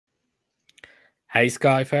Hey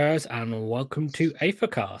Skyfarers, and welcome to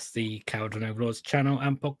Aethercast, the Kharadron Overlords channel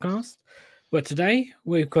and podcast, where today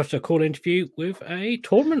we've got a call interview with a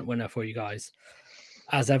tournament winner for you guys.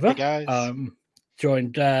 As ever, Hey guys.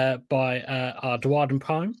 Joined by our Dwarden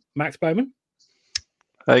Prime, Max Bowman.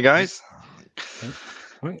 Hey guys.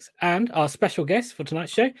 Thanks. And our special guest for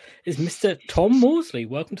tonight's show is Mr. Tom Mawdsley.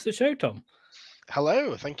 Welcome to the show, Tom.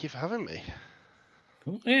 Hello, thank you for having me.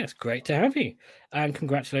 Oh, yeah, it's great to have you. And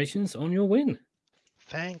congratulations on your win.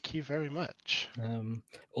 Thank you very much.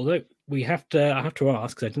 Although I have to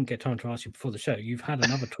ask, because I didn't get time to ask you before the show, you've had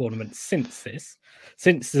another tournament since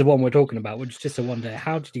the one we're talking about, which is just a one day.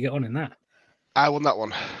 How did you get on in that? I won that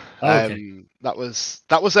one. Oh, okay. It was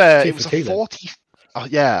a 40.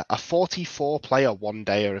 A 44 player one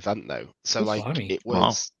day event though. So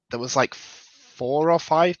there was like 4 or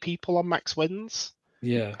 5 people on max wins.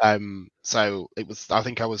 Yeah. So I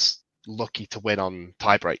think I was lucky to win on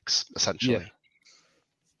tie breaks essentially.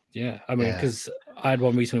 Yeah, I mean, because I had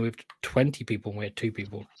one recently with 20 people and we had 2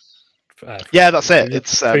 people. That's it.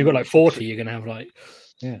 It's so you've got like 40. You're gonna have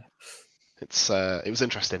it was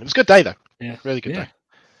interesting. It was a good day though. Yeah, really good day.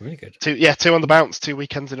 Really good. 2 on the bounce, 2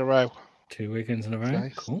 weekends in a row. 2 weekends in a row.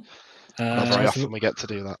 Nice. Cool. Not very often we get to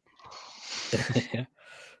do that. Yeah,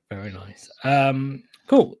 very nice.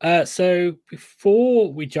 Cool. So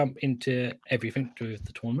before we jump into everything to do with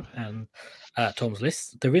the tournament and Tom's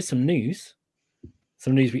list, there is some news.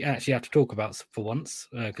 Some news we actually have to talk about for once,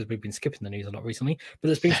 because we've been skipping the news a lot recently. But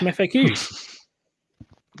there's been some FAQs.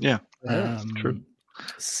 Yeah, true.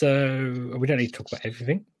 So we don't need to talk about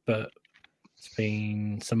everything, but it's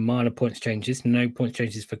been some minor points changes. No points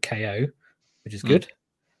changes for KO, which is good.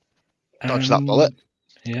 Dodge that bullet.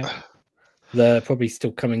 Yeah, they're probably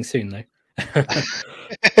still coming soon though.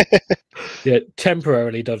 Yeah,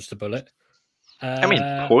 temporarily dodged the bullet. I mean,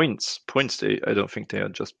 points. I don't think they are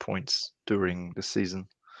just points during the season.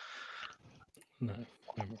 No.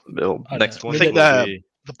 Well, next one. I think the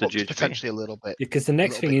GHP. Potentially a little bit. Because the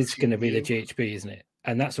next thing is going to be the GHP, isn't it?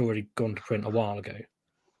 And that's already gone to print a while ago.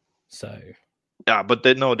 So. Yeah, but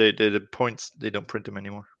the points, they don't print them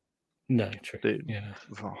anymore. No, true.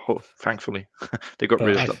 Thankfully, they got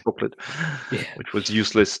rid of that booklet, which was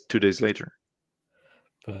useless 2 days later.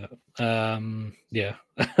 But yeah.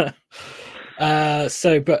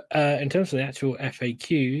 But in terms of the actual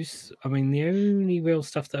FAQs, I mean, the only real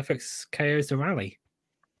stuff that affects KO is the rally.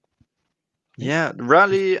 Yeah, the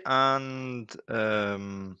rally, and there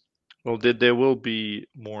will be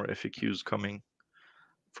more FAQs coming,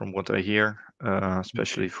 from what I hear,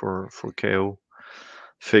 especially for KO.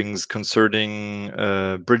 Things concerning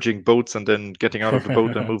bridging boats and then getting out of the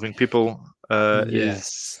boat and moving people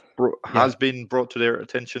has been brought to their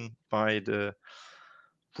attention by the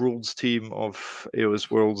rules team of AOS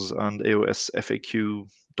Worlds and AOSFAQ.com.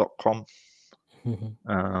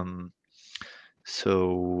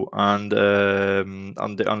 So and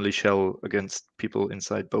the Unleash Hell against people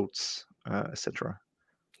inside boats, etc.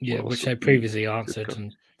 Yeah, which I previously answered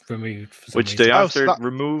and removed. Which they answered,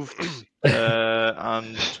 removed,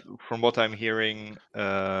 and from what I'm hearing,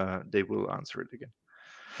 they will answer it again.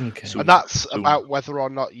 Okay. And that's about whether or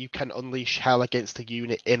not you can unleash hell against a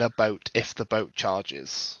unit in a boat if the boat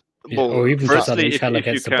charges. Yeah, or even firstly, just hell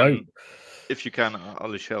against the boat. If you can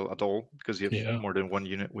unleash hell at all, because you have more than one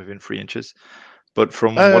unit within 3 inches. But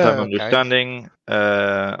from what I'm understanding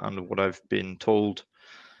and what I've been told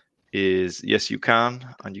is, yes, you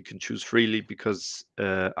can, and you can choose freely, because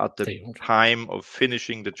at the time of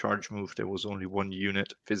finishing the charge move, there was only 1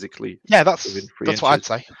 unit physically. Yeah, that's what I'd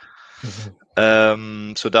say.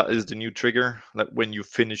 So that is the new trigger, that when you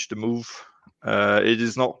finish the move, it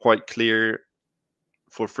is not quite clear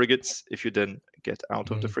for frigates if you then get out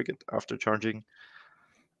of the frigate after charging.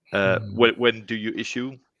 When do you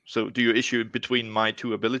issue? So do you issue between my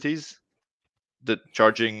 2 abilities, the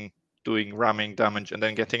charging, doing ramming damage, and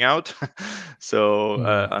then getting out? So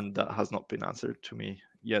and that has not been answered to me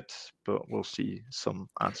yet, but we'll see some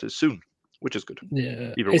answers soon, which is good.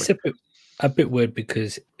 Yeah, it's a bit weird,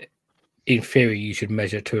 because in theory you should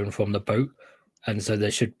measure to and from the boat, and so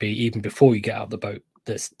there should be, even before you get out of the boat,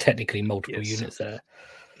 there's technically multiple units there.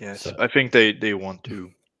 Yes, so I think they want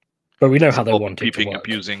to, but we know how they want it to work.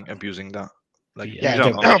 abusing that.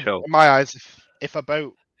 In my eyes, if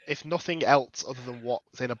nothing else other than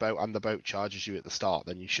what's in a boat and the boat charges you at the start,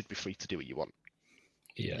 then you should be free to do what you want.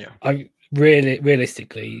 Yeah. I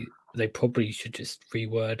realistically, they probably should just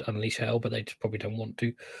reword Unleash Hell, but they just probably don't want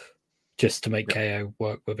to, just to make KO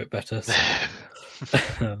work with it better. So.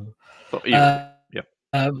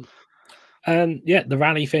 And the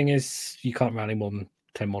rally thing is, you can't rally more than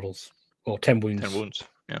 10 models or 10 wounds. 10 wounds.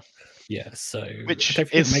 Yeah. So which I don't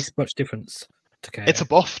think it makes much difference. to KO. It's a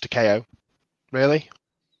buff to KO, really.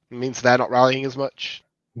 It means they're not rallying as much.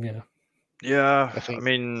 Yeah. Yeah, I I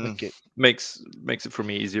mean, makes it for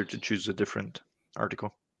me easier to choose a different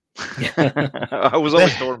article. I was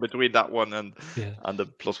always torn between that one and the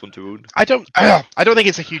 +1 to wound. I don't think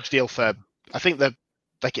it's a huge deal for. I think that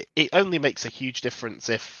it only makes a huge difference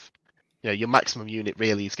if your maximum unit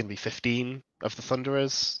really is going to be 15 of the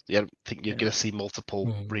Thunderers. I don't think you're going to see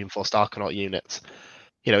multiple reinforced Arcanaut units.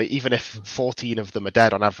 Even if 14 of them are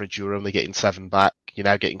dead on average, you're only getting 7 back. You're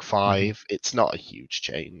now getting 5. It's not a huge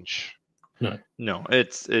change. No,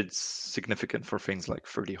 it's significant for things like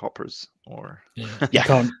 30 hoppers or you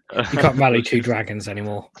can't rally 2 dragons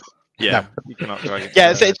anymore. Yeah, you cannot drag.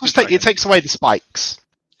 Yeah, it takes away the spikes.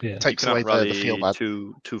 Yeah, it takes away the field man.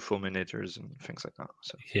 two fulminators and things like that.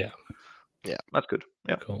 So yeah, that's good.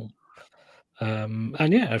 Yeah, cool. And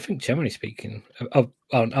I think generally speaking,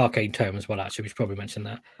 on arcane term as well. Actually, we should probably mention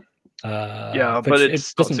that. But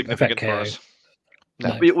it doesn't affect for us.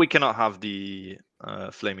 No. We cannot have the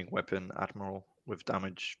flaming weapon admiral with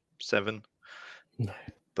damage 7. No,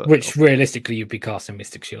 but which realistically you'd be casting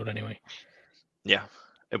Mystic Shield anyway. Yeah,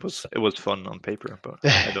 it was fun on paper, but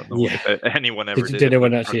I don't know if anyone ever did. Did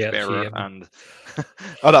anyone actually? And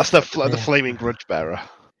that's the flaming Grudge Bearer.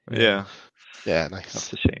 Yeah, nice.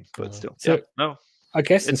 That's a shame, but still. So, no. I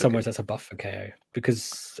guess in some ways that's a buff for KO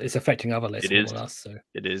because it's affecting other lists more than us. So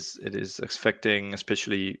it is affecting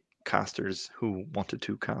especially casters who wanted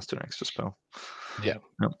to cast an extra spell. Yeah.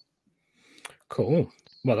 Cool.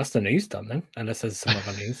 Well, that's the news done then, unless there's some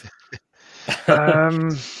other news. I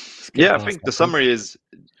think the summary is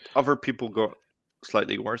other people got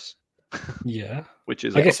slightly worse. Yeah. Which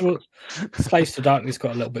is I guess Slaves to Darkness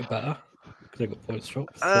got a little bit better because they got point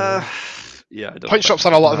drops. So... point drops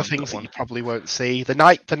on a lot of the things that you probably won't see. The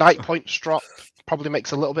night points drop probably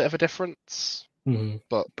makes a little bit of a difference. Mm-hmm.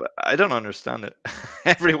 But I don't understand it.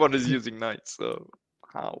 Everyone is using knights, so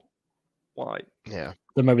how? Why? Yeah.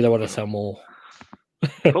 Then maybe they want to sell more.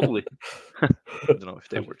 Probably. I don't know if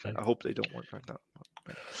they work. I hope they don't work like that.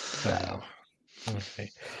 Okay.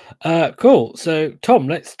 Cool. So Tom,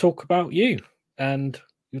 let's talk about you and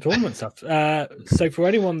your tournament stuff. So for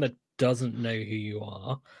anyone that doesn't know who you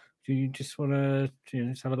are, do you just want to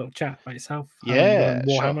just have a little chat about yourself? Yeah,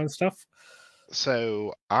 Warhammer and stuff.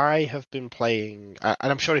 So I have been playing, and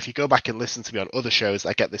I'm sure if you go back and listen to me on other shows,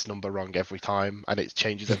 I get this number wrong every time, and it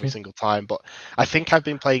changes every single time. But I think I've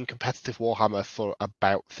been playing competitive Warhammer for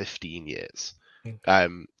about 15 years,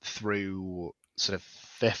 through sort of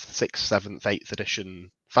 5th, 6th, 7th, 8th edition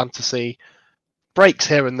fantasy. Breaks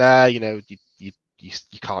here and there, you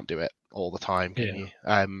can't do it all the time, can you?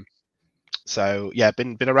 So yeah,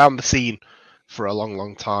 been around the scene for a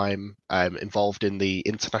long time. Involved in the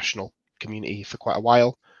international community for quite a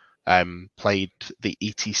while. Played the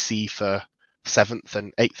ETC for 7th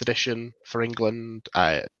and 8th edition for England.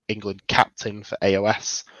 England captain for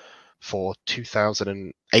AOS for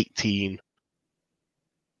 2018,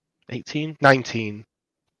 19.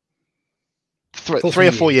 3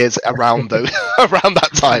 or 4 years around around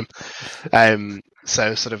that time.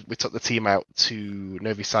 So sort of we took the team out to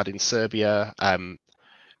Novi Sad in Serbia.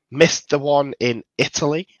 Missed the one in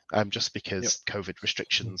Italy, just because COVID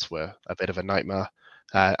restrictions were a bit of a nightmare,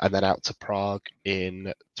 and then out to Prague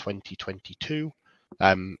in 2022.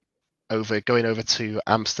 Going over to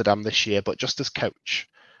Amsterdam this year, but just as coach.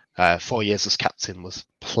 4 years as captain was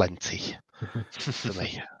plenty for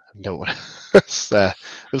me. No, it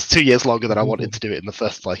was 2 years longer than I wanted to do it in the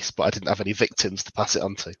first place, but I didn't have any victims to pass it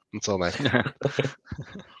on to until now.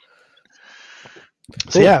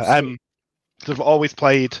 So yeah, I've always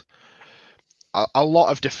played a lot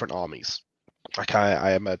of different armies. Like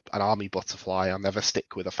I am an army butterfly. I'll never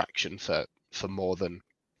stick with a faction for more than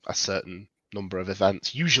a certain number of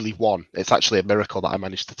events. Usually one. It's actually a miracle that I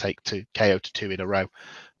managed to take to KO to 2 in a row.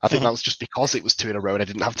 I think that was just because it was 2 in a row and I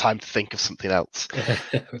didn't have time to think of something else.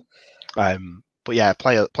 But yeah,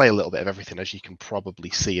 play a little bit of everything, as you can probably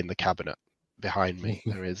see in the cabinet behind me.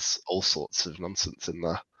 There is all sorts of nonsense in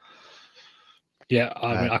there. Yeah,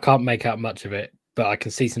 I mean, I can't make out much of it, but I can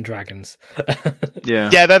see some dragons.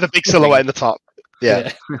 Yeah, they're the big silhouette in the top.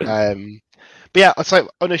 Yeah. But yeah, I'd say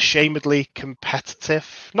unashamedly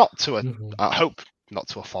competitive. Not to a, I hope not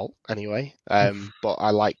to a fault anyway. But I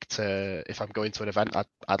like to, if I'm going to an event,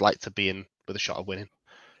 I'd like to be in with a shot of winning.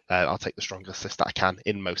 I'll take the strongest list that I can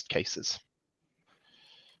in most cases.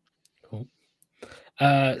 Cool.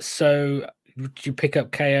 So did you pick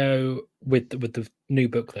up KO with the new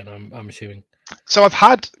book then? I'm assuming. So I've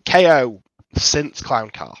had KO since Clown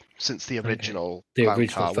Car, since the original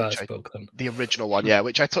first book then. The original one, yeah,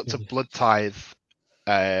 which I took to Blood Tithe.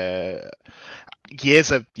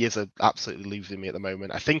 years are absolutely leaving me at the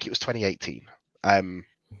moment. I think it was 2018.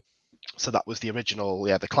 So that was the original,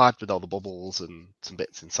 the clad with all the bubbles and some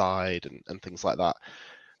bits inside and things like that.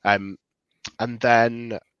 And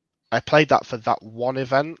then I played that for that one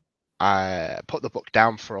event. I put the book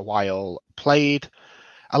down for a while, played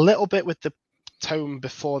a little bit with the tome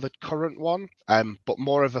before the current one, but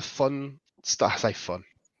more of a fun stuff. I say fun.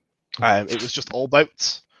 It was just all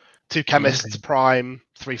boats, 2 chemists, prime,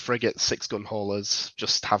 3 frigates, 6 gun haulers,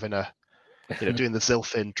 just having a, doing the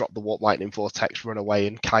Zilfin, drop the warp lightning vortex, run away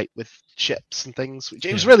and kite with ships and things.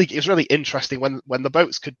 It was really interesting when the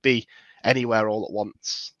boats could be anywhere all at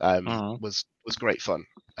once. Was great fun.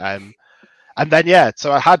 And then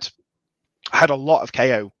so I had a lot of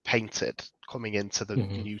KO painted coming into the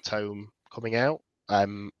new tome coming out.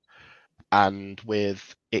 And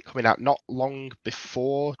with it coming out not long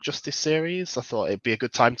before Justice Series, I thought it'd be a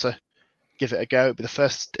good time to give it a go. It'd be the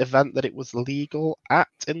first event that it was legal at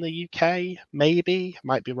in the UK, maybe.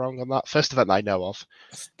 Might be wrong on that. First event that I know of.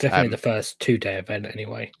 It's definitely the first 2-day event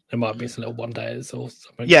anyway. There might be some little 1-days or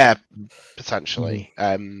something. Yeah, potentially.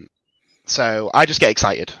 So I just get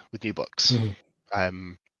excited with new books.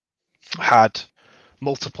 Had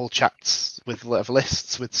multiple chats with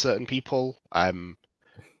lists with certain people.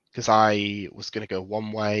 Because I was going to go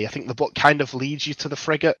one way. I think the book kind of leads you to the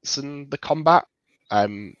frigates and the combat,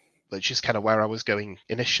 which is kind of where I was going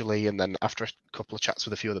initially. And then after a couple of chats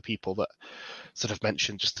with a few other people that sort of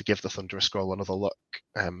mentioned just to give the Thunderous Scroll another look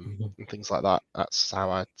and things like that, that's how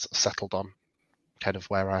I settled on kind of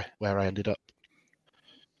where I ended up.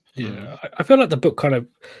 Yeah, I feel like the book kind of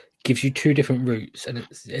gives you 2 different routes, and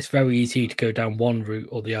it's very easy to go down one route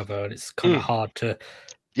or the other, and it's kind of hard to.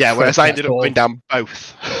 Yeah, whereas I ended up going down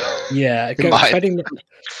both. Yeah, treading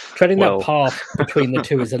that path between the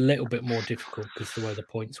 2 is a little bit more difficult because the way the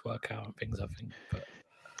points work out and things, I think. But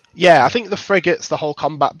I think the frigates, the whole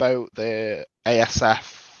combat boat, the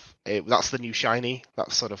ASF, that's the new shiny.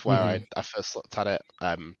 That's sort of where I first looked at it.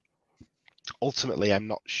 Ultimately, I'm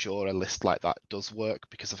not sure a list like that does work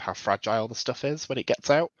because of how fragile the stuff is when it gets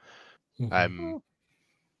out.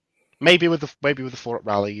 Maybe with the 4-up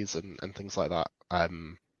rallies and things like that.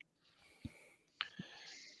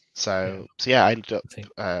 So I ended up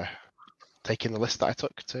taking the list that I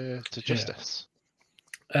took to Justice.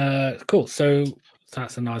 Cool. So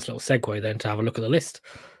that's a nice little segue then to have a look at the list,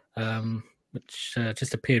 which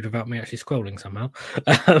just appeared without me actually scrolling somehow,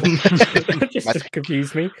 just to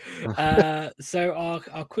confuse me. So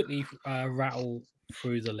I'll quickly rattle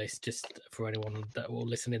through the list just for anyone that will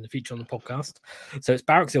listen in the future on the podcast. So it's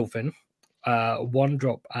Barak Zilfin, 1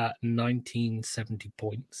 drop at 1970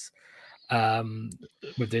 points.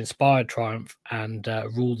 With the Inspired Triumph and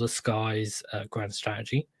Rule the Skies grand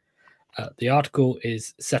strategy. The article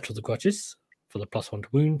is Settle the Grudges for the +1 to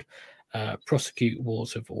wound, Prosecute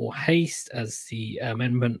Wars with all haste as the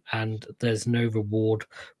amendment, and there's no reward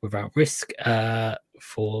without risk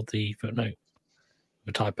for the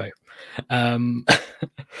typo.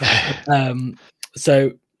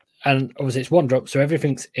 So, and obviously it's 1 drop, so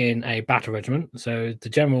everything's in a battle regiment. So the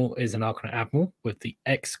general is an Arcanite Admiral with the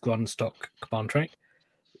X Grundstock command trait,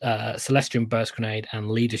 Celestian Burst Grenade,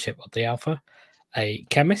 and leadership of the Alpha. A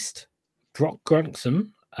chemist, Brock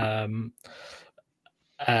Grunson, a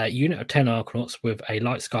unit of 10 Arcanauts with a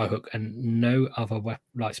light Skyhook and no other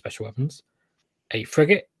light special weapons. A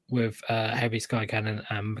frigate with heavy Sky Cannon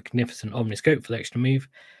and magnificent Omniscope for the extra move.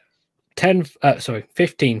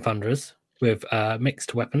 15 Thunderers with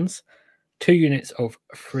mixed weapons, 2 units of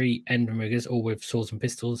 3 Endrin Riggers, all with swords and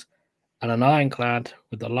pistols, and an Ironclad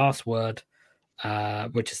with the last word,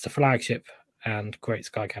 which is the flagship and Great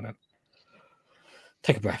Sky Cannon.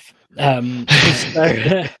 Take a breath. There's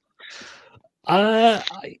been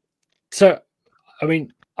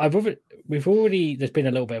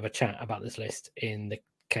a little bit of a chat about this list in the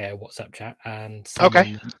KO WhatsApp chat, and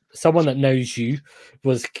someone that knows you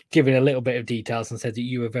was giving a little bit of details and said that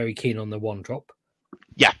you were very keen on the 1 drop.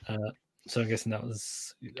 Yeah. So I'm guessing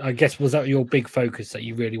was that your big focus that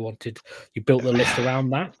you really wanted? You built the list around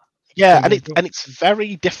that. Yeah, and it's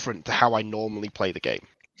very different to how I normally play the game.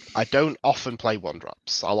 I don't often play 1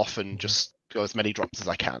 drops. I'll often just go as many drops as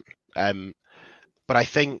I can. But I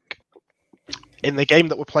think in the game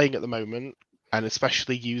that we're playing at the moment, and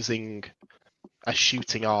especially using a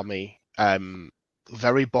shooting army,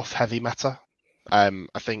 very buff heavy meta. I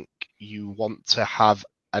think you want to have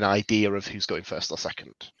an idea of who's going first or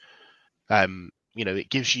second. It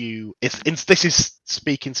gives you. This is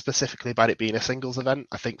speaking specifically about it being a singles event.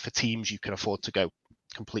 I think for teams you can afford to go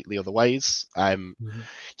completely other ways. So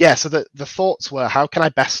the thoughts were, how can I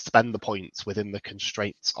best spend the points within the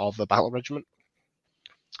constraints of the battle regiment?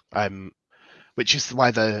 which is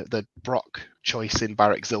why the Brock choice in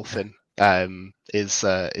Barak Zilfin is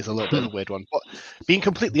a little bit of a weird one. But being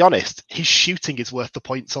completely honest, his shooting is worth the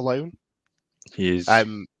points alone. He is.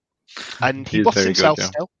 And he He's buffs very himself good, yeah.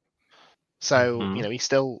 still. So Mhm. you know,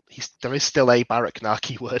 there is still a Barak Nar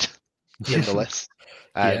keyword in the list.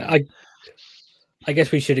 Yeah, I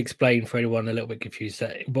guess we should explain for anyone a little bit confused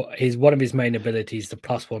that one of his main abilities, the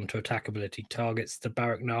 +1 to attack ability, targets the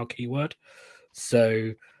Barak Nar keyword.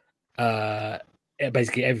 So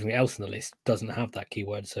basically everything else in the list doesn't have that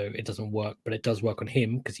keyword, so it doesn't work, but it does work on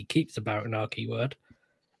him because he keeps the Barak Nar keyword.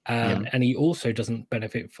 And he also doesn't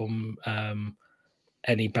benefit from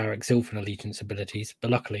any Barak Zilfin allegiance abilities, but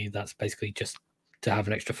luckily that's basically just to have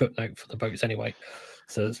an extra footnote for the boats anyway,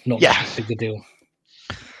 so it's not that big a deal.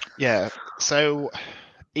 Yeah, so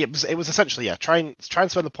it was essentially try and spend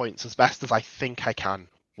the points as best as I think I can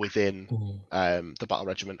within the battle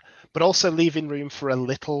regiment, but also leaving room for a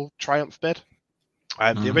little triumph bid.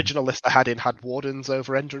 The original list I had wardens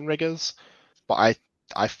over engine riggers, but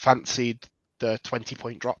I fancied the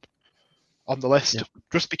 20-point drop on the list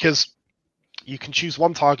just because you can choose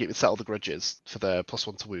one target with Settle the Grudges for the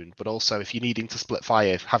 +1 to wound, but also if you're needing to split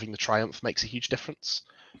fire, having the triumph makes a huge difference.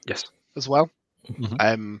 Yes, as well.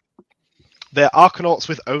 Mm-hmm. The Arcanauts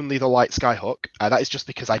with only the light skyhook. That is just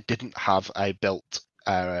because I didn't have a built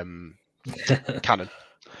cannon.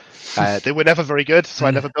 They were never very good, so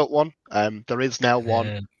I never built one. There is now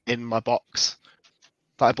one in my box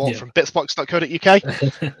that I bought from bitsbox.co.uk,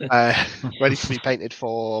 ready to be painted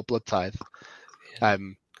for Blood Tithe.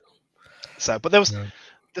 But there's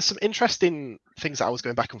some interesting things that I was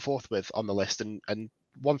going back and forth with on the list, and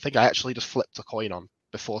one thing I actually just flipped a coin on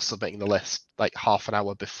before submitting the list, like half an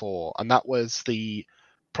hour before, and that was the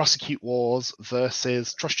Prosecute Wars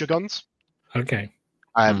versus Trust Your Guns. Okay.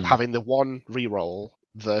 Having the 1 reroll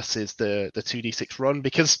versus the 2d6 run,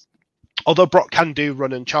 because although Brock can do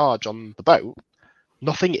run and charge on the boat,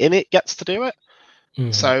 nothing in it gets to do it.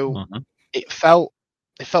 So it felt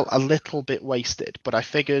a little bit wasted, but I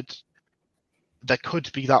figured there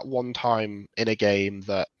could be that one time in a game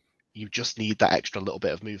that you just need that extra little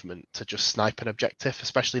bit of movement to just snipe an objective,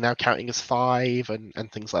 especially now counting as 5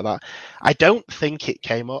 and things like that. I don't think it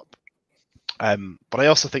came up, but I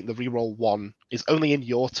also think the reroll 1 is only in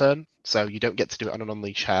your turn, so you don't get to do it on an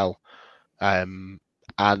Unleash Hell, and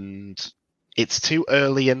it's too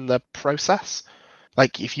early in the process.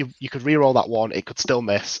 Like if you could reroll that 1, it could still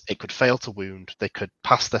miss, it could fail to wound, they could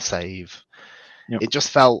pass their save. It just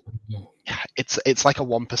felt it's like a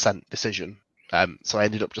 1% decision. So I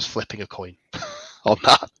ended up just flipping a coin on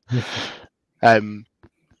that.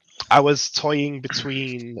 I was toying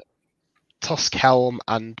between Tusk Helm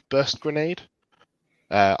and Burst Grenade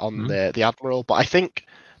on the Admiral, but I think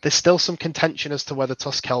there's still some contention as to whether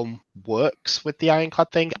Tusk Helm works with the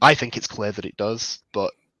Ironclad thing. I think it's clear that it does,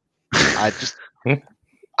 but I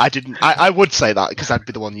didn't. I would say that because I'd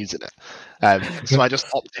be the one using it. So I just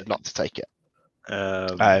opted not to take it.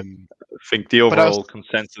 I think the overall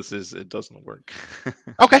consensus is it doesn't work.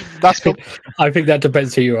 Okay, that's cool. I think that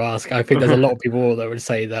depends who you ask. I think there's a lot of people that would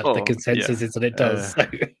say that the consensus is that it does. So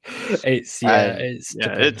it's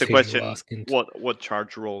the question. What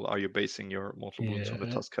charge roll are you basing your mortal wounds on the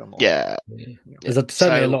Tusk Helm on? There's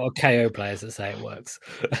certainly a lot of KO players that say it works.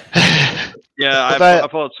 I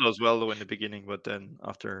thought so as well though in the beginning, but then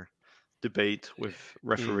after debate with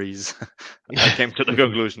referees, I came to the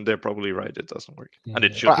conclusion they're probably right. It doesn't work, and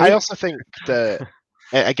it should. But I also think that,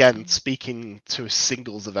 again, speaking to a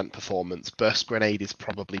singles event performance, Burst Grenade is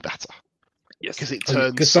probably better. Yes, because it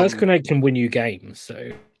turns. Because Burst Grenade can win you games.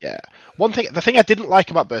 So the thing I didn't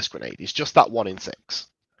like about Burst Grenade is just that 1 in 6.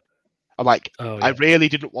 I really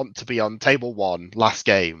didn't want to be on table 1 last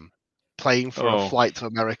game, playing for a flight to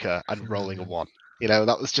America and rolling a 1. You know,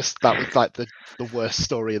 that was like the worst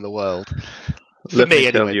story in the world. For me,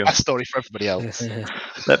 anyway. Best story for everybody else.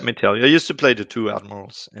 Let me tell you. I used to play the 2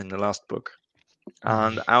 Admirals in the last book.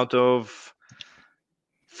 And out of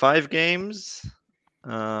 5 games,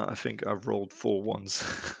 I think I've rolled 4 ones.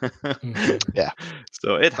 Yeah.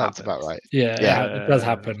 So it sounds happens. about right. It does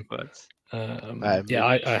happen. But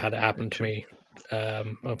I had it happen to me,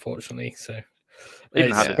 unfortunately. So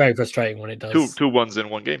Even it's very frustrating when it does. Two ones in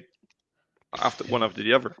one game. After one after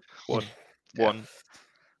the other. One.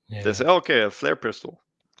 Yeah. They say, okay, a flare pistol.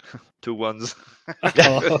 2 ones.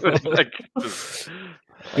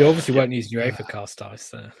 You obviously weren't using your Aethercast dice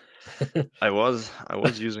there. I was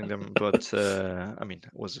using them, but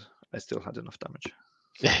I still had enough damage.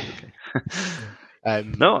 So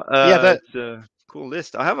it's a cool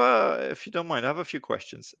list. I have if you don't mind, I have a few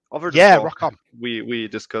questions. Rock on. We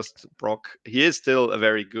discussed Brock. He is still a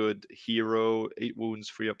very good hero. 8 wounds,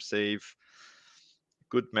 3 up save.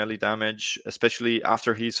 good melee damage, especially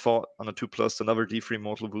after he's fought on a 2+ another D3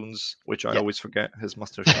 mortal wounds, which I always forget his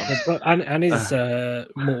muster chance. and his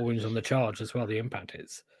mortal wounds on the charge as well. The impact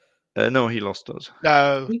is. No, he lost those.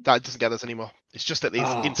 No, that doesn't get us anymore. It's just that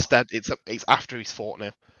instead it's after he's fought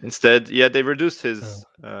now. Instead, yeah, they reduced his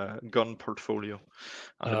gun portfolio.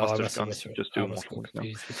 And the muster guns just do mortal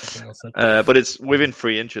wounds now. But it's within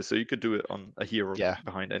 3 inches, so you could do it on a hero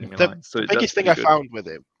behind enemy lines. So the biggest thing I found with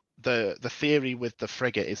it, the theory with the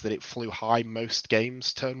frigate is that it flew high most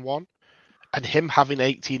games turn 1, and him having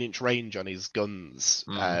 18-inch range on his guns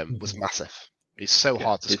was massive. It's so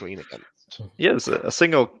hard to screen against. Yeah, it's a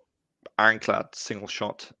single ironclad, single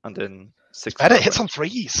shot, and then 6. Better hits on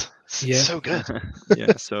 3s. It's so good.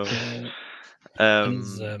 Yeah, so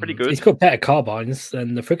pretty good. He's got better carbines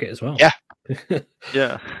than the frigate as well. Yeah.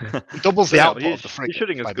 Yeah. It doubles the output of the frigate. His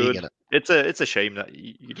shooting is good. It's a shame that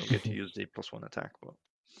you don't get to use the +1 attack. But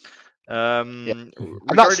and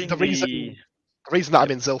that's the reason. The reason that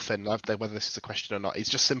I'm in Zilfin, whether this is a question or not, is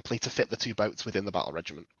just simply to fit the 2 boats within the battle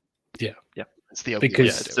regiment. Yeah. It's the only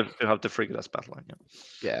to have the frigate as battle line.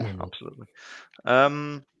 Yeah. Absolutely.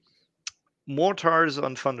 Mortars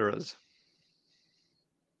on Thunderers.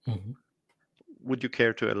 Would you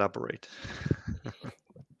care to elaborate?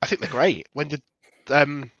 I think they're great. When did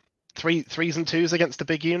 3s and 2s against the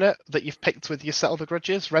big unit that you've picked with your Settle the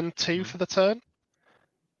Grudges, Rend 2 for the turn?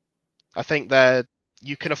 I think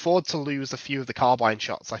you can afford to lose a few of the carbine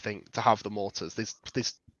shots, I think, to have the mortars.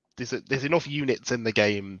 There's enough units in the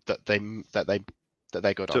game that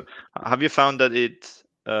they're good on. Have you found that it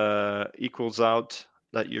equals out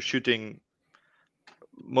that you're shooting?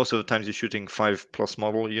 Most of the times you're shooting 5+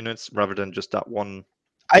 model units rather than just that one.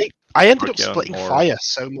 I ended up splitting fire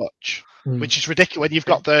so much, which is ridiculous when you've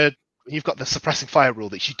got the suppressing fire rule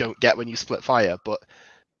that you don't get when you split fire. But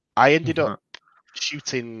I ended up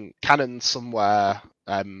shooting cannons somewhere,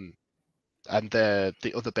 and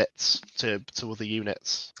the other bits to other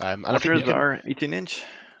units. And I think are 18-inch.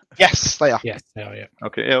 Yes, they are. Yes, they are. Yeah.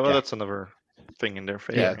 Okay. Yeah. Well, that's another thing in their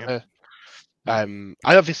favor. I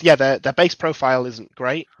obviously their base profile isn't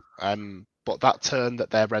great, but that turn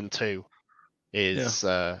that they're Rend 2 is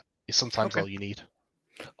sometimes all you need.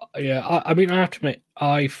 Yeah, I mean, I have to admit,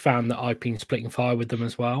 I found that I've been splitting fire with them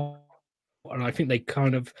as well, and I think they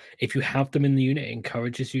kind of, if you have them in the unit, it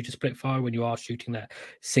encourages you to split fire when you are shooting that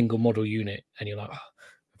single model unit, and you're like,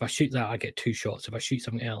 if I shoot that, I get 2 shots. If I shoot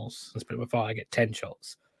something else and split my fire, I get 10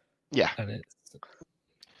 shots. Yeah, and it's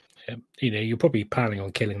you're probably planning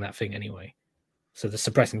on killing that thing anyway. So the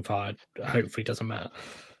suppressing fire hopefully doesn't matter.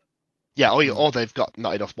 Yeah, or they've got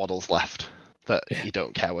not enough models left that you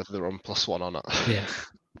don't care whether they're on +1 or not. Yeah.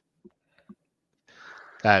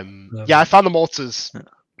 I found the mortars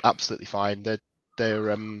absolutely fine. They're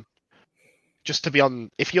just to be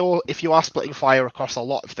on. If you are splitting fire across a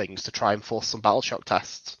lot of things to try and force some battle shock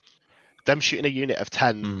tests, them shooting a unit of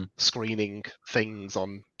 10 screening things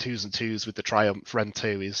on 2s and 2s with the Triumph Rend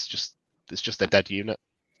 2 is just a dead unit.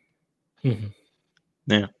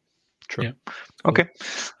 Yeah, true. Yeah. Okay,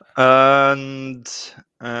 and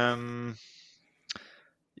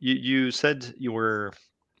you said you were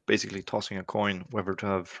basically tossing a coin whether to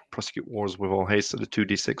have Prosecute Wars with all haste at the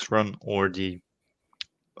 2d6 run or the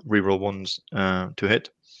reroll ones to hit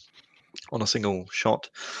on a single shot.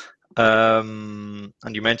 And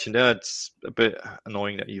you mentioned that it's a bit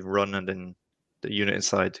annoying that you run and then the unit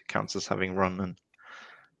inside counts as having run and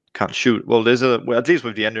can't shoot. Well, at least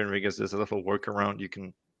with the Endrin riggers, there's a little workaround. You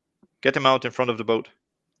can get them out in front of the boat,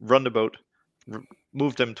 run the boat,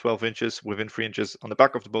 move them 12 inches within 3 inches on the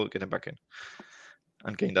back of the boat, get them back in,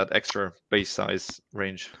 and gain that extra base size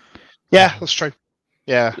range. Yeah, that's true.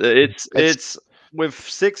 Yeah, it's with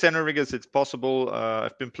 6 Endrin riggers, it's possible.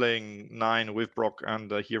 I've been playing 9 with Barak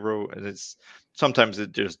and a hero, and it's sometimes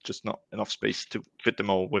there's just not enough space to fit them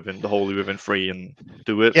all within 3 and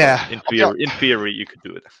do it. Yeah, in theory, you could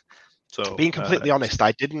do it. So being completely honest,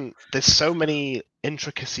 there's so many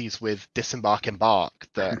intricacies with Disembark Embark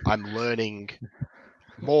that I'm learning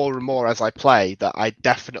more and more as I play that I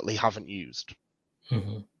definitely haven't used.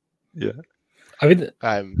 Yeah, I mean,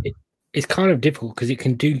 it's kind of difficult because you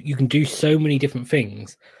can do so many different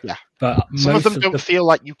things. Yeah, but some of them don't feel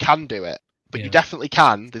like you can do it, but you definitely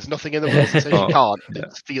can. There's nothing in the rules that says you can't.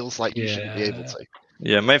 It feels like you shouldn't be able to.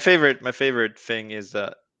 Yeah, my favorite thing is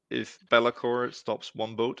that if Be'lakor stops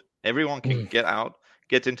one boat, everyone can get out,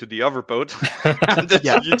 get into the other boat, and then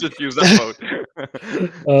you just use that boat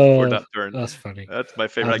for that turn. That's funny. That's my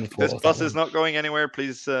favorite. Like, this bus is not going anywhere.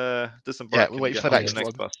 Please disembark. Yeah, we'll wait for the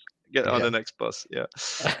next bus. Get on the next bus. Yeah.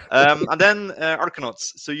 And then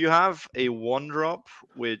Arcanauts. So you have a 1-drop,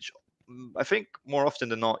 which I think more often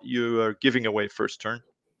than not, you are giving away first turn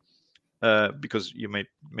because you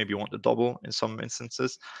maybe want the double in some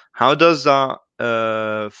instances. How does that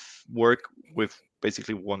work with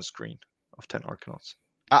basically one screen of 10 Arcanauts?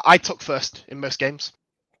 I took first in most games.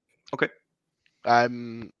 Okay.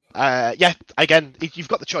 Yeah. Again, you've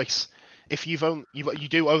got the choice. If you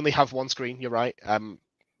do only have one screen, you're right.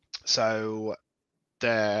 So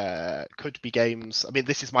there could be games. I mean,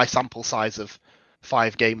 this is my sample size of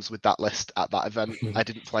 5 games with that list at that event. I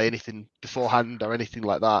didn't play anything beforehand or anything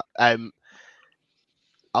like that.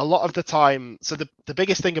 A lot of the time, so the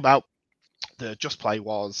biggest thing about the Just Play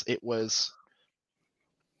was it was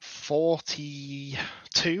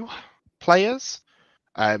 42 players.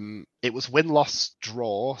 It was win-loss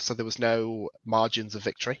draw, so there was no margins of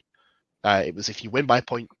victory. It was if you win by a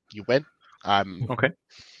point, you win. Okay.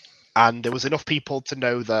 And there was enough people to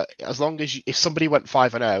know that as long as if somebody went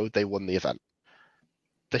 5-0, they won the event.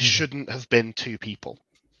 There shouldn't have been 2 people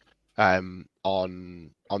on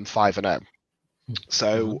 5-0.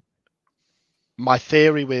 So my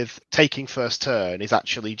theory with taking first turn is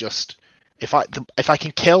actually just if I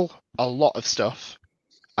can kill a lot of stuff,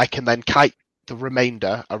 I can then kite the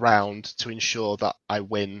remainder around to ensure that I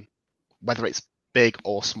win, whether it's big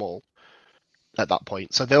or small at that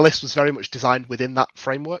point. So the list was very much designed within that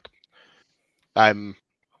framework.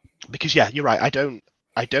 Because yeah, you're right. I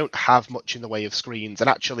don't have much in the way of screens, and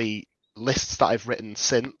actually lists that I've written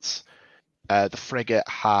since the frigate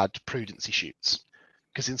had prudency shoots.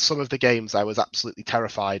 Because in some of the games, I was absolutely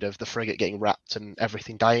terrified of the frigate getting wrapped and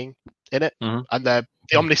everything dying in it. And the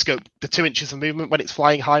omniscope, the 2 inches of movement when it's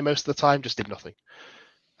flying high most of the time, just did nothing.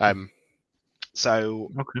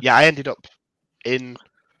 So yeah, I ended up in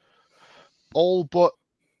all but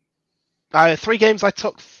 3 games I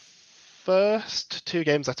took first, 2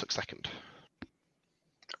 games I took second.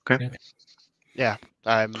 Okay. Yeah.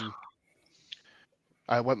 I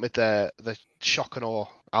went with the shock and awe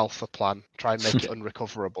alpha plan, try and make it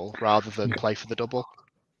unrecoverable rather than play for the double.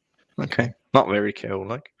 Okay. Not very KO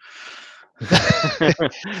like. I'm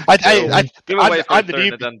the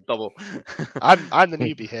newbie. Then double. I'm the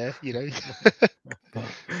newbie here, you know.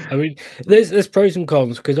 I mean, there's pros and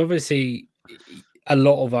cons because obviously a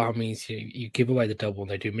lot of armies you give away the double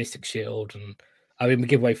and they do Mystic Shield, and I mean we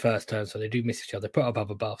give away first turn, so they do Mystic Shield. They put up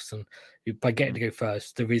other buffs, and by getting to go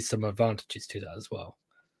first, there is some advantages to that as well.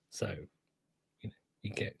 So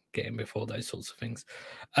you get in before those sorts of things.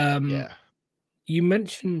 Yeah. You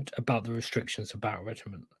mentioned about the restrictions of Battle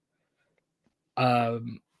Regiment. I'd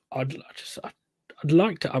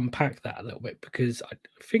like to unpack that a little bit because I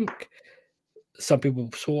think some people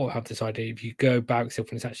sort of have this idea if you go Barak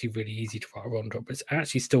Zilfin, it's actually really easy to write a Ron drop, but it's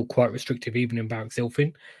actually still quite restrictive even in Barak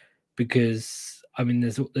Zilfin because I mean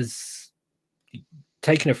there's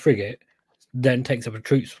taking a frigate then takes up a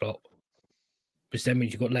troop slot, which then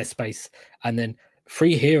means you've got less space, and then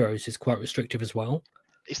 3 heroes is quite restrictive as well.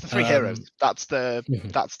 It's the 3 heroes. That's the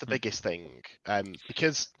biggest thing.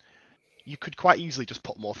 Because you could quite easily just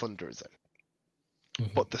put more Thunderers in.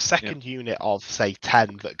 But the second unit of, say,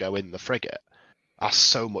 10 that go in the frigate are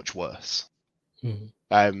so much worse.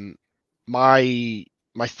 My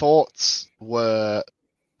thoughts were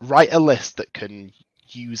write a list that can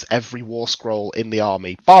use every war scroll in the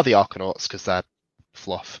army, bar the Arcanauts because they're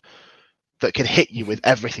fluff, that can hit you with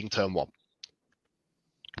everything turn 1.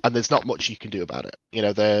 And there's not much you can do about it. You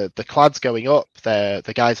know, the clad's going up,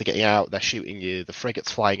 the guys are getting out, they're shooting you, the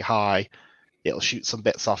frigate's flying high, it'll shoot some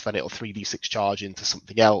bits off and it'll 3d6 charge into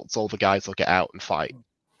something else, all the guys will get out and fight.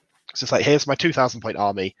 So it's like, here's my 2,000 point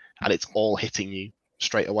army, and it's all hitting you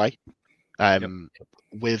straight away.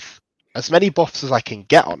 With as many buffs as I can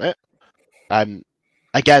get on it.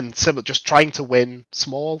 Again, similar, just trying to win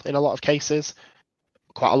small in a lot of cases.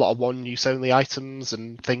 Quite a lot of 1-use only items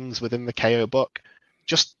and things within the KO book.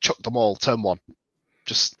 Just chuck them all, turn 1.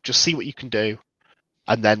 Just see what you can do,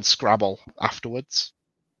 and then scrabble afterwards.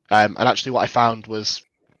 And actually what I found was,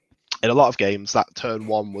 in a lot of games, that turn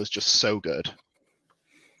 1 was just so good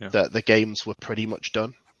that the games were pretty much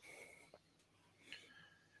done.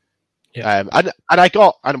 And I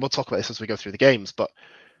got, and we'll talk about this as we go through the games, but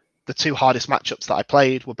the 2 hardest matchups that I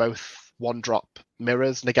played were both 1-drop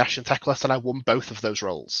mirrors, Nagash and Teclis, and I won both of those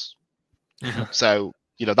roles. So,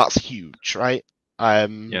 you know, that's huge, right?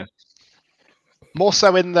 More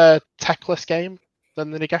so in the Teclis game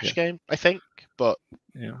than the Nagash game, I think. But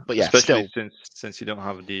yeah, especially still, since you don't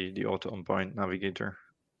have the auto unbind navigator.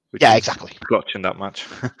 Which exactly. Clutch in that match.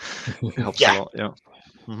 It helps a lot. Yeah.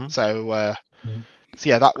 So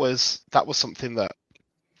yeah, that was something that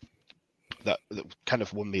kind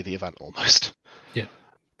of won me the event almost. Yeah.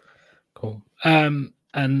 Cool. And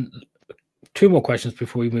 2 more questions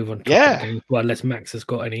before we move on to Yeah. the game. Well, unless Max has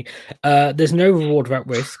got any. There's no reward without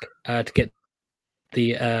risk to get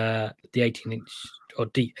the 18-inch or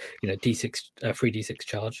D6 3D6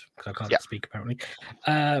 charge, because I can't speak apparently.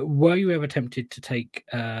 Were you ever tempted to take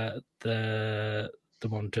the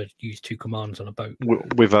one to use 2 commands on a boat?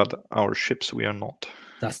 Without our ships, we are not.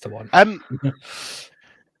 That's the one.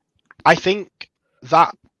 I think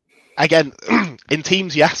that again in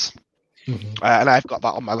teams, yes, and I've got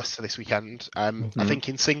that on my list for this weekend. I think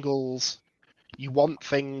in singles, you want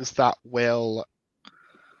things that will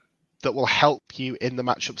help you in the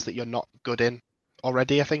matchups that you're not good in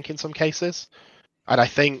already. I think in some cases, and I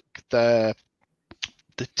think the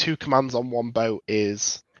 2 commands on 1 boat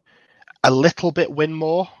is a little bit win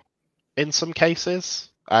more in some cases.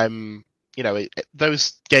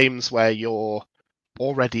 Those games where you're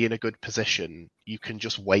already in a good position, you can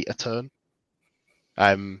just wait a turn.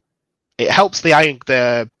 It helps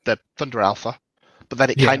the Thunder Alpha, but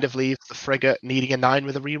then it kind of leaves the frigate needing a 9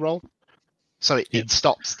 with a reroll. So it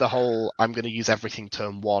stops the whole I'm going to use everything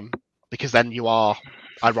turn 1, because then you are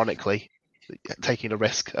ironically taking a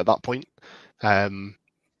risk at that point.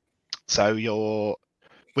 So you're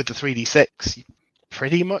with the 3d6,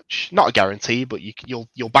 pretty much not a guarantee, but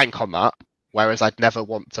you'll bank on that. Whereas I'd never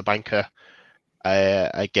want to bank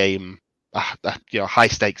a game, high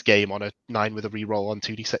stakes game on a 9 with a reroll on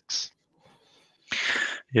 2d6.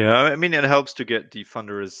 Yeah, I mean it helps to get the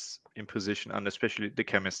Thunderers in position, and especially the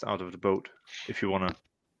Chemist out of the boat if you want to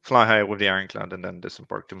fly high with the Ironclad and then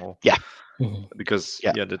disembark them all. Yeah. Because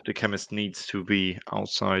the Chemist needs to be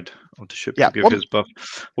outside of the ship to give his buff.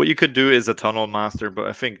 What you could do is a Tunnel Master, but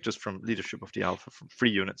I think just from leadership of the Alpha, from 3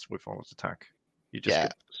 units with all attack, you just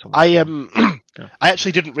get so much I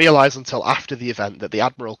actually didn't realize until after the event that the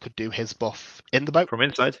Admiral could do his buff in the boat from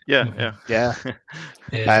inside. Yeah.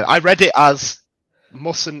 I read it as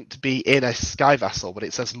mustn't be in a sky vessel, but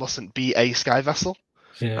it says mustn't be a sky vessel.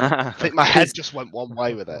 I think my head just went one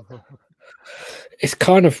way with it. It's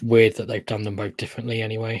kind of weird that they've done them both differently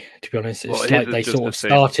anyway, to be honest. It's like they sort of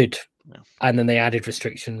started and then they added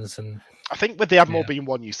restrictions. And I think with the Admiral being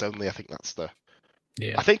 1 use only, I think that's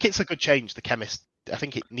I think it's a good change, the Chemist. I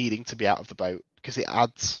think it needing to be out of the boat, because it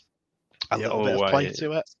adds a little bit of play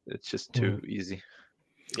to it. It's just too easy.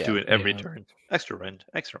 Do it every turn. Extra rend,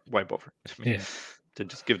 extra. Why bother? To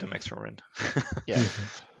just give them extra rend.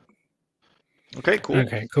 Okay,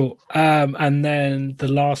 cool. And then the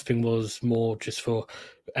last thing was more just for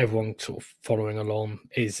everyone sort of following along,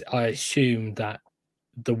 is I assume that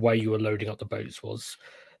the way you were loading up the boats was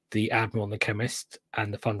the Admiral and the Chemist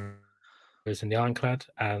and the Thunderers and the Ironclad,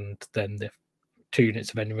 and then the 2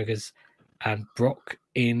 units of Endriggers and Barak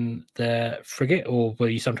in the frigate, or were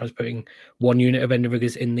you sometimes putting 1 unit of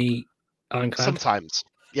Endriggers in the Ironclad? Sometimes,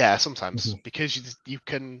 because you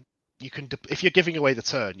can if you're giving away the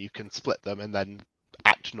turn, you can split them and then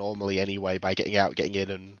act normally anyway by getting out, getting in,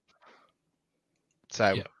 and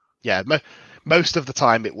so most of the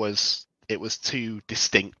time it was 2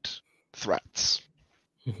 distinct threats.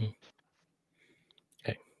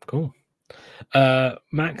 Okay, cool.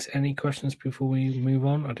 Max, any questions before we move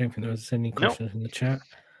on? I don't think there was any questions in the chat.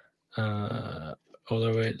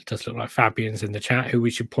 Although it does look like Fabian's in the chat, who we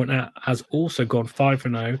should point out has also gone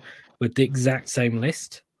 5-0 with the exact same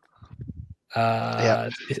list.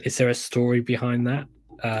 Is there a story behind that?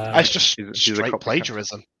 It's just straight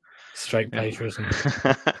plagiarism. Straight plagiarism.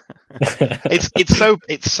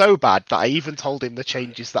 It's so bad that I even told him the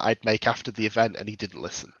changes that I'd make after the event, and he didn't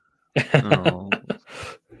listen.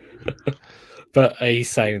 But he's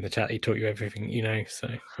saying in the chat he taught you everything you know, so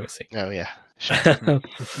we'll see. Oh yeah.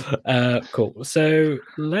 Cool. So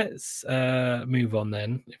let's move on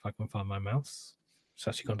then, if I can find my mouse. It's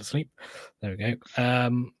actually gone to sleep. There we go.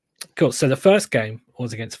 Cool. So the first game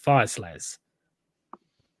was against Fire Slayers.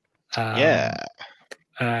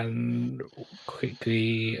 And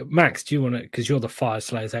quickly, Max, do you want to, because you're the Fire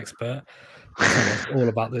Slayers expert, tell us all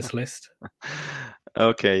about this list?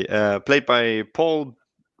 Okay. Played by Paul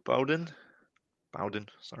Bowden,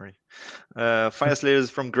 sorry. Fire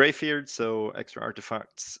Slayers from Greyfield, so extra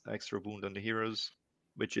artifacts, extra wound on the heroes,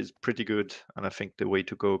 which is pretty good, and I think the way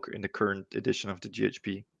to go in the current edition of the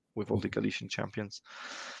GHP with all the Galician champions.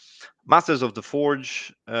 Masters of the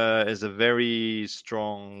Forge is a very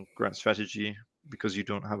strong grand strategy, because you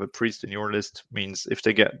don't have a priest in your list. Means if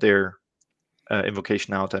they get their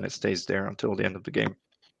invocation out and it stays there until the end of the game,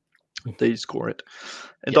 they score it.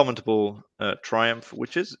 Indomitable Triumph,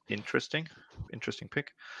 which is interesting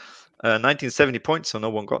pick. 1970 points, so no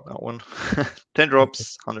one got that one. 10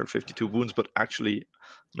 drops, 152 wounds, but actually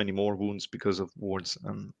many more wounds because of wards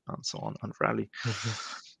and so on, and rally.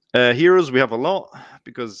 Heroes, we have a lot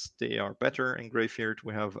because they are better in Graveyard.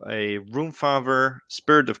 We have a Runefather,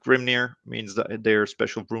 Spirit of Grimnir, means that their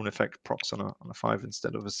special rune effect procs on a 5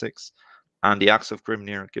 instead of a 6. And the Axe of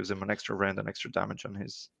Grimnir gives him an extra rend and extra damage on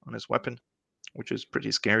his weapon, which is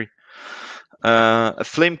pretty scary. A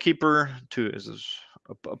Flamekeeper is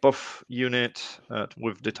a buff unit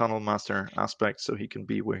with the Tunnel Master aspect, so he can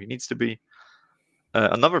be where he needs to be.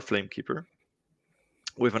 Another Flamekeeper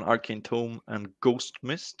with an Arcane Tome and Ghost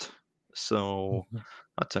Mist, so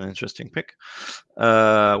that's an interesting pick. We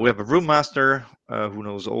have a Rune Master who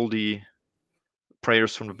knows all the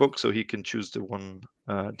prayers from the book, so he can choose the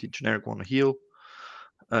generic one to heal.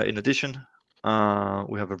 In addition,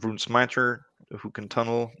 we have a Rune Smiter who can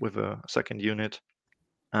tunnel with a second unit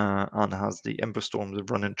and has the Ember Storm, the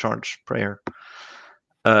run and charge prayer.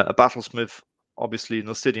 A Battlesmith, obviously,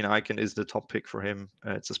 Nostidian Icon is the top pick for him.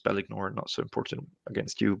 It's a spell ignore, not so important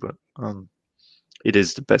against you, but it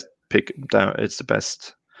is the best pick. It's the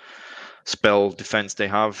best spell defense they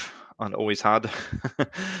have and always had.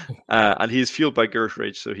 And he's fueled by Girth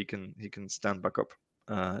Rage, so he can stand back up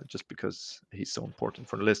just because he's so important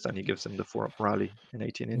for the list, and he gives him the 4-up rally in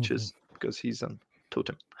 18 inches because he's on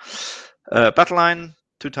totem. Battle line,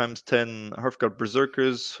 2x10 Hearthguard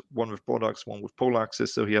Berserkers, one with Broadaxe, one with Poleaxes,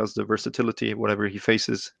 so he has the versatility whatever he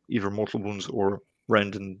faces, either mortal wounds or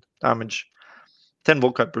rend and damage. 10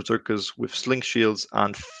 Volkite Berserkers with Sling Shields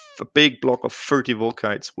and a big block of 30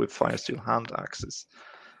 Volkites with Firesteel Hand Axes,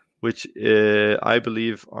 which I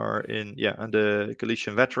believe are in, and the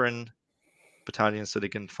Galician Veteran battalion, so they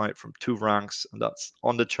can fight from 2 ranks, and that's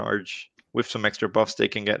on the charge with some extra buffs they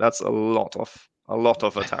can get. That's a lot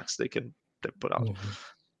of attacks they put out.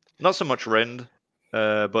 Not so much rend,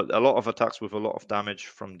 but a lot of attacks with a lot of damage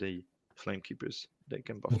from the Flamekeepers. They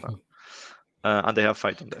can buff that. And they have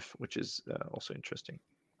Fight on Death, which is also interesting.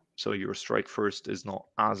 So your strike first is not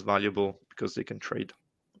as valuable because they can trade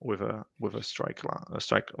with a strike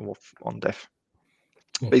on death.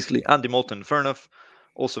 Basically, and the Molten Inferno,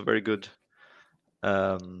 also very good.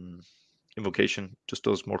 Invocation, just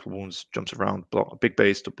does mortal wounds, jumps around, block big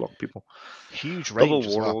base to block people. Huge range Double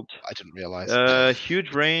as Warlord. well. I didn't realize.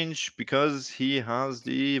 Huge range because he has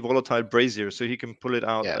the Volatile Brazier, so he can pull it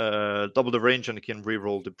out, double the range, and he can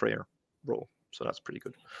re-roll the prayer roll. So that's pretty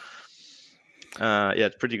good.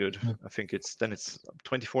 It's pretty good. I think it's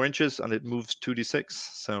 24 inches and it moves 2d6.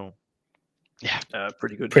 So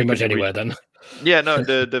pretty good. Pretty much anywhere then. Yeah, no,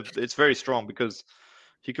 it's very strong because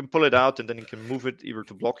he can pull it out and then he can move it either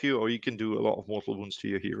to block you, or you can do a lot of mortal wounds to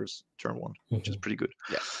your heroes turn 1, which is pretty good.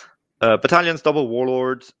 Yeah. Battalions, double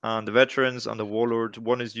Warlord, and the Veterans and the Warlord.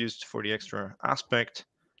 One is used for the extra aspect,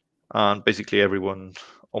 and basically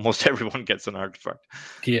almost everyone gets an artifact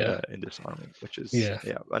in this army, which is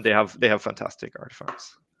and they have fantastic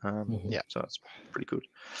artifacts. So that's pretty good.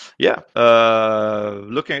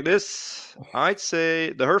 Looking at this, I'd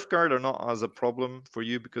say the Hearthguard are not as a problem for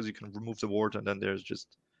you because you can remove the ward and then there's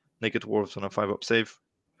just Naked Dwarves on a 5-up save.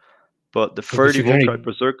 But the 30 Volkite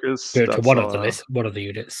Berserkers, do it to one of the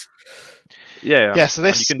units. So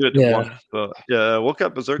this you can do it to one, but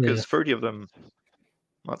Volkite Berserkers, 30 of them.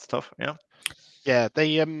 That's tough.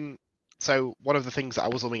 They so one of the things that I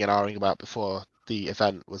was umming and ahhing about before the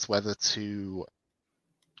event was whether to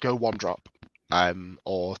go 1-drop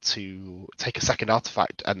or to take a second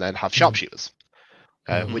artifact and then have sharpshooters,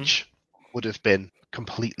 which would have been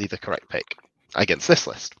completely the correct pick against this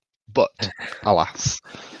list, but alas.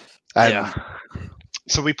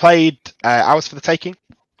 So we played Hours for the Taking.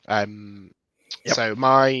 So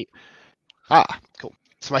my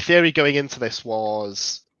theory going into this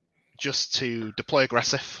was just to deploy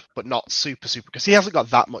aggressive, but not super, because he hasn't got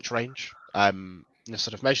that much range.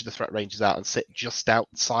 Sort of measure the threat ranges out and sit just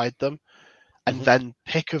outside them, and then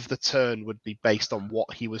pick of the turn would be based on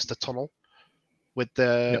what he was to tunnel with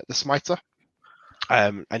the smiter.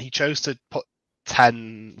 And he chose to put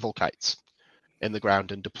 10 Volkites in the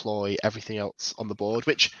ground and deploy everything else on the board,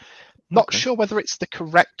 which not sure whether it's the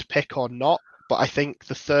correct pick or not, but I think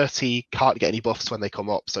the 30 can't get any buffs when they come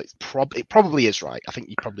up, so it probably is right. I think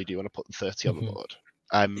you probably do want to put the 30 on the board.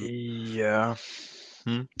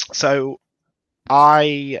 So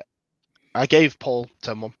I gave Paul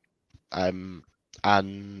turn 1,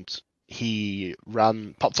 and he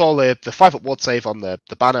popped all the 5-up ward save on the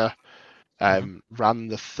banner, ran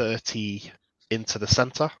the 30 into the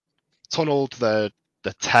center, tunneled the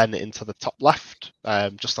 10 into the top left,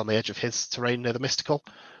 just on the edge of his terrain near the mystical,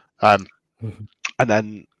 and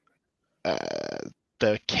then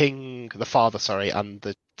the father, and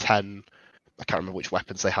the 10, I can't remember which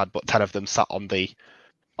weapons they had, but 10 of them sat on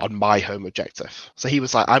my home objective. So he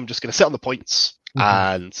was like, I'm just going to sit on the points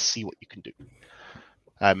and see what you can do.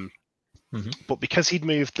 But because he'd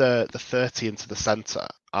moved the 30 into the center,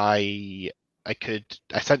 I could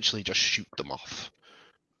essentially just shoot them off.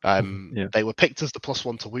 They were picked as the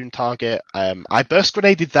 +1 to wound target. I burst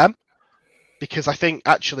grenaded them because I think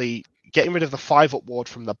actually getting rid of the 5-up ward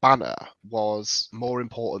from the banner was more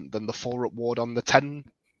important than the 4-up ward on the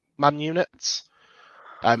 10-man units.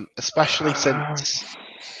 Especially since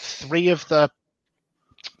three of the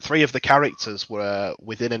characters were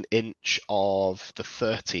within an inch of the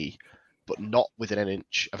 30, but not within an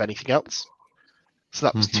inch of anything else. So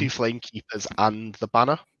that was 2 Flamekeepers and the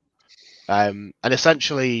banner. And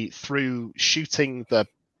essentially, through shooting the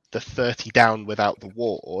 30 down without the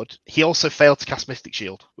ward, he also failed to cast Mystic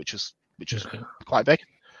Shield, which was quite big.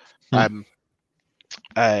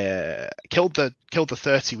 Killed the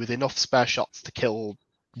 30 with enough spare shots to kill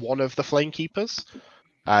one of the Flamekeepers.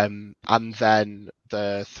 And then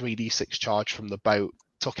the 3d6 charge from the boat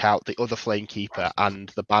took out the other Flamekeeper and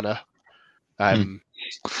the banner. And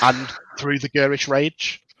through the Gurish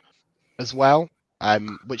Rage as well,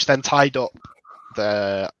 which then tied up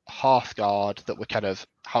the Hearthguard that were kind of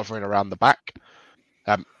hovering around the back.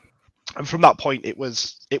 And from that point, it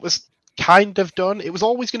was kind of done. It was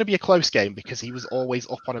always going to be a close game because he was always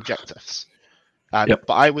up on objectives. But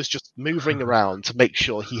I was just moving around to make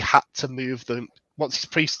sure he had to move them. Once his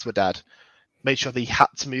priests were dead, made sure that he had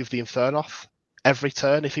to move the Inferno off every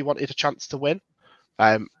turn if he wanted a chance to win.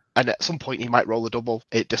 And at some point, he might roll a double.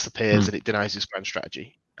 It disappears and it denies his grand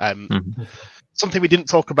strategy. Something we didn't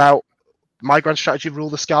talk about. My grand strategy, Rule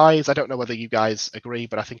the Skies. I don't know whether you guys agree,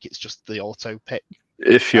 but I think it's just the auto pick.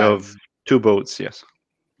 If you have 2 boats, yes.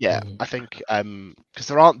 Yeah, I think because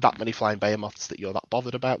there aren't that many flying behemoths that you're that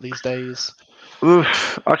bothered about these days.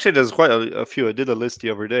 Actually, there's quite a few. I did a list the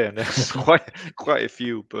other day, and there's quite a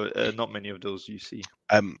few, but not many of those you see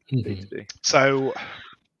day to day. So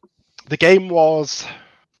the game was,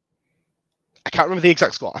 I can't remember the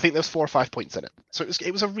exact score. I think there was 4 or 5 points in it. So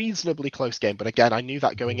it was a reasonably close game, but again, I knew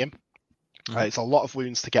that going in. It's a lot of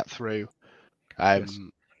wounds to get through.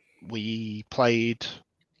 We played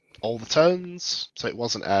all the turns, so it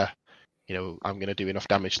wasn't a, I'm going to do enough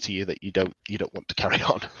damage to you that you don't want to carry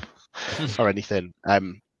on or anything.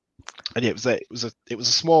 And it was a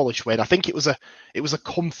smallish win. I think it was a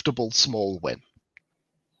comfortable small win,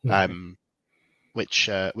 which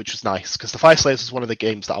was nice because the Fire Slayers was one of the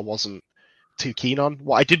games that I wasn't too keen on.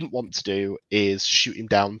 What I didn't want to do is shoot him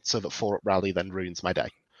down so that 4-up rally then ruins my day.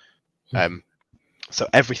 So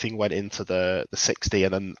everything went into the 60,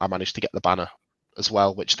 and then I managed to get the banner as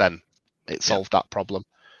well, which then it solved that problem.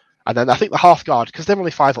 And then I think the Hearthguard, because they're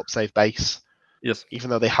only 5-up save base, even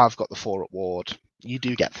though they have got the 4-up ward, you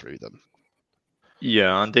do get through them.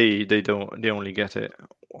 Yeah, and they only get it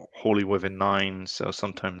wholly within 9, so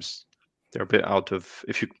sometimes they're a bit out of.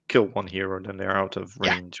 If you kill one hero, then they're out of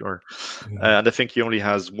range. Or and I think he only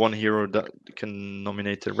has one hero that can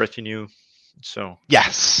nominate a retinue. So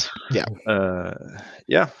yes, the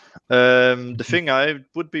thing I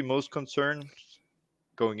would be most concerned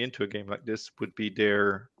going into a game like this would be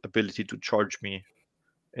their ability to charge me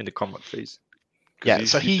in the combat phase.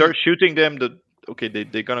 So you start shooting them,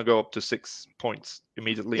 they're gonna go up to 6 points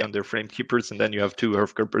immediately on their Flamekeepers, and then you have 2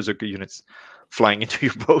 Hearthguard Berserker units flying into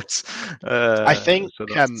your boats. I think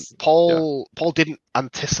Paul didn't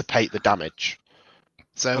anticipate the damage.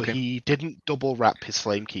 So he didn't double wrap his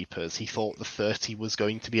Flamekeepers. He thought the 30 was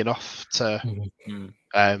going to be enough to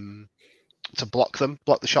block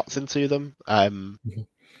the shots into them.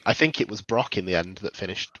 I think it was Barak in the end that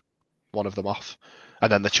finished one of them off,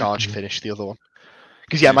 and then the charge finished the other one.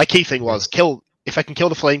 Because my key thing was if I can kill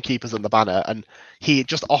the Flamekeepers and the banner, and he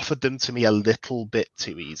just offered them to me a little bit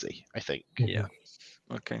too easy, I think. Yeah.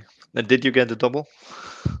 Okay. Then did you get the double?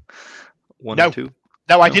 1 no. and 2?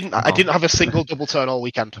 No, I didn't. I didn't have a single double turn all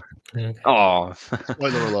weekend. Oh,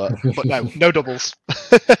 spoiler alert! But no doubles.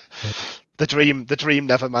 The dream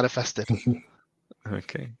never manifested.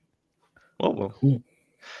 Okay. Well.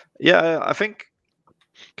 Yeah, I think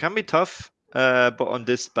can be tough, but on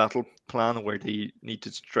this battle plan where they need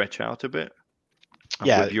to stretch out a bit.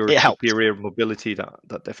 With your superior mobility, that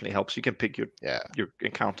definitely helps. You can pick your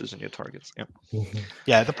encounters and your targets.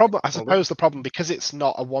 Yeah. The problem, I suppose, because it's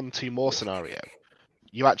not a 1-2 more scenario.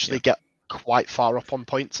 You actually get quite far up on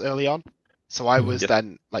points early on. So I was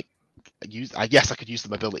then I could use the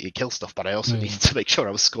mobility to kill stuff, but I also needed to make sure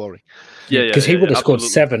I was scoring. Because he would have scored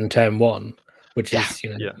 7 turn 1, which is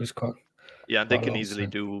was quite. Yeah, and they can easily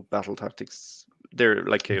do battle tactics. They're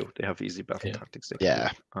like KO; they have easy battle tactics. They can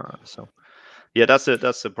do. That's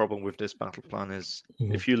the problem with this battle plan is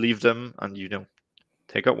if you leave them and you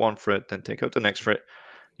take out one threat, then take out the next threat,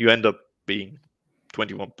 you end up being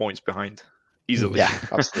 21 points behind. easily. Yeah,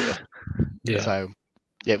 absolutely. Yeah. So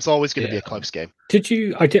yeah, it's always going to be a close game. Did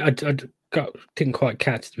you? I didn't quite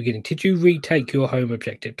catch at the beginning. Did you retake your home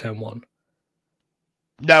objective turn 1?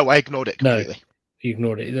 No, I ignored it No. completely. You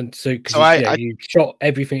ignored it. Then you shot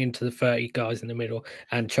everything into the 30 guys in the middle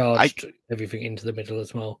and charged everything into the middle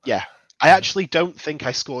as well. Yeah. I actually don't think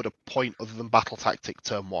I scored a point other than battle tactic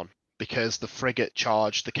turn 1 because the frigate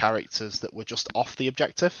charged the characters that were just off the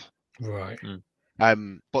objective. Right.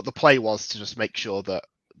 But the play was to just make sure that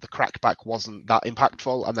the crackback wasn't that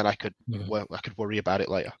impactful, and then I could worry about it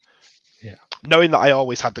later. Yeah. Knowing that I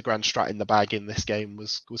always had the grand strat in the bag in this game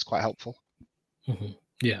was quite helpful.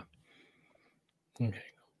 Yeah. Okay.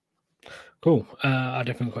 Cool. I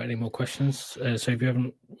definitely got any more questions. So if you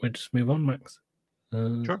haven't, we'll just move on, Max.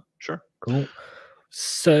 Sure. Cool.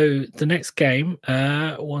 So the next game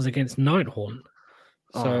was against Nighthorn.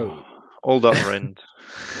 So all that rend.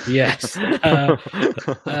 Yes.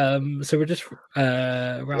 So we're just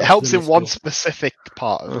it helps in one specific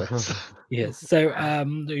part of this. Yes. So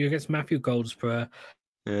you're against Matthew Goldsborough.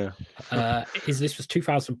 Yeah. His list was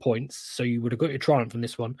 2,000 points, so you would have got your triumph from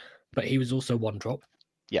this one, but he was also 1 drop.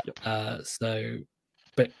 Yeah. But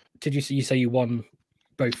did you say you won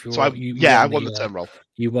both your? So I won the turn roll.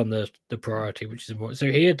 You won the priority, which is important.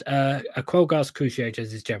 So he had a Quel'Gar's Cruciator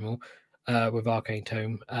as his general, with Arcane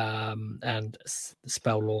Tome and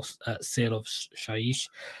Spell Law Seal of Shaiish.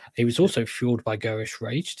 He was also fueled by Garish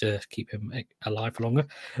Rage to keep him alive for longer.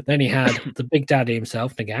 Then he had the Big Daddy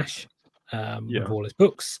himself, Nagash, with all his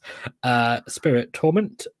books, Spirit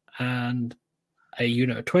Torment, and a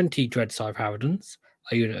unit of 20 Dreadscythe Harridans,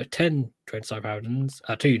 a unit of 10 Dreadscythe Harridans,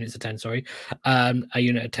 2 units of 10, sorry, a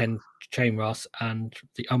unit of 10 Chainras, and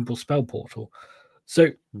the Umbral Spell Portal. So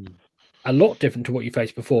a lot different to what you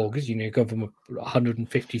faced before, because you go from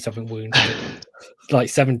 150 something wounds to like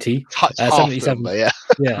 70, 77.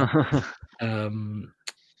 Yeah.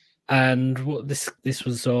 And what this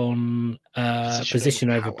was on position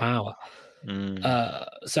over power.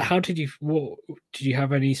 So how did you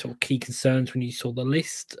have any sort of key concerns when you saw the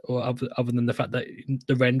list, or other than the fact that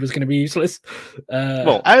the rend was going to be useless?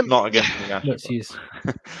 Not against Nagash. Let's use.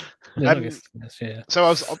 So I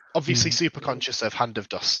was obviously super conscious of Hand of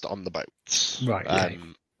Dust on the boats, right?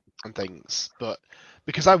 And things, but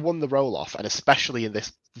because I won the roll off, and especially in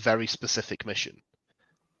this very specific mission,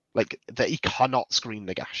 like that he cannot screen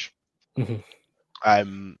Nagash.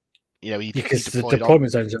 Because the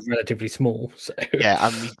deployment zones are relatively small. So. Yeah,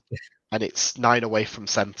 and it's 9 away from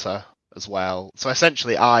center as well. So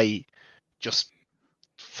essentially, I just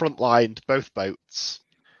frontlined both boats.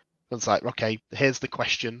 I was like, okay, here's the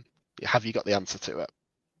question: have you got the answer to it?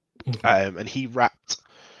 And he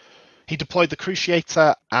deployed the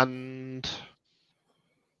Cruciator and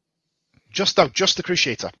just the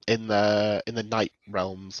Cruciator in the Night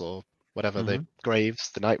Realms, or whatever, the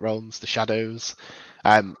Graves, the Night Realms, the Shadows.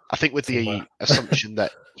 I think with the assumption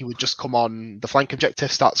that he would just come on the flank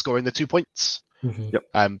objective, start scoring the 2 points.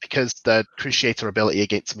 Because the Cruciator ability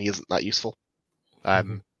against me isn't that useful.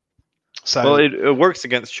 So it works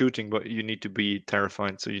against shooting, but you need to be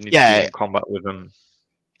terrified, so you need to be in combat with them.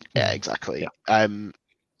 Yeah, exactly. Yeah.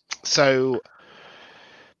 So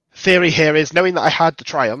theory here is, knowing that I had the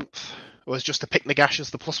Triumph, was just to pick Nagash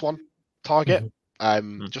as the +1 target,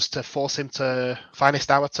 just to force him to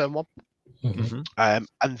Finest Hour turn 1.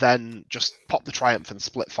 And then just pop the Triumph and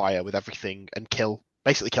split fire with everything and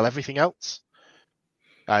basically kill everything else.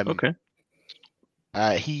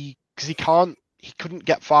 He couldn't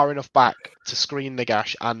get far enough back to screen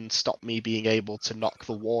Nagash and stop me being able to knock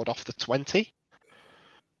the ward off the 20.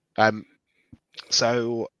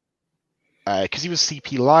 So because he was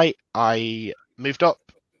CP light, I moved up,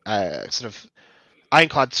 sort of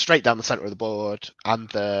ironclad straight down the center of the board, and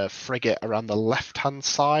the frigate around the left-hand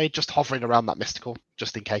side, just hovering around that mystical,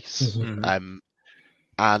 just in case.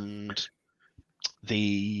 And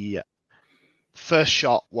the first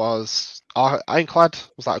shot was ironclad.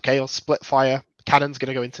 Was like, okay, I'll split fire. Cannon's going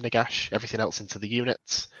to go into Nagash, everything else into the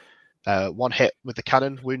units. 1 hit with the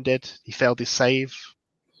cannon, wounded. He failed his save.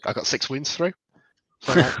 I got 6 wounds through.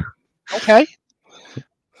 So I'm like, okay.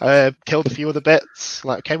 Killed a few other bits.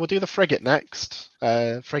 Like, okay, we'll do the frigate next.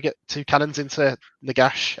 Frigate, 2 cannons into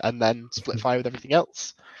Nagash, and then split fire with everything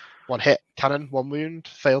else. 1 hit, cannon, 1 wound,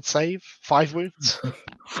 failed save, 5 wounds.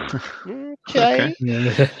 Okay.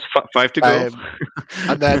 5 to go.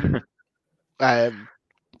 And then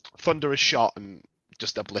Thunderous shot and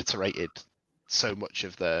just obliterated so much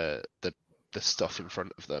of the stuff in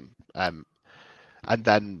front of them. And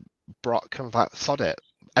then Brock kind of like, sod it,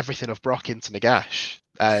 everything of Brock into Nagash.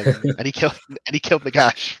 And he killed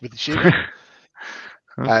Nagash with the shooting.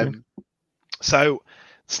 So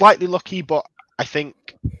slightly lucky, but I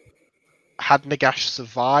think had Nagash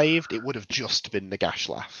survived, it would have just been Nagash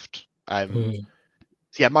left. So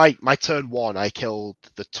yeah, my turn 1, I killed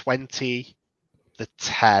the 20, the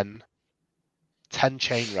 10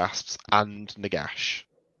 chain rasps, and Nagash.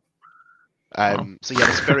 So yeah,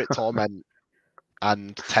 the Spirit Torment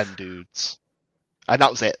and 10 dudes. And that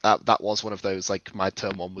was it. That was one of those, like, my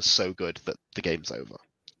turn 1 was so good that the game's over.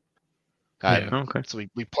 Okay. So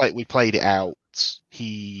we played it out.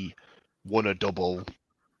 He won a double,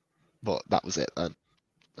 but that was it then.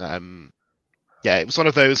 Yeah, it was one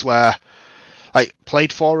of those where I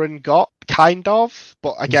played for and got, kind of,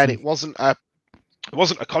 but again, it wasn't a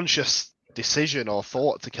conscious decision or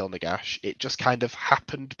thought to kill Nagash. It just kind of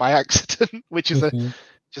happened by accident, which is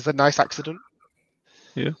a nice accident.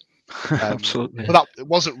 Yeah, absolutely. But it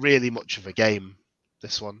wasn't really much of a game,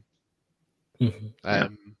 this one.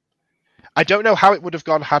 I don't know how it would have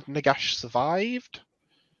gone had Nagash survived.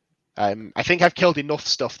 I think I've killed enough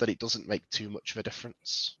stuff that it doesn't make too much of a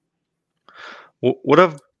difference. Would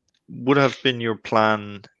have been your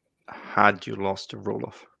plan had you lost a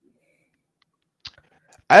roll-off?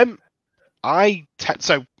 So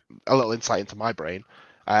a little insight into my brain.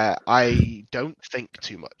 I don't think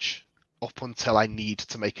too much up until I need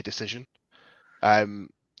to make a decision.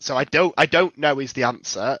 So I don't know is the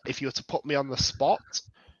answer. If you were to put me on the spot,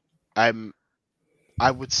 I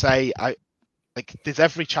would say there's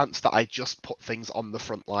every chance that I just put things on the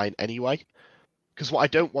front line anyway. Because what I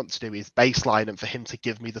don't want to do is baseline and for him to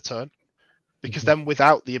give me the turn. Because then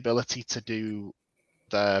without the ability to do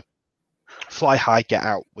the fly high, get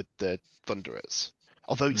out with the Thunderers,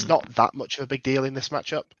 although it's not that much of a big deal in this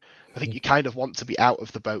matchup, I think you kind of want to be out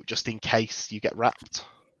of the boat just in case you get wrapped.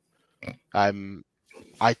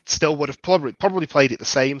 I still would have probably played it the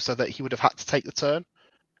same so that he would have had to take the turn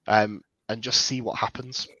and just see what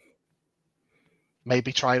happens.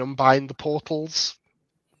 Maybe try and unbind the portals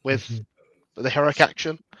with the heroic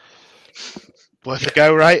action. Worth a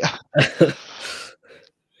go, right?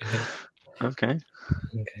 Okay.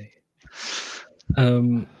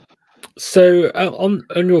 So on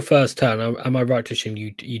your first turn, am I right to assume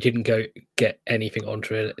you didn't go get anything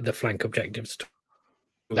onto the flank objectives?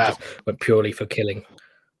 No. Just went purely for killing.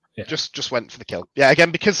 Yeah. Just went for the kill. Yeah,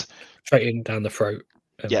 again, because straight in down the throat.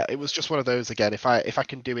 Yeah, it was just one of those again. If I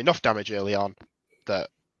can do enough damage early on,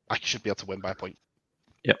 that I should be able to win by a point.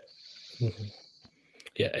 Yep.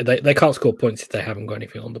 Yeah, they can't score points if they haven't got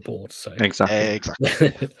anything on the board. So exactly.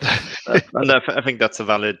 And I think that's a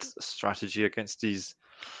valid strategy against these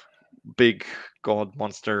big god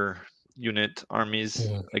monster unit armies.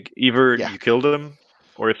 Like either you kill them,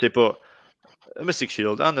 or if they put a Mystic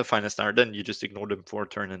Shield and the Finest Star, then you just ignore them for a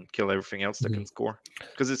turn and kill everything else that can score.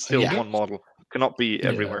 Because it's still one model. It cannot be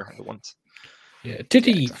everywhere at once. Yeah. Did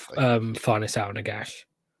he Finest out Nagash?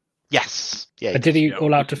 Yes. Yeah. Did he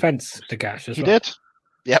all out defense Nagash as well? He did.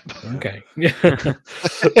 Yep. Okay.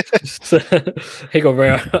 He got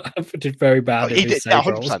did very bad. He did.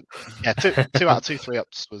 100%. Yeah. 2 out of 2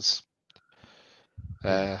 3-ups was.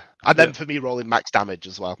 And then for me, rolling max damage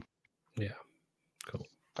as well. Yeah. Cool.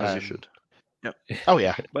 As you should. Yep. Oh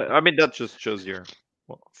yeah. But I mean, that just shows your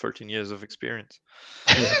 13 years of experience.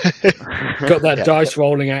 Got that dice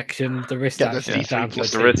rolling action, the wrist action, D3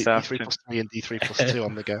 plus 3 and D3 plus 2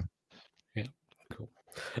 on the go. Yeah, cool.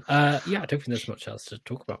 I don't think there's much else to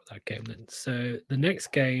talk about with that game then. So the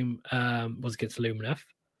next game was against Lumineth,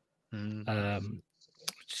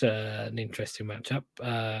 which is an interesting matchup.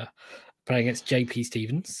 Playing against JP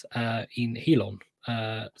Stevens in Helon.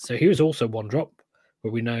 So he was also 1-drop,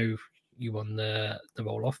 but we know you won the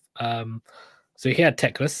roll off. So he had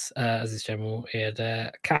Techless as his general. He had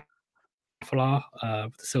Kaflar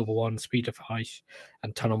with the silver 1, Speed of Heish,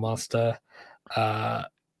 and Tunnel Master.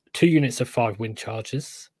 2 units of 5 wind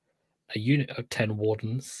charges, a unit of 10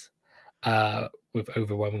 wardens with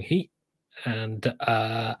overwhelming heat, and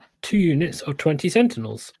 2 units of 20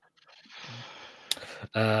 sentinels.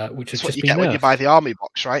 Which is what you get when you buy the army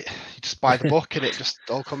box, right? You just buy the book and it just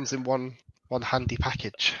all comes in one handy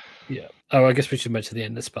package. Yeah. Oh, I guess we should mention the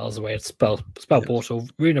end of spells away. It's spell portal,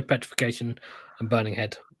 Rune of Petrification, and Burning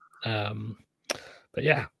Head. But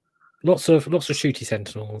yeah, lots of shooty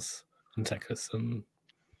sentinels and Techless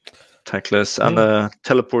and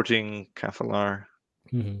teleporting Kaflar.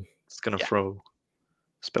 It's gonna throw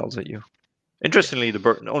spells at you. Interestingly,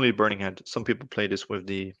 only Burning Head. Some people play this with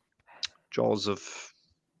the Jaws of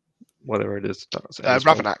whatever it is.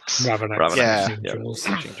 Ravanax.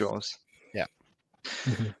 Reaching Jaws. Yeah.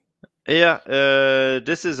 Yeah,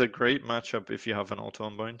 this is a great matchup if you have an auto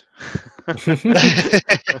unbind. Because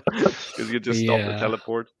you just stop the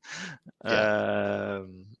teleport. How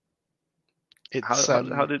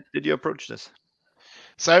did you approach this?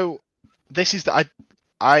 So this is the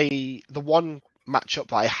one matchup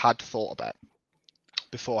that I had thought about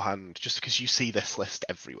beforehand, just because you see this list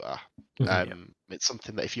everywhere. It's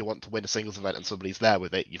something that if you want to win a singles event and somebody's there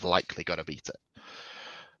with it, you've likely got to beat it.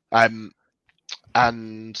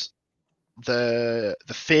 And the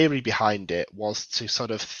theory behind it was to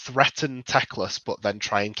sort of threaten Teclis, but then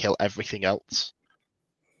try and kill everything else.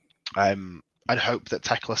 And hope that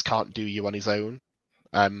Teclis can't do you on his own,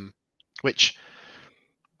 which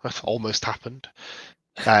almost happened.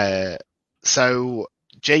 So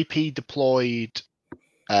JP deployed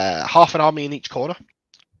half an army in each corner.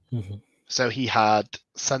 So he had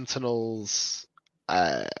Sentinels.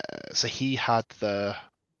 So he had the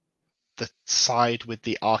side with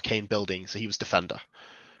the arcane building. So he was defender.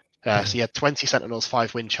 So he had 20 Sentinels,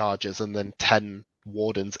 5 wind chargers, and then 10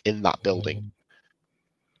 wardens in that building.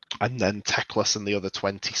 And then Teclis and the other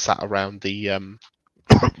 20 sat around the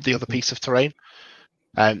other piece of terrain.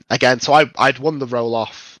 Again, so I'd won the roll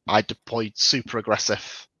off. I deployed super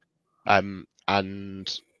aggressive, and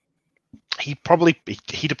he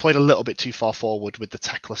deployed a little bit too far forward with the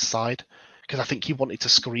Teclis side, because I think he wanted to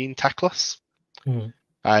screen Teclis,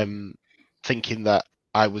 thinking that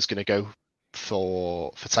I was going to go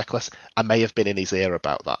for Teclis. I may have been in his ear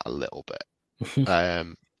about that a little bit.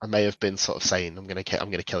 I may have been sort of saying, I'm going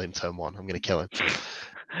to kill him turn 1. I'm going to kill him.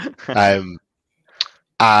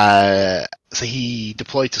 So he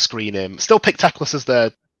deployed to screen him. Still picked Teclis as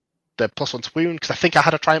the +1 to wound, because I think I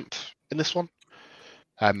had a triumph in this one.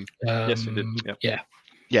 Yes, you did.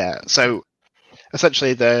 Yeah. So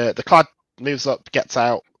essentially, the clad moves up, gets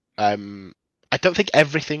out. I don't think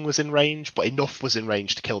everything was in range, but enough was in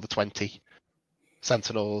range to kill the 20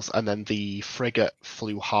 Sentinels, and then the frigate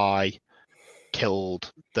flew high,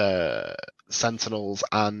 killed the Sentinels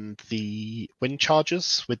and the wind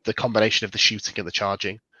chargers with the combination of the shooting and the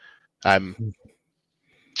charging. And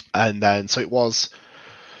then so it was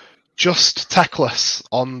just Teclis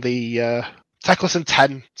on the Teclis and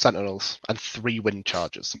 10 Sentinels and 3 wind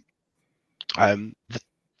chargers. The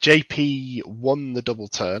JP won the double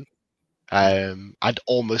turn and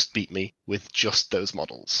almost beat me with just those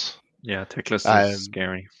models. Yeah, Teclis is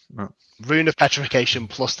scary. Rune of Petrification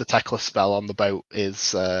plus the Teclis spell on the boat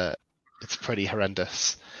is it's pretty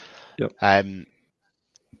horrendous. Yep.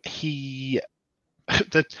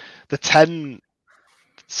 The 10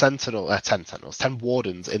 Sentinels, 10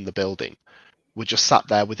 Wardens in the building were just sat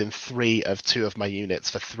there within 3 of 2 of my units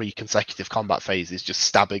for 3 consecutive combat phases, just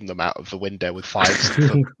stabbing them out of the window with 5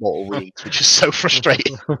 mortal wounds, which is so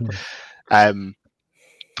frustrating.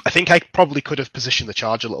 I think I probably could have positioned the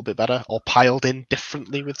charge a little bit better or piled in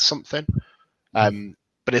differently with something, but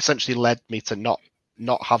it essentially led me to not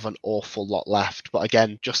have an awful lot left. But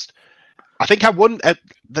again, I think I won.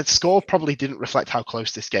 The score probably didn't reflect how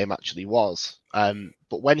close this game actually was.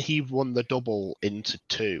 But when he won the double into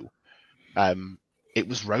 2, it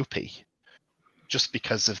was ropey, just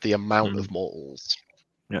because of the amount of mortals.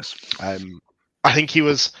 Yes. I think he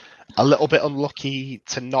was a little bit unlucky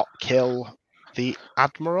to not kill the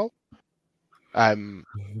Admiral,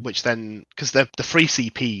 which then, because the free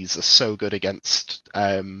CPs are so good against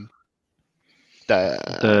the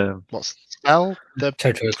what's the spell? The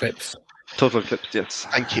Total Eclipse. Total Eclipse, yes.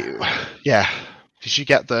 Thank you. Yeah, because you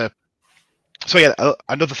get the. So yeah,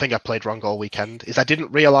 another thing I played wrong all weekend is I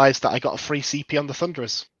didn't realise that I got a free CP on the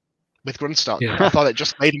Thunderers with Grundstock. Yeah. I thought it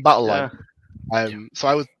just made in battle line. So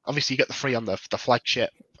I was obviously you get the free on the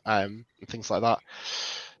flagship and things like that.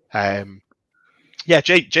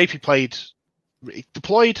 JP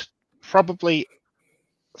deployed probably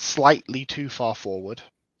slightly too far forward,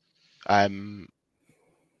 and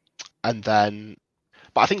then,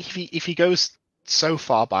 but I think if he goes so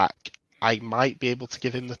far back, I might be able to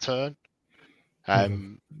give him the turn.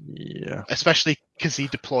 Yeah. Especially because he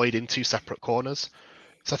deployed in 2 separate corners,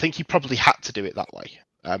 so I think he probably had to do it that way.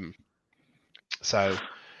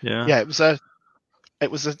 It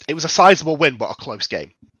was a sizable win, but a close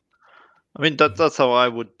game. I mean, that's how I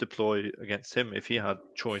would deploy against him if he had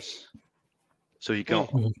choice. So he can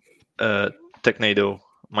Technado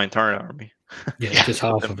my entire army. Yeah, just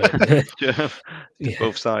half of it.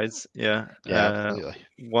 Both sides. Yeah. Absolutely.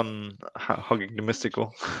 One hugging the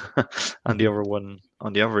mystical, and the other one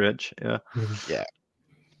on the other edge. Yeah. Yeah.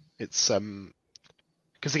 It's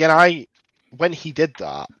because again, when he did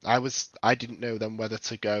that, I didn't know then whether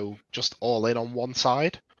to go just all in on one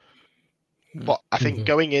side. But I think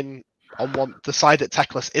going in on the side that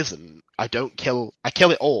Teclis isn't, I kill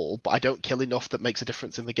it all, but I don't kill enough that makes a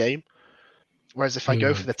difference in the game. Whereas if I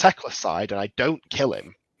go for the Teclis side and I don't kill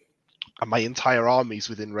him, and my entire army's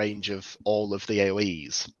within range of all of the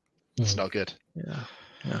AoEs, it's not good.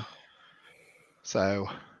 Yeah. So,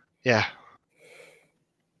 yeah.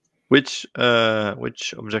 Which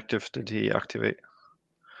objective did he activate?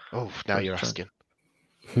 Oh, now you're First asking.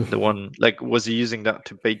 The one, like, was he using that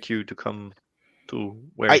to bait you to come to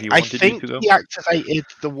where he I wanted you think to go? he activated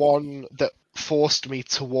the one that forced me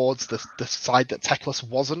towards the side that Teclis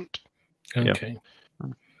wasn't. Okay.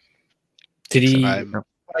 Did he? Again,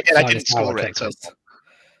 I didn't score it. So. Checklist?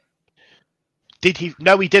 Did he?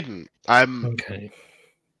 No, he didn't. Okay.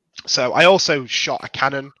 So I also shot a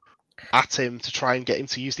cannon at him to try and get him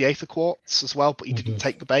to use the Aether Quartz as well, but he didn't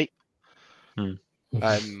take the bait.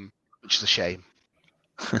 Which is a shame.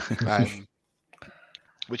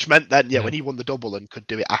 Which meant then, when he won the double and could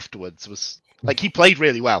do it afterwards, was like he played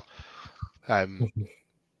really well.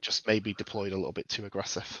 Just maybe deployed a little bit too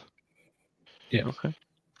aggressive. Yeah. Okay.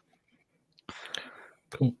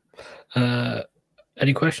 Cool.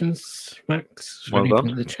 Any questions, Max? Well done.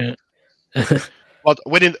 In the chat. Well,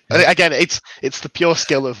 winning again, it's the pure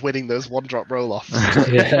skill of winning those one-drop roll-offs.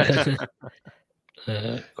 Yeah.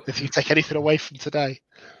 If you take anything away from today.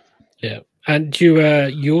 Yeah, and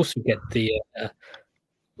you also get the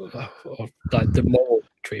like the moral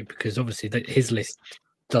victory, because obviously his list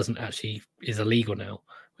is illegal now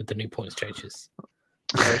with the new points changes.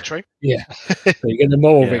 Very true. Yeah, so you get the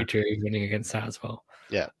moral victory winning against that as well.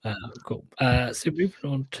 Yeah, cool. So moving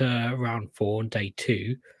on to round 4 on day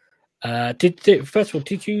 2. First of all,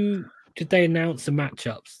 did they announce the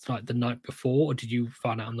matchups like the night before, or did you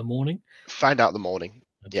find out in the morning? Find out in the morning.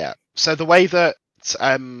 Yeah. So the way that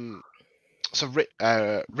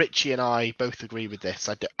Richie and I both agree with this.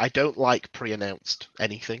 I don't like pre-announced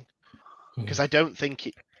anything, because I don't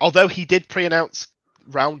think although he did pre-announce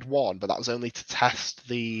round 1, but that was only to test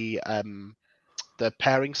the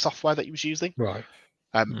pairing software that he was using. Right.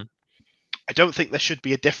 I don't think there should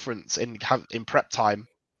be a difference in prep time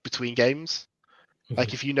between games.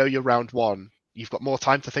 Like if you know your round 1, you've got more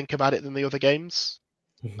time to think about it than the other games.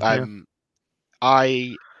 Because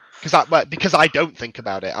I don't think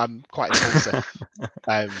about it, I'm quite impulsive.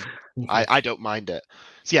 I don't mind it.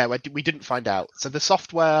 So yeah, we didn't find out. So the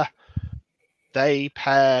software, they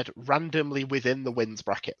paired randomly within the wins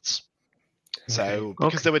brackets. So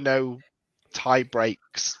because there were no tie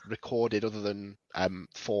breaks recorded other than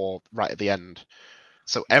 4 right at the end,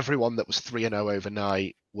 so everyone that was 3-0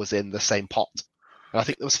 overnight was in the same pot. And I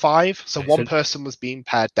think there was 5. So one person was being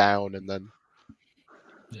paired down, and then.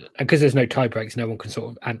 And because there's no tie breaks, no one can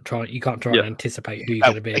sort of try. You can't try and anticipate who you're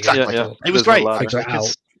going to be. Exactly. It was great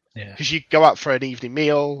because Yeah. you go out for an evening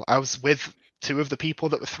meal. I was with 2 of the people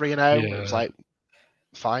that were 3-0. Yeah. It was like,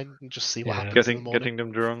 fine, and just see what happens. Getting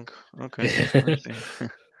them drunk. Okay.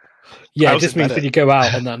 Yeah, it just means when you go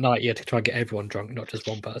out on that night, you have to try and get everyone drunk, not just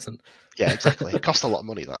one person. Yeah, exactly. It cost a lot of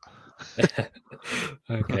money, that.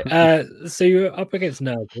 Okay. So you're up against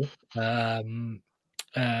Nurgle.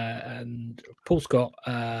 And Paul Scott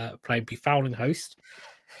playing Befouling Host.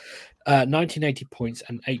 1980 points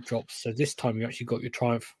and 8 drops. So this time you actually got your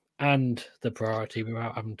triumph and the priority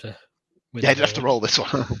without having to. Yeah, you didn't have to roll this one.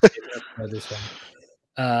 So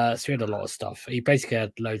he had a lot of stuff. He basically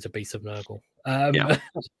had loads of Beasts of Nurgle.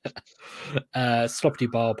 Sloppy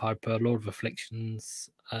Bar Piper, Lord of Afflictions,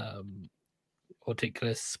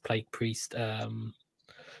 Horticulus, Plague Priest.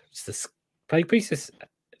 Plague Priest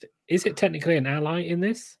is it technically an ally in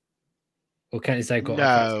this? Or can it say got?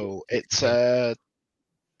 No, it's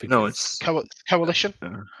it's coalition.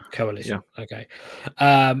 Coalition. Yeah. Okay.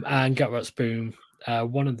 And Gutrot Spoon,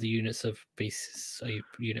 one of the units of beasts, so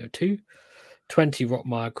unit 2, 20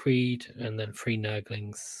 Rotmire Creed, and then 3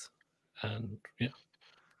 Nurglings, and it's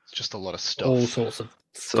just a lot of stuff. All sorts of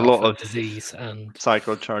stuff, a lot of disease and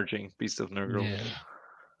cycle charging Beast of Nurgle. Yeah.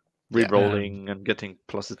 Re-rolling and getting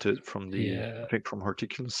pluses to it from the pick from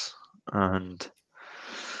Horticulus. And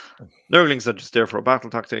Nurglings are just there for a battle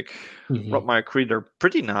tactic. Rotmire Creed are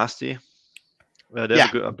pretty nasty. They have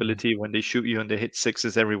a good ability. When they shoot you and they hit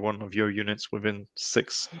 6s, every one of your units within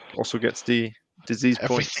 6 also gets the disease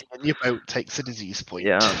point. Everything in your boat takes a disease point.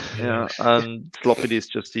 Yeah. And Floppy is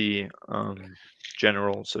just the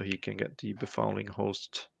general, so he can get the Befouling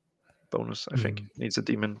Host bonus. I think needs a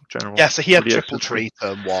demon general. Yeah, so he had triple tree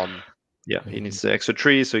turn 1. Yeah, he needs the extra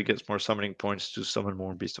 3, so he gets more summoning points to summon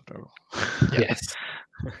more Beast of Nurgle. Yes.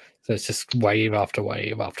 So it's just wave after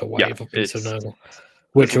wave after wave of Beast of Nurgle,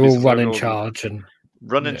 which are all run in charge and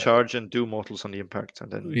charge and do mortals on the impact,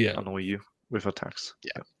 and then annoy you with attacks.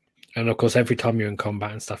 Yeah. And of course, every time you're in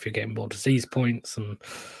combat and stuff, you're getting more disease points and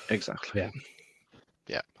exactly.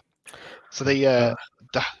 Yeah. So the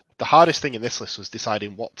hardest thing in this list was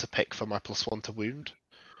deciding what to pick for my +1 to wound.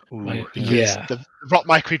 Because the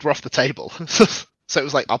Rotmire Creed were off the table. So it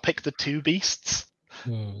was like, I'll pick the 2 beasts.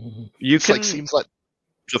 You It's can. like seems like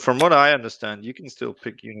So from what I understand, you can still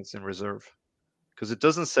pick units in reserve because it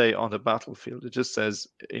doesn't say on the battlefield; it just says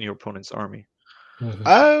in your opponent's army.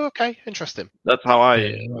 oh, okay, interesting. That's how I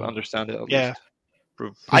Yeah. understand it. At Yeah. least.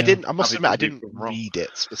 Proof. I didn't. I must Happy admit, to I be didn't proven wrong. read it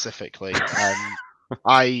specifically.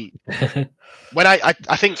 I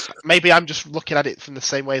think maybe I'm just looking at it from the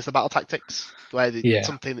same way as the battle tactics, where Yeah.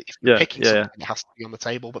 something that if you're picking Yeah. something, it has to be on the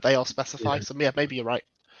table, but they all specify. Yeah. So yeah, maybe you're right.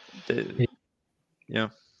 Yeah.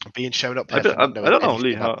 I'm being shown up I here. don't know,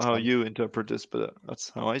 Lee, anything about how this. you interpret this, but that's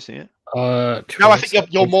how I see it. No, I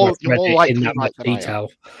think you're more likely in that right much than I am. detail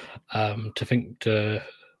to think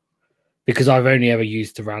because I've only ever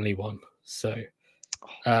used the Rally one, so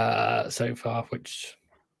far, which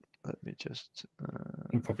Let me just.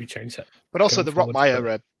 will probably change that. But also going the forward,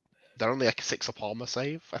 Rockmire, they're only like a 6 up armor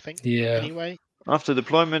save, I think. Yeah. Anyway. After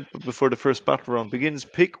deployment, but before the first battle round begins,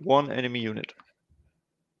 pick one enemy unit.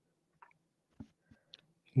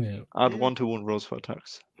 Yeah. Add 1 to wound rolls for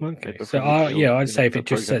attacks. Okay. Paper So from each field I'd say if it unit,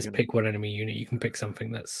 just says unit. pick one enemy unit, you can pick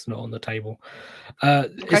something that's not on the table.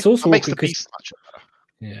 Okay, It's also that makes the awkward 'cause- beast match up better.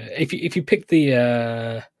 Yeah, if you pick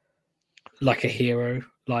the like a hero,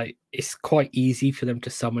 like it's quite easy for them to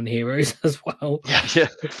summon heroes as well. Yeah.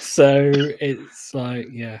 So it's like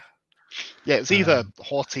Yeah, it's either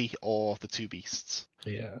Haughty or the 2 beasts.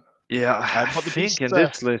 Yeah. Yeah, I but the think beasts, in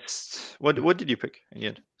this list, what did you pick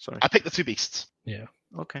again? Sorry. I picked the 2 beasts. Yeah.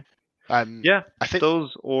 Okay. Yeah, I think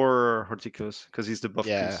those or Horticulus because he's the buff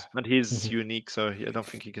Yeah. piece and he's unique, so I don't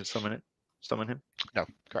think you can summon him. No,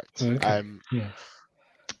 correct. Okay. Yeah.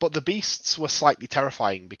 But the beasts were slightly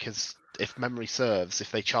terrifying because if memory serves,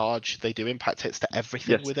 if they charge, they do impact hits to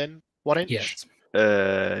everything Yes. within 1 inch. Yes.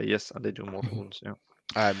 Yes, and they do mortal wounds.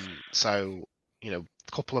 Yeah. So a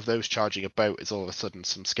couple of those charging a boat is all of a sudden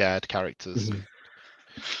some scared characters.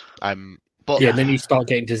 But Yeah, and then you start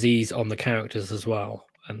getting disease on the characters as well,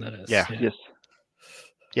 and then it's Yeah. Yes.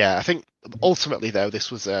 yeah, I think ultimately though this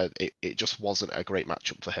was it just wasn't a great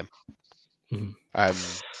matchup for him.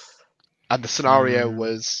 And the scenario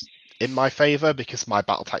was in my favor because my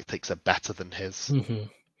battle tactics are better than his.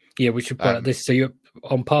 Yeah, we should put this. So you're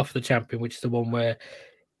on Path of the Champion, which is the one where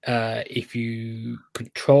if you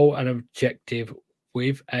control an objective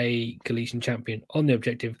with a Galician champion on the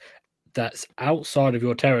objective that's outside of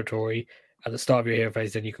your territory at the start of your hero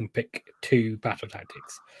phase, then you can pick 2 battle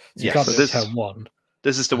tactics. So you can't do turn 1.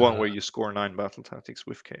 This is the one where you score 9 battle tactics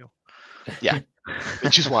with KO. Yeah,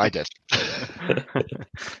 which is what I did.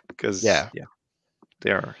 Because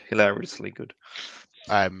they are hilariously good.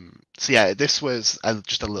 So yeah, this was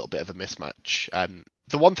just a little bit of a mismatch.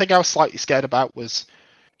 The one thing I was slightly scared about was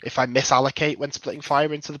if I misallocate when splitting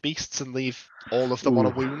fire into the beasts and leave all of them on a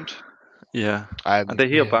wound. Yeah, and they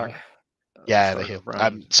heal back. Yeah, they heal.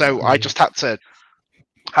 So I just had to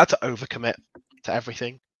overcommit to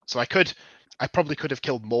everything. So I probably could have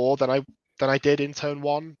killed more than I did in turn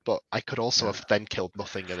 1, but I could also have then killed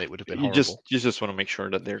nothing, and it would have been horrible. You just want to make sure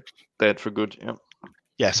that they're dead for good. Yeah.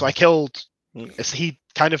 Yeah. So I killed. So he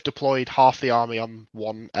kind of deployed half the army on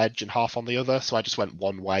one edge and half on the other. So I just went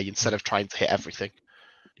one way instead of trying to hit everything.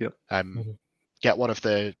 Yep. Get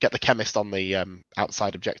the chemist on the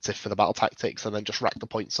outside objective for the battle tactics, and then just rack the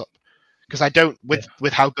points up. Because I don't,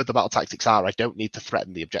 with how good the battle tactics are, I don't need to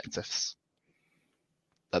threaten the objectives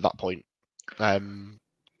at that point. But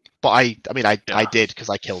I did because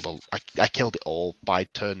I killed it all by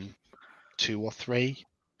turn 2 or 3.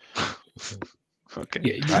 Okay.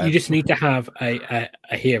 Yeah, you just need to have a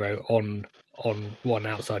hero on one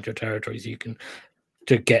outside your territory, so you can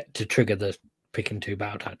to trigger the picking 2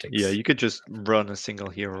 battle tactics. Yeah, you could just run a single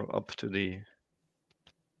hero up to the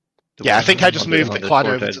yeah, I think I just moved the clan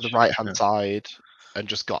over edge. to the right hand side and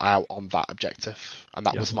just got out on that objective, and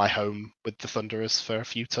that was my home with the Thunderers for a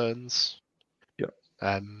few turns.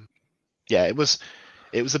 Yeah, it was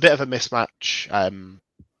a bit of a mismatch.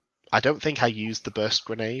 I don't think I used the burst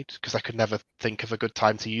grenade because I could never think of a good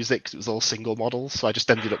time to use it because it was all single models, so I just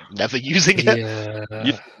ended up never using it. Yeah.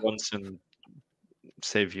 Use it once and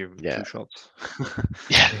save you 2 shots.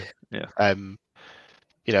 Yeah.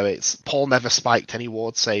 It's Paul never spiked any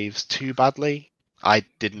ward saves too badly. I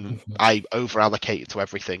didn't. I over allocated to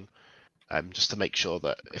everything, just to make sure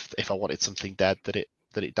that if I wanted something dead, that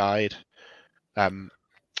it died.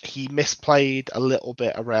 He misplayed a little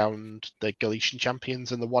bit around the Galician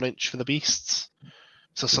champions and the 1 inch for the beasts.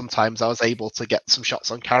 So sometimes I was able to get some shots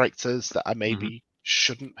on characters that I maybe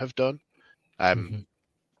shouldn't have done.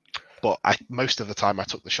 But most of the time I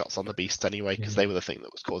took the shots on the beasts anyway because they were the thing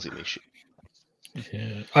that was causing the issue.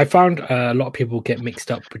 Yeah. I found a lot of people get mixed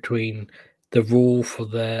up between the rule for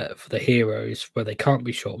the heroes where they can't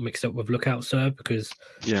be shot mixed up with Lookout Sir, because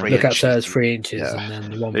Yeah. 3 Lookout inches. Sir is 3 inches, Yeah. and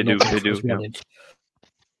then the one They with do, not they is do, 1 yeah. inch.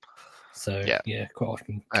 So Yeah. yeah, quite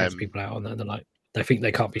often catch Um, people out on that. They're like, they think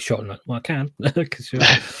they can't be shot, and like, well, I can because you're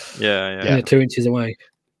Yeah. 2 inches away.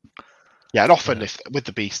 Yeah, and often if with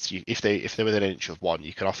the beasts, if they're within an inch of one,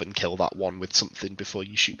 you can often kill that one with something before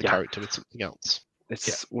you shoot the Yeah. character with something else.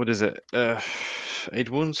 It's what is it? 8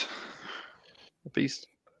 wounds. A beast,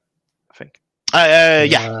 I think.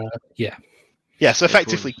 Yeah. So 8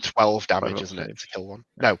 effectively wounds, 12 5 damage, up isn't it, save. to kill one?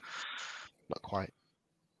 Yeah. No, not quite.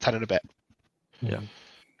 10 and a bit. Yeah.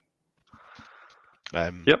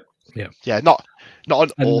 Yep. Yeah, not an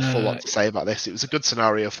And, awful lot to say about this. It was a good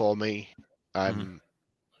scenario for me.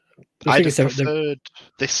 The I'd thing have is that preferred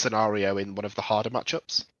this scenario in one of the harder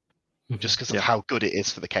matchups, just because of Yeah. how good it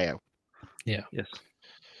is for the KO. Yeah. Yes.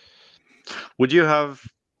 Would you have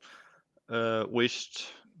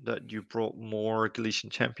wished that you brought more Galician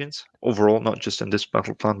champions overall, not just in this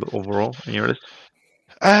battle plan, but overall in your list?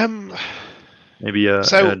 Maybe a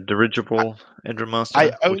dirigible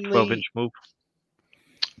Endremaster with 12-inch move.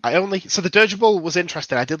 So the dirigible was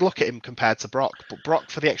interesting. I did look at him compared to Brock, but Brock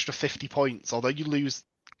for the extra 50 points, although you lose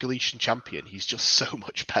Galician champion, he's just so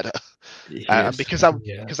much better. And because I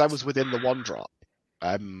was within the 1-drop,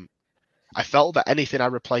 I felt that anything I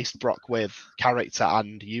replaced Brock with, character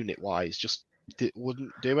and unit wise, just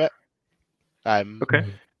wouldn't do it. Okay.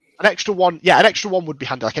 An extra one would be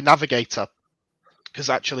handy, like a navigator, because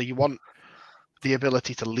actually you want the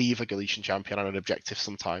ability to leave a Galician champion on an objective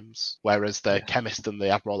sometimes, whereas the chemist and the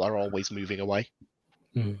admiral are always moving away.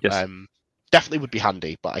 Yes. Definitely would be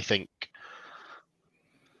handy, but I think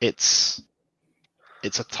it's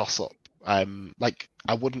a toss up. Like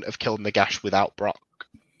I wouldn't have killed Nagash without Brock.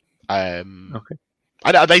 Okay.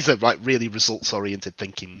 I know these are like really results oriented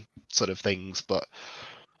thinking sort of things, but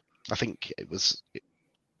I think it was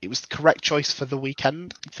the correct choice for the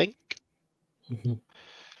weekend, I think.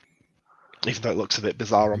 Even though it looks a bit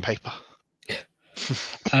bizarre on paper.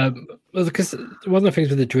 Well, because one of the things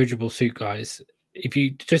with the dirigible suit guys, if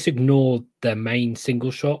you just ignore their main single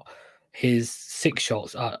shot, his 6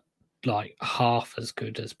 shots are like half as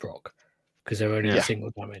good as Brock because they're only a single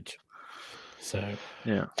damage. So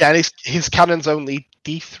and his cannon's only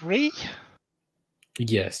D3.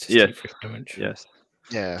 Yes, D3 damage. Yes.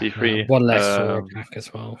 Yeah. D3. One less sword attack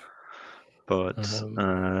as well. But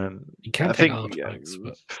you can take artifacts,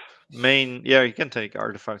 but you can take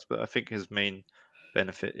artifacts, but I think his main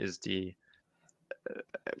benefit is the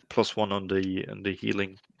 +1 on the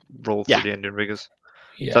healing roll for the Indian riggers.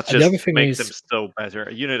 Yeah, that the other just thing makes is, them so better.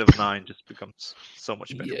 A unit of 9 just becomes so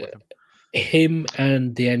much better with him. Him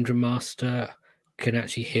and the Endremaster can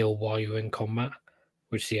actually heal while you're in combat,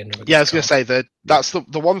 which the Endremaster. Yeah, I was going to say that that's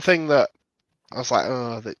the one thing that I was like,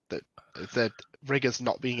 oh, the riggers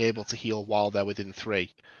not being able to heal while they're within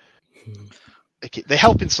 3. They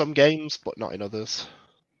help in some games, but not in others.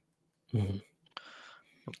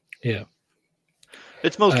 Yeah,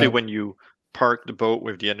 it's mostly when you park the boat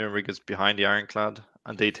with the Indian riggers behind the ironclad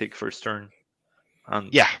and they take first turn,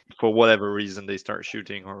 and for whatever reason they start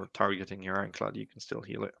shooting or targeting your ironclad, you can still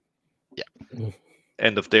heal it.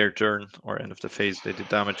 End of their turn or end of the phase they did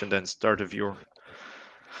damage, and then start of your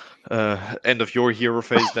end of your hero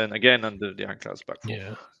phase, then again under the ironclad's back full.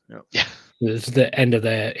 Yeah. It's the end of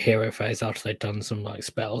their hero phase after they've done some like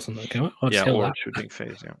spells and like, oh, I'll or that. shooting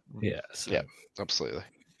phase. Absolutely.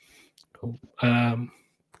 Cool.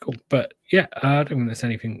 Cool. But yeah, I don't think there's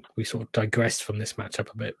anything. We sort of digressed from this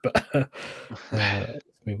matchup a bit, but let's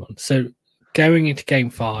move on. So going into game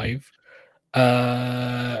 5,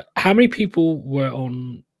 how many people were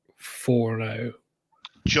on 4-0?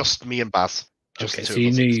 Just me and Baz. Just okay, so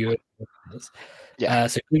you knew you were.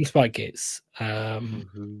 So Green Spike gets.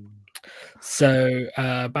 So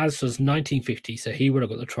Baz was 1950, so he would have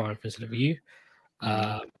got the triumph instead of you,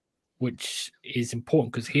 which is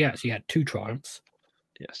important because he actually had 2 triumphs.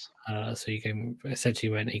 Yes. So you can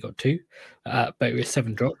essentially went. He got 2, but it was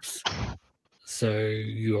 7 drops. So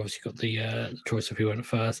you obviously got the choice of who went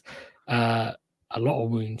first. A lot of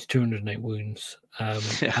wounds, 208 wounds. And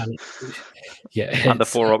the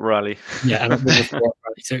 4-up rally. And the 4-up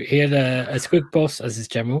rally. So he had a Squig Boss as his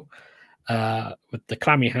general, with the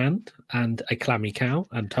clammy hand and a clammy cow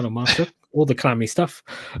and tunnel master, all the clammy stuff.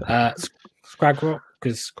 Scragrot,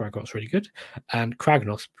 because Scragrot's really good, and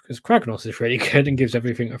Kragnos, because Kragnos is really good and gives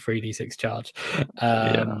everything a 3d6 charge.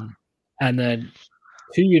 And then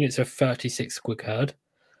 2 units of 36 Squig Herd,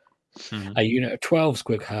 a unit of 12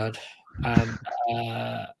 Squig Herd, and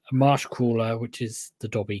a Marsh Crawler, which is the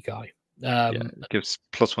Dobby guy. It gives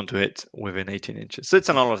 +1 to hit within 18 inches. So it's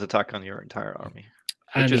an all-out attack on your entire army.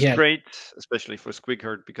 which And is he had, great, especially for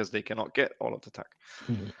Squigherd, because they cannot get all of the attack.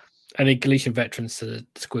 any Galician veterans to the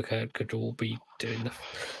Squigherd could all be doing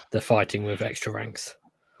the fighting with extra ranks.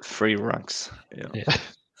 3 ranks. Yeah.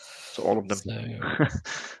 So all of them. So,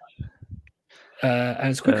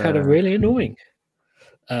 and Squigherd are really annoying.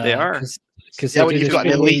 They are. Because when you've got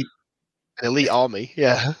an elite army,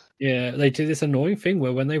 yeah. Yeah, they do this annoying thing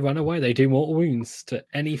where when they run away, they do mortal wounds to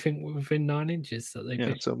anything within 9 inches that they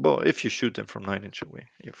do. So, well, if you shoot them from 9 inches away,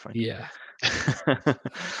 you're fine. Yeah.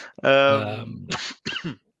 But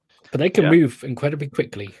they can move incredibly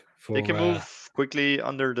quickly. They can move quickly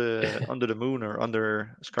under the moon or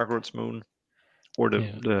under Skargrod's moon or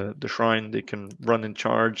the shrine. They can run in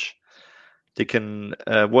charge. They can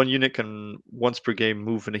one unit can once per game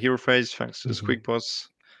move in the hero phase thanks to the Squig boss.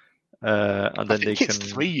 And then they it's can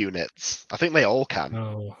 3 units. I think they all can.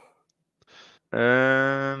 Oh.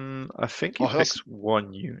 I think he picks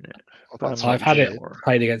 1 unit. I've had it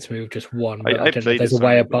played against me with just 1. But I don't know if there's a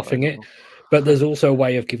way of buffing it. But there's also a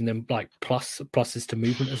way of giving them like pluses to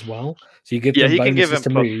movement as well. So you give them bonuses to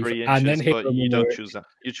move, and then hit them. You don't choose that.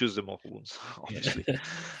 You choose the mortal wounds, obviously.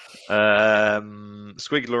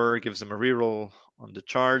 Squiggler gives them a reroll on the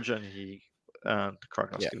charge, and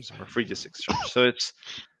Kharadron gives them a 3d6 charge. So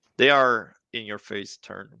they are in your face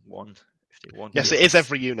turn 1 if they want. Yes, it is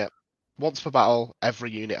every unit. Once per battle,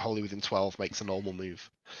 every unit wholly within 12 makes a normal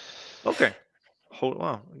move. Okay.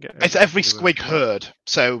 It's every Squig herd,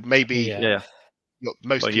 so maybe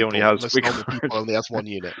most he only has normal people only has 1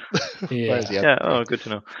 unit. Good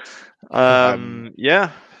to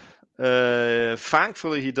know.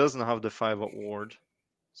 Thankfully he doesn't have the 5-up ward,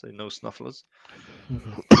 so no snufflers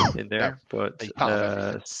in there, but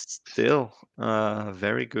still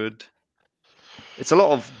very good. It's a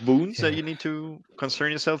lot of wounds that you need to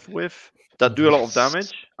concern yourself with that do a lot of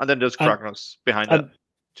damage, and then there's Kharadrons behind that.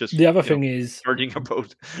 Just the other thing is charging a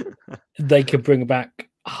boat. They could bring back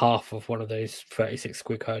half of one of those 36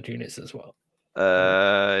 Squig herd units as well.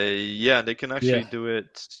 They can actually do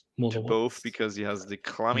it to both because he has the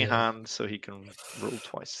clammy hand, so he can roll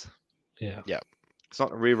twice. Yeah. It's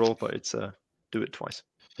not a reroll, but it's do it twice.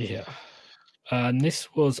 Yeah. And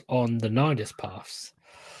this was on the Nidus paths.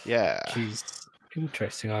 Yeah. Which is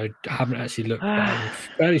interesting. I haven't actually looked, but I'm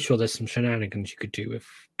fairly sure there's some shenanigans you could do with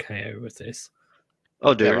KO with this.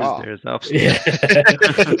 Oh, there's absolutely.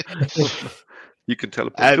 You can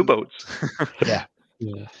teleport 2 boats. Yeah.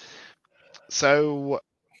 So,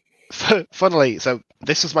 funnily,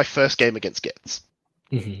 this was my first game against Gits,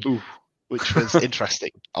 which was interesting.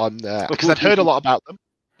 Because I'd heard a lot about them.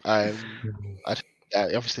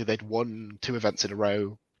 Obviously, they'd won 2 events in a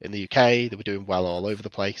row in the UK. They were doing well all over the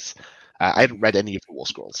place. I hadn't read any of the War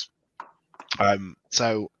Scrolls.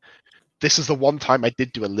 So this is the one time I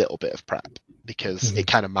did do a little bit of prep because it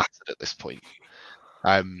kind of mattered at this point.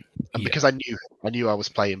 And because I knew I was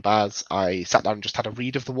playing Baz, I sat down and just had a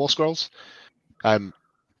read of the War Scrolls. And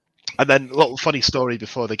then a little funny story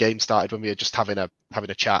before the game started when we were just having a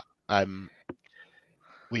chat.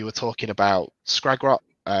 We were talking about Skragrot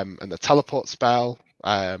and the teleport spell.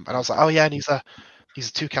 And I was like, oh yeah, and he's a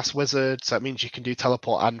 2-cast wizard, so it means you can do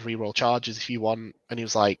teleport and reroll charges if you want. And he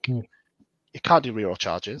was like, you can't do reroll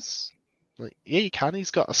charges. I'm like, yeah, you can. He's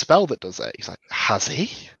got a spell that does it. He's like, has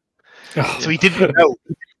he? So he didn't know.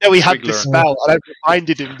 He had this spell, and I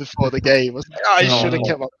reminded him before the game. I was like, I should have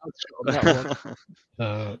kept my mouth shut on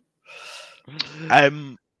that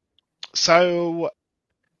one. So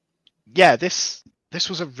yeah, this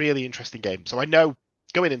was a really interesting game. So I know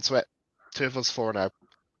going into it, 2 of us 4-0.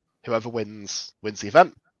 Whoever wins the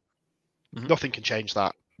event. Nothing can change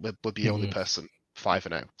that. We'll be the only person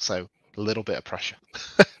 5-0. So a little bit of pressure,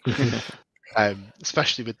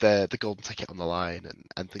 especially with the golden ticket on the line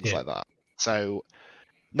and things like that. So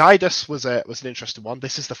Nidus was an interesting one.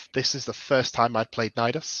 This is the first time I'd played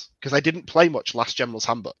Nidus because I didn't play much last General's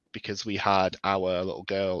Handbook because we had our little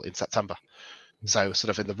girl in September. So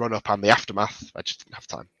sort of in the run up and the aftermath, I just didn't have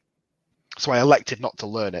time. So I elected not to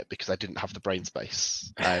learn it because I didn't have the brain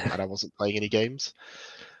space and I wasn't playing any games.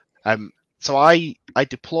 So I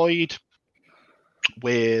deployed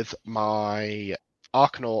with my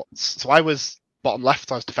Arcanauts. So I was bottom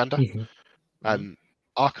left, I was defender.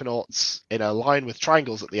 Arcanauts in a line with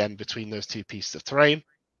triangles at the end between those 2 pieces of terrain.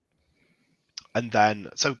 And then,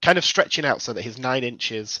 so kind of stretching out so that his 9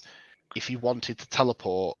 inches, if he wanted to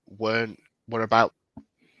teleport, were about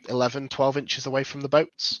 11, 12 inches away from the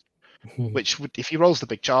boats. Which would, if he rolls the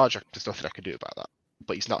big charge, there's nothing I can do about that.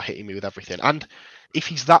 But he's not hitting me with everything. And if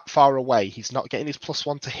he's that far away, he's not getting his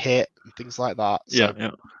 +1 to hit and things like that. So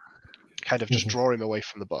kind of just draw him away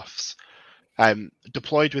from the buffs.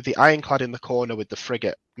 Deployed with the Ironclad in the corner with the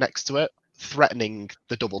frigate next to it. threatening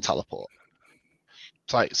the double teleport.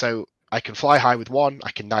 So I can fly high with one,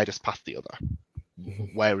 I can Nidus Path the other.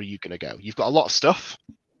 Where are you going to go? You've got a lot of stuff,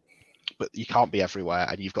 but you can't be everywhere,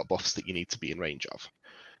 and you've got buffs that you need to be in range of.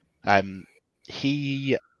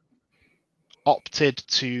 He opted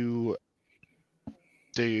to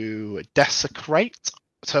do Desecrate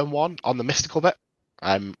turn 1 on the mystical bit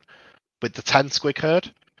with the 10 squig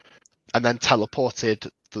herd, and then teleported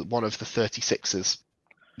one of the 36s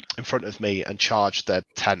in front of me and charged the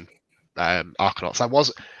 10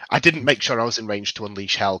 Arcanauts. I didn't make sure I was in range to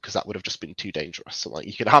unleash hell because that would have just been too dangerous. So like,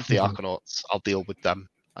 you can have the Arcanauts, I'll deal with them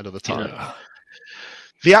another time. Yeah.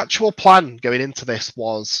 The actual plan going into this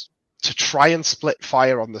was to try and split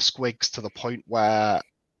fire on the squigs to the point where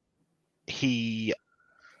he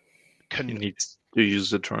can... He needs to use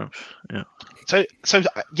the triumph. Yeah. So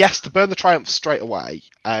yes, to burn the triumph straight away,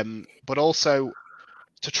 but also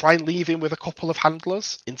to try and leave him with a couple of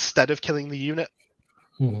handlers instead of killing the unit.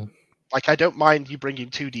 Like, I don't mind you bringing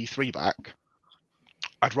 2d3 back.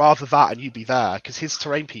 I'd rather that and you be there, because his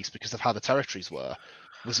terrain piece, because of how the territories were,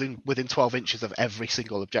 was within 12 inches of every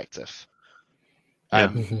single objective.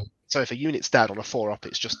 So if a unit's dead on a 4-up,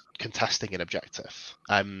 it's just contesting an objective.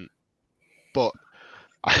 But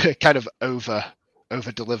I kind of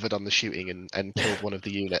over-delivered on the shooting and killed one of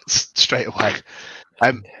the units straight away.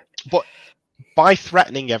 But by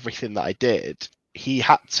threatening everything that I did, he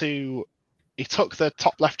took the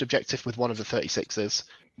top left objective with one of the 36s.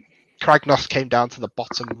 Kragnos came down to the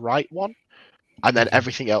bottom right one, and then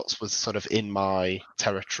everything else was sort of in my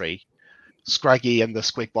territory. Scraggy and the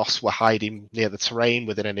Squig Boss were hiding near the terrain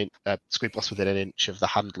within Squig Boss within an inch of the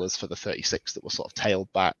handlers for the 36 that were sort of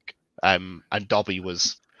tailed back. And Dobby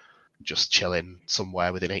was just chilling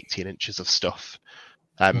somewhere within 18 inches of stuff.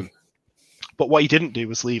 But what he didn't do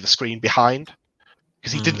was leave a screen behind,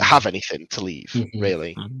 because he didn't have anything to leave,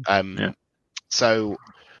 really. So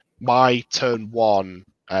my turn 1,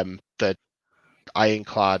 the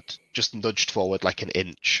Ironclad just nudged forward like an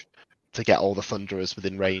inch to get all the Thunderers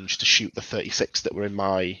within range to shoot the 36 that were in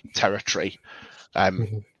my territory.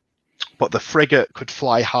 But the frigate could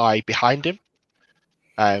fly high behind him.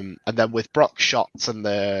 And then with Brock's shots and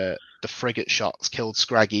the frigate shots killed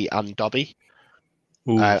Scraggy and Dobby.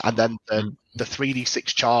 And then the 3d6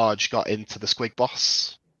 charge got into the Squig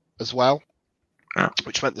Boss as well,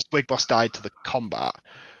 which meant the Squig Boss died to the combat.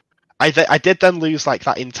 I did then lose like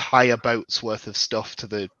that entire boat's worth of stuff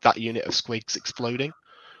to that unit of squigs exploding.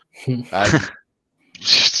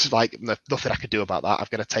 Just like nothing I could do about that. I'm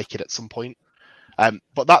going to take it at some point.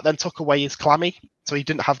 But that then took away his clammy, so he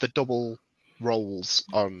didn't have the double rolls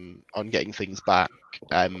on getting things back.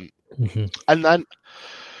 And then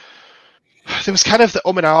there was kind of the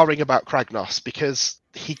and ahhing about Kragnos, because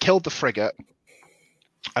he killed the frigate,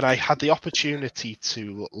 and I had the opportunity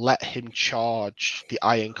to let him charge the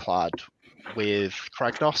Ironclad with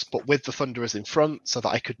Kragnos, but with the Thunderers in front, so that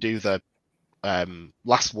I could do the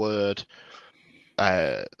last word,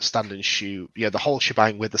 stand and shoot, the whole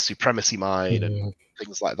shebang with the Supremacy Mine and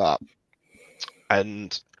things like that.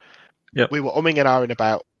 And we were umming and ahhing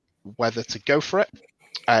about whether to go for it.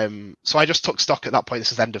 So I just took stock at that point.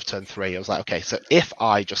 This is end of turn 3. I was like, okay, so if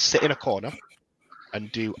I just sit in a corner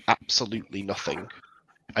and do absolutely nothing,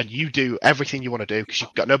 and you do everything you want to do, because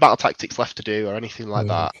you've got no battle tactics left to do or anything like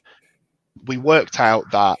that, we worked out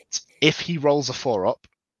that if he rolls a 4-up,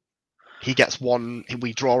 he gets one.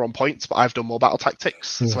 We draw on points, but I've done more battle tactics,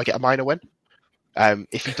 so I get a minor win.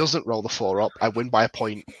 If he doesn't roll the 4-up, I win by a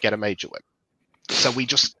point, get a major win. So we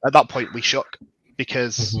just, at that point, we shook,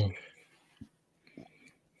 because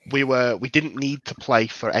we didn't need to play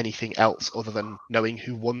for anything else other than knowing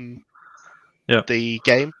who won the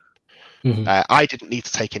game. I didn't need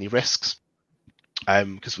to take any risks,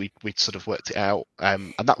 because we'd sort of worked it out,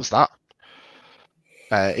 and that was that.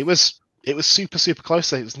 It was super, super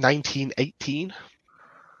close. It was 1918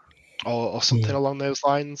 or something along those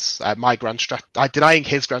lines. My denying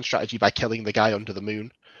his grand strategy by killing the guy under the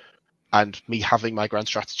moon, and me having my grand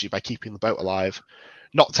strategy by keeping the boat alive,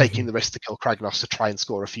 not taking the risk to kill Kragnos to try and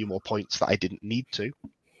score a few more points that I didn't need to,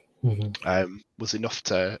 was enough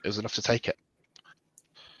to take it.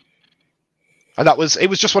 And it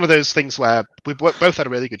was just one of those things where we both had a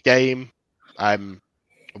really good game.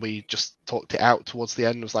 We just talked it out towards the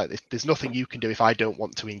end. It was like, there's nothing you can do if I don't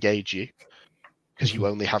want to engage you, because you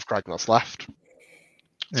only have Kragnos left.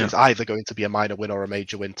 So it's either going to be a minor win or a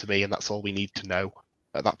major win to me, and that's all we need to know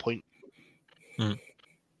at that point.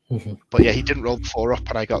 But yeah, he didn't roll the 4-up,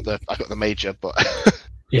 and I got the major. But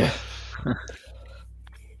yeah.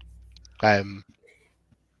 So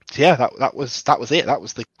yeah, that was it. That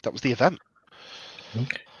was the event.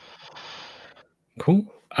 Okay. Cool.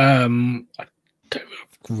 I don't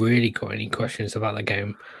really got any questions about the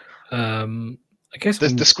game. I guess The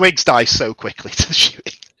squigs die so quickly to the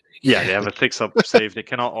shooting. Yeah, they have a 6-up save. They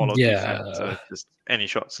cannot auto Yeah. defend, so it's just any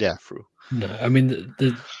shots Yeah. go through. No, I mean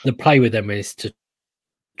the play with them is to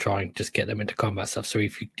try and just get them into combat stuff. So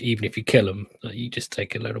even if you kill them, you just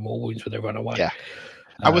take a load of more wounds when they run away. Yeah.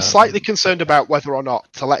 I was slightly concerned about whether or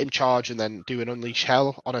not to let him charge and then do an unleash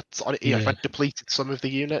hell on it. If I depleted some of the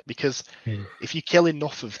unit, because if you kill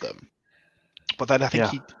enough of them, but then I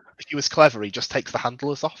think if he was clever, he just takes the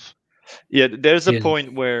handlers off. Yeah, there's a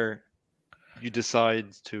point where you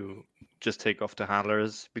decide to just take off the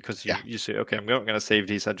handlers because you say, okay, I'm not going to save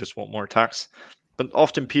these. I just want more attacks. But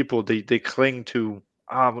often people they cling to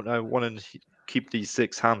I want to keep these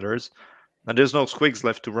 6 handlers. And there's no squigs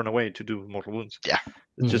left to run away to do mortal wounds. Yeah.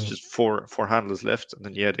 It's just four handlers left, and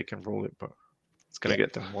then they can roll it, but it's gonna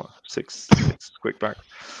get them 6 squig back.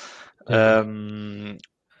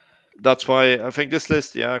 That's why I think this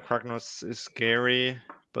list, Kharadron is scary,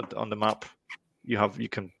 but on the map you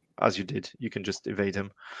can, as you did, you can just evade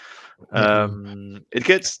him. It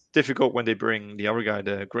gets difficult when they bring the other guy,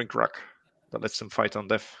 the Grinkrak, that lets them fight on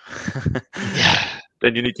death.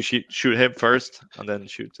 Then you need to shoot him first, and then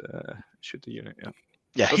shoot the unit.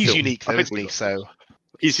 Yeah, he's unique though, isn't he? So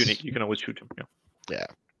he's unique. You can always shoot him. Yeah.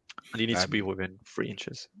 And he needs to be within 3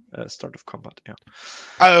 inches start of combat. Yeah.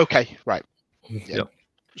 Oh, okay, right. Yeah.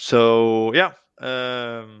 So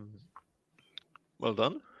well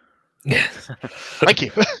done. Yeah. Thank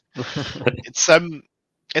you. It's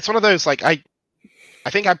one of those, like, I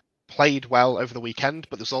think I played well over the weekend,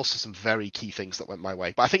 but there's also some very key things that went my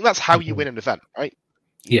way. But I think that's how you win an event, right?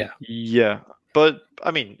 Yeah. But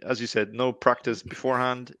I mean, as you said, no practice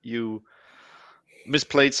beforehand. You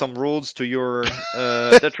misplayed some rules to your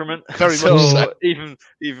detriment. Very much so.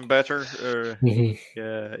 Even better. A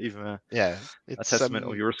testament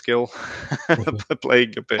of your skill.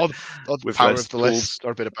 Playing a bit or the with power less of the tools. list,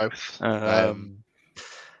 or a bit of both. I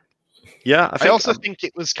also think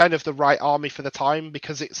it was kind of the right army for the time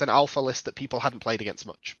because it's an alpha list that people hadn't played against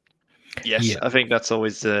much. Yes, I think that's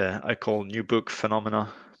always I call new book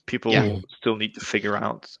phenomena. People still need to figure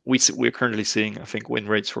out. We're currently seeing, I think, win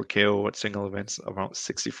rates for KO at single events around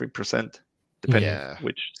 63%, depending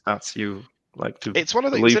which stats you like to. It's one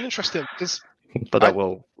of the. It's interesting because, but that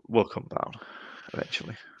will come down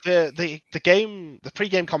eventually. The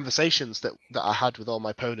pre-game conversations that I had with all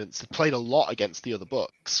my opponents that played a lot against the other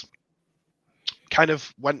books kind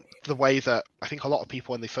of went the way that I think a lot of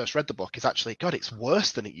people when they first read the book is actually, God, it's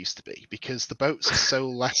worse than it used to be because the boats are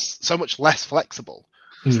so much less flexible.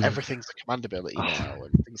 Everything's a command ability now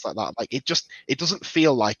and things like that. Like it doesn't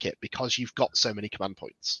feel like it because you've got so many command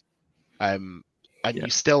points, and you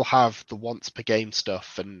still have the once per game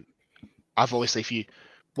stuff. And I've always said, if you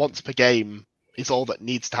once per game is all that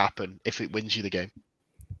needs to happen if it wins you the game.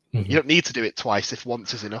 You don't need to do it twice if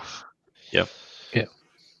once is enough. Yeah,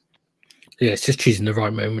 it's just choosing the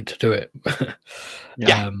right moment to do it.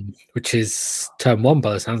 Which is turn 1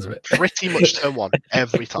 by the sounds of it. Pretty much turn 1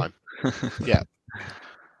 every time.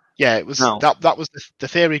 Yeah, it was that was the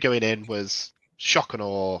theory going in was shock and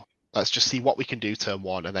awe. Let's just see what we can do turn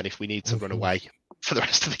 1, and then if we need to run away for the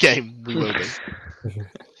rest of the game, we will be.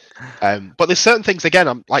 But there's certain things, again,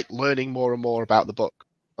 I'm like learning more and more about the book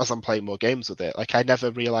as I'm playing more games with it. Like I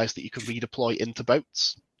never realized that you could redeploy into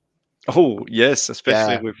boats. Oh yes,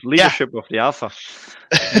 especially with leadership of the alpha.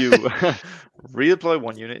 You redeploy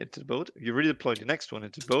one unit into the boat, you redeploy the next one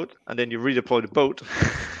into the boat, and then you redeploy the boat.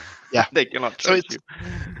 Yeah, they cannot so trust you.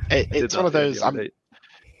 It's one of those.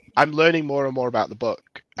 I'm learning more and more about the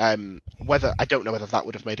book. I don't know whether that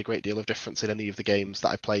would have made a great deal of difference in any of the games that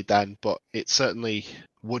I played then, but it certainly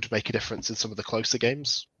would make a difference in some of the closer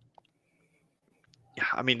games. Yeah,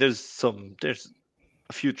 I mean, there's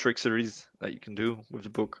a few trickeries that you can do with the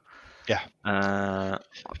book. Yeah.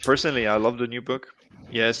 Personally, I love the new book.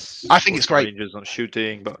 Yes, I think it's great. Changes on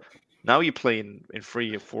shooting, but now you play in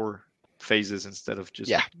 3 or 4 phases instead of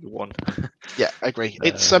just one. Yeah, I agree.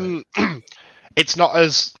 It's it's not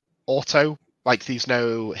as auto, like these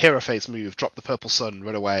no hero phase move, drop the purple sun,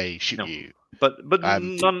 run away, shoot you. But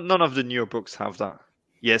none of the newer books have that.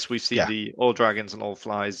 Yes, we see the all dragons and all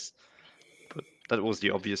flies, but that was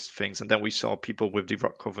the obvious things. And then we saw people with the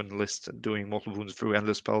Rock Coven list doing mortal wounds through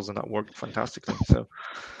endless spells, and that worked fantastically. So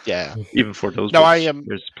even for those books,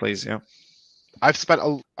 there's plays. Yeah, I've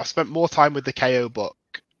spent more time with the KO book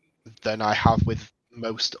than I have with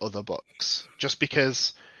most other books, just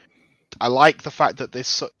because I like the fact that there's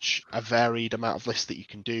such a varied amount of lists that you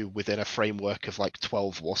can do within a framework of like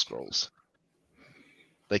 12 war scrolls.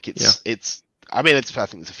 Like I think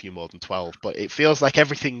there's a few more than 12, but it feels like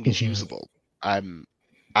everything is usable.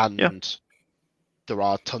 and there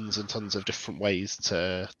are tons and tons of different ways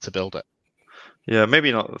to build it. Yeah,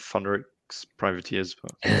 maybe not Thunderix privateers,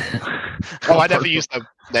 but Oh, I never use them.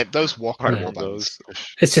 Those Warcry No. warbands.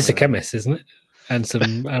 It's just a chemist, isn't it? And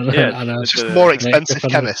some, It's just more expensive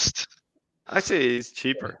chemist. I say it's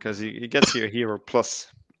cheaper because he gets your hero plus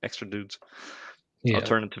extra dudes. Yeah.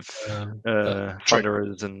 Alternative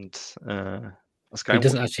Thunderers and Sky. He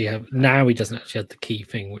doesn't actually have he doesn't actually have the key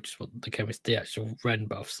thing, which is what the chemist, the actual Ren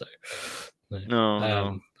buff. So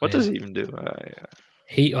no. What does he even do? I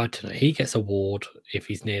don't know. He gets a ward if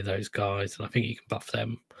he's near those guys, and I think he can buff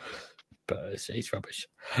them. But it's rubbish.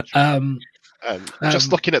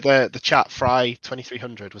 Just looking at the chat, Fry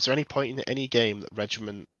 2300. Was there any point in any game that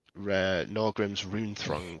Regiment Norgrim's Rune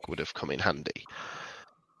Throng would have come in handy?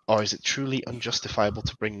 Or is it truly unjustifiable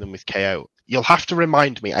to bring them with KO? You'll have to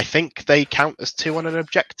remind me. I think they count as 2 on an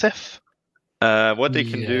objective. What they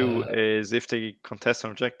can do is if they contest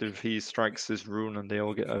an objective, he strikes his rune and they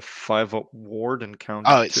all get a 5-up ward and count.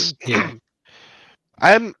 Oh, it's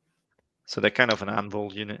so they're kind of an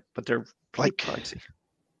anvil unit, but they're like pricey.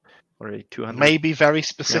 Or 200. Maybe very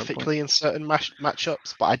specifically in certain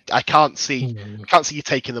matchups, but I can't see you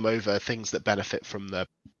taking them over things that benefit from the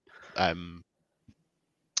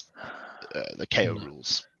KO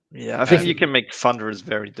rules. Yeah, I think you can make Thunderers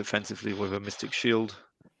very defensively with a Mystic Shield.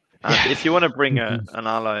 And if you want to bring an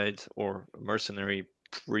allied or mercenary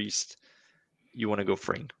priest, you want to go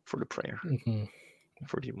Frayne for the prayer,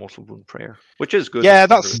 for the Immortal Wound prayer, which is good. Yeah,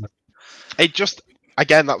 that's it. Just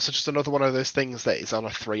again, that's just another one of those things that is on a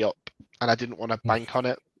 3-up, and I didn't want to bank on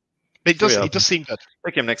it. But it does seem good.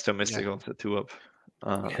 Take him next to a Mystical to 2-up,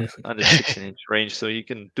 and it's 16-inch range, so you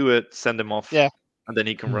can do it, send him off, and then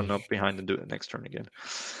he can run up behind and do it next turn again.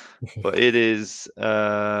 But it is.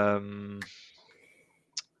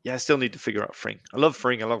 I still need to figure out Frayne. I love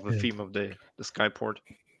Frayne. I love the theme of the Skyport,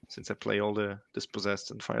 since I play all the Dispossessed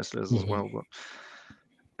and Fireslayers as well.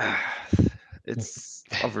 But its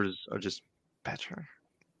others are just better.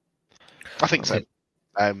 I think so.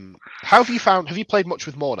 How have you played much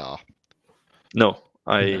with Mornar? No,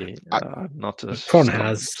 I'm not a Tron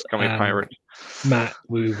has scummy pirate. Matt,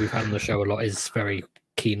 we've had on the show a lot, is very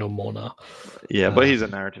keen on Mornar. Yeah, but he's a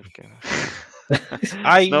narrative game.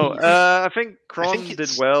 I think Kron did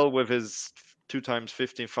well with his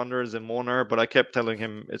 2x15 Thunders in Mornar, but I kept telling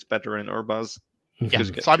him it's better in Urbaz. Yeah,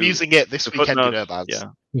 so I'm using it this weekend in Urbaz. Yeah,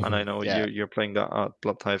 and I know you're playing that at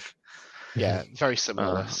Blood Tithe. Yeah, very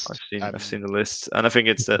similar. I've seen the list, and I think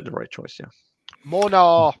it's the right choice. Yeah,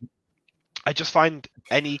 Mornar, I just find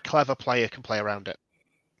any clever player can play around it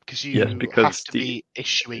because you have to be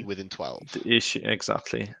issuing within 12. The issue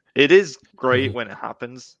exactly. It is great when it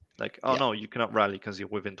happens. Like, no, you cannot rally because you're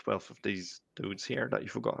within 12 of these dudes here that you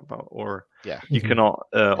forgot about, or you cannot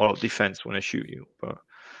auto defense when I shoot you. But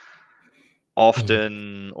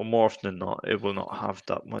often, or more often than not, it will not have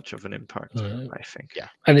that much of an impact. I think. Yeah,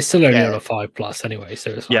 and it's still only on a 5+, anyway.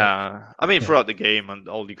 So it's I mean, throughout the game and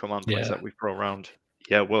all the command points that we throw around,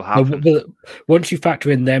 we'll have. But once you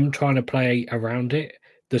factor in them trying to play around it,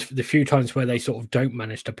 the few times where they sort of don't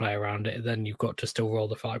manage to play around it, then you've got to still roll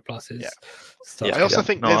the 5+. I also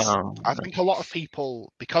think I think a lot of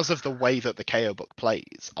people, because of the way that the KO book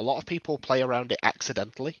plays, a lot of people play around it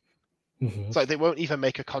accidentally. It's like they won't even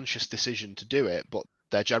make a conscious decision to do it, but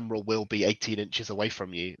their general will be 18 inches away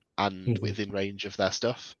from you and within range of their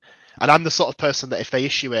stuff. And I'm the sort of person that if they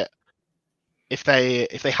issue it, if they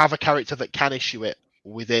have a character that can issue it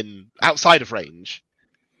outside of range,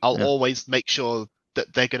 I'll always make sure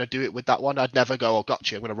that they're going to do it with that one. I'd never go, oh,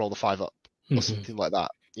 gotcha, I'm going to roll the 5-up or something like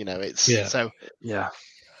that. You know, it's so. Yeah,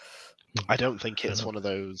 I don't think it's one of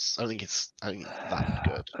those. I think it's that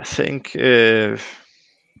good. I think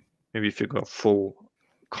maybe if you go full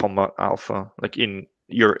combat alpha, like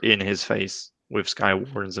you're in his face with Sky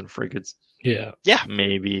Wardens and frigates. Yeah,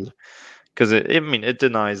 maybe because it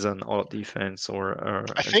denies an auto defense or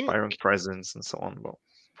inspiring presence and so on. But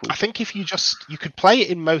I think if you could play it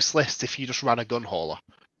in most lists if you just ran a gun hauler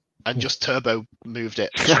and just turbo moved it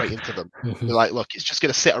straight into them. You're like, look, it's just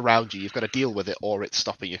going to sit around you. You've got to deal with it, or it's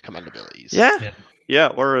stopping your command abilities. Yeah,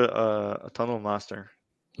 or a tunnel master,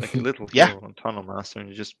 like a little tunnel master, and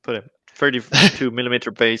you just put a 32 millimeter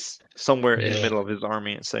base somewhere in the middle of his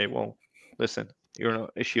army and say, well, listen, you're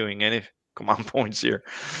not issuing any command points here.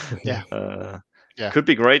 Could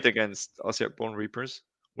be great against Ossiarch Bone Reapers.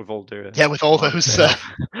 With all the with all those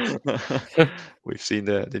we've seen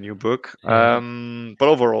the new book, but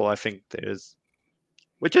overall I think there's,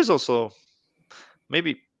 which is also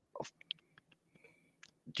maybe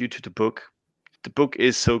due to the book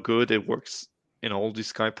is so good it works in all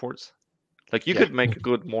these Skyports. Like you could make a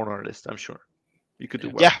good Mornar list, I'm sure You could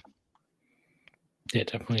do well. Yeah,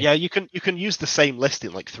 definitely. Yeah, you can use the same list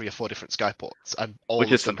in like 3 or 4 different skyports, and all Which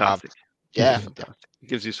of is them fantastic. have. Fantastic. It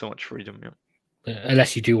gives you so much freedom.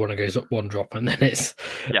 Unless you do want to go one drop, and then it's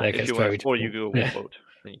If you want, or you go one boat,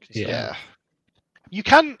 then you can start. Yeah.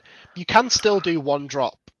 You can still do one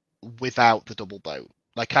drop without the double boat.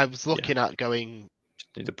 Like I was looking at going,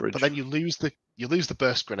 need a bridge. but then you lose the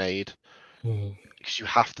burst grenade because you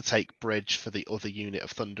have to take bridge for the other unit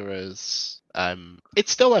of Thunderers.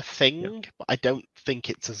 It's still a thing, but I don't think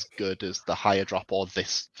it's as good as the higher drop or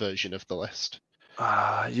this version of the list.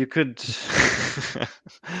 You could.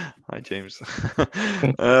 Hi, James.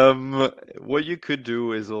 What you could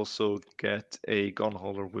do is also get a gun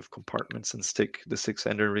holder with compartments and stick the 6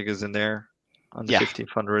 ender riggers in there, and the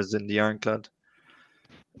 1500s in the ironclad.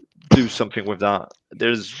 Do something with that.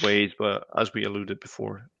 There's ways, but as we alluded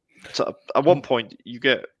before, so at one point you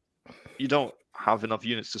don't have enough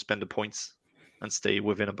units to spend the points and stay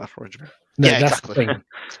within a battle regiment. No, that's the thing.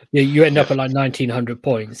 You end up at like 1900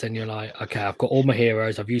 points, and you're like, okay, I've got all my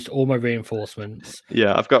heroes, I've used all my reinforcements.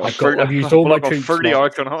 Yeah, I've used all my troops. 30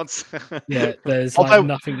 Arcanauts. Yeah, there's like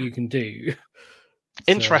nothing you can do.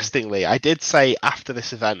 Interestingly, I did say after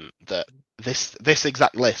this event that this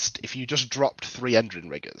exact list, if you just dropped 3 Endrin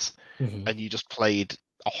riggers and you just played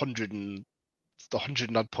 100 and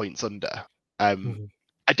odd points under,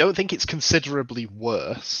 I don't think it's considerably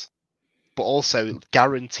worse, but also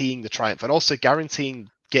guaranteeing the triumph and also guaranteeing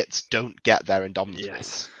Gits don't get there in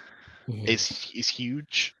dominance is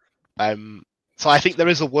huge. So I think there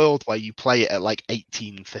is a world where you play it at like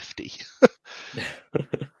 1850.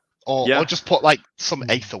 Or just put like some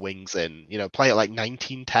Aether wings in, play it like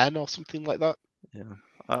 1910 or something like that. Yeah,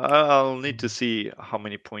 I'll need to see how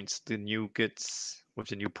many points the new Gits with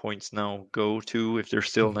the new points now go to, if they're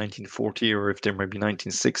still 1940 or if they're maybe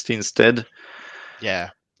 1960 instead.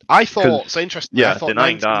 Yeah, I thought so interesting. Yeah, I thought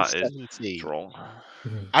denying that is wrong.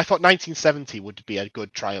 I thought 1970 would be a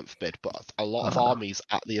good triumph bid, but a lot of armies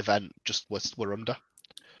at the event just were under.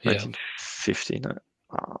 1950.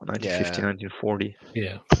 1950, 1940.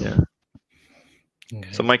 Yeah.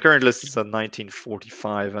 Okay. So my current list is at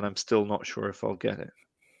 1945, and I'm still not sure if I'll get it.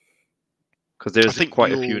 Because there's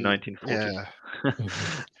quite a few 1940s. Yeah.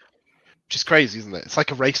 Which is crazy, isn't it? It's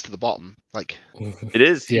like a race to the bottom. Like it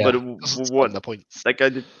is, but what the points? Like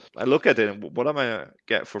I look at it, and what am I gonna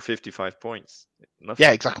get for 55 points? Nothing.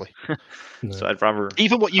 Yeah, exactly. So I'd rather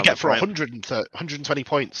even what you get for 120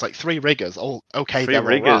 points, like 3 riggers. Oh, okay, 3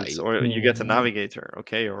 riggers, all right. or you get a navigator,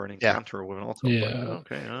 okay, or an encounter with an auto.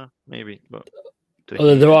 Okay, maybe, but.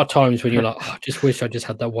 Although there are times when you're like, I just wish I just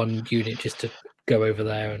had that one unit just to go over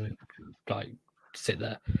there and like sit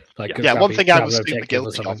there. Like one thing I was super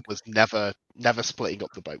guilty of was never splitting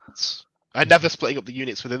up the boats. Never splitting up the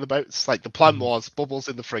units within the boats. Like the plan was bubbles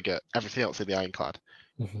in the frigate, everything else in the ironclad.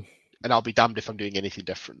 And I'll be damned if I'm doing anything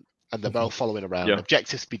different. And they're all following around.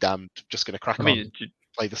 Objectives be damned, just going to crack on,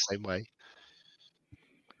 play the same way.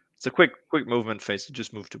 It's a quick movement phase to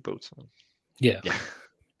just move to boats. Yeah.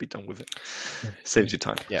 Be done with it. Saves you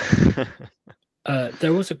time. Yeah.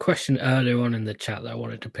 There was a question earlier on in the chat that I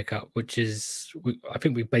wanted to pick up, which is I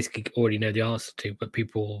think we basically already know the answer to, but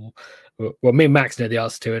people, well, me and Max know the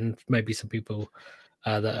answer to, and maybe some people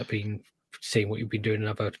that have been seeing what you've been doing in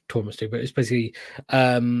other tournaments too. But it's basically,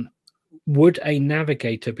 would a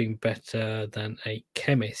navigator be better than a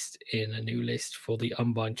chemist in a new list for the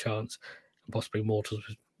unbind chance and possibly mortals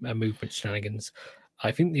with movement shenanigans?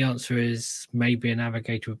 I think the answer is maybe a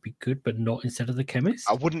navigator would be good, but not instead of the chemist.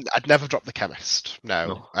 I'd never drop the chemist.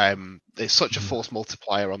 No. It's such a force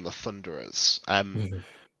multiplier on the Thunderers.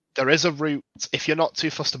 There is a route, if you're not too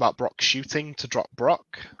fussed about Brock shooting, to drop Brock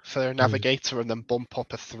for a navigator and then bump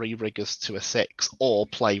up a 3 riggers to a 6, or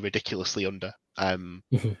play ridiculously under.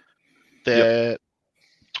 The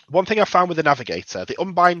one thing I found with the navigator, the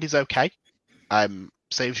unbind is okay.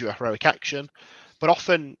 Saves you a heroic action, but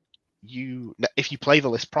often if you play the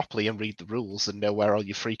list properly and read the rules and know where all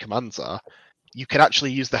your free commands are, you can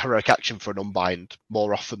actually use the heroic action for an unbind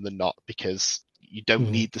more often than not, because you don't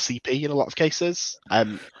need the CP in a lot of cases.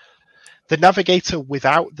 The navigator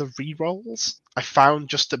without the rerolls, I found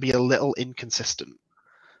just to be a little inconsistent.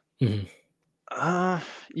 Yeah,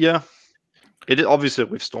 it is obviously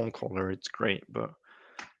with Stormcaller, it's great, but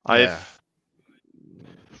I've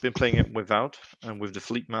been playing it without and with the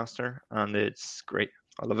Fleet Master, and it's great.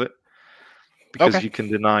 I love it. Because you can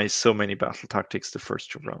deny so many battle tactics the first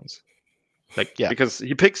 2 rounds. Because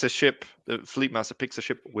he picks a ship, the Fleet Master picks a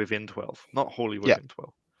ship within 12, not wholly within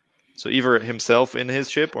 12. So either himself in his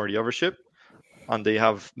ship or the other ship, and they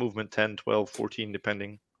have movement 10, 12, 14,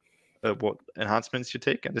 depending. what enhancements you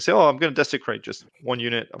take, and they say, "Oh, I'm going to desecrate just one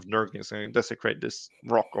unit of Nurglings. I'm going to desecrate this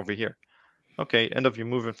rock over here." Okay, end of your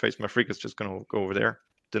movement phase, my frigate's just going to go over there.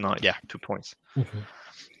 Denied. Yeah. 2 points. Mhm.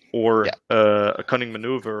 Or Yeah. a cunning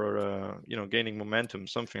maneuver, or gaining momentum,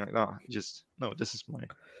 something like that. Just no. This is my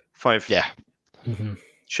 5. Yeah. Mhm.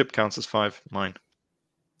 Ship counts as 5. Mine.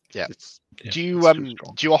 Yeah. Yeah. Do you It's too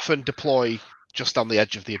strong. do you often deploy just on the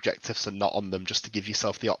edge of the objectives and not on them, just to give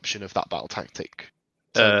yourself the option of that battle tactic?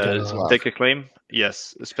 As well. Take a claim,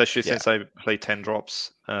 yes. Especially Yeah. since I play 10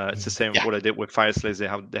 drops. It's the same. Yeah. What I did with Fire Slays. They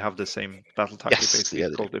have the same battle tactic, Yes, basically yeah,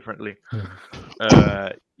 they called differently.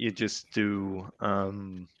 Mhm. You just do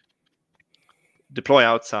deploy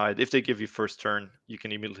outside. If they give you first turn, you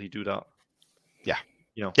can immediately do that. Yeah.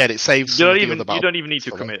 You know. Yeah, and it saves You some don't of the even other you don't even need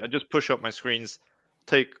to battles. commit. I just push up my screens,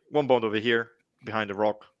 take 1 bond over here behind the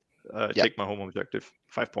rock, Yeah. take my home objective.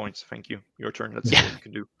 5 points. Thank you. Your turn. Let's see Yeah. what you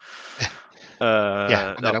can do.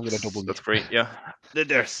 Yeah, and then I'm going to double. That's great. Yeah,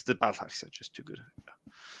 there's the battle tactics are just too good.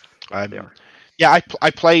 They are. Yeah,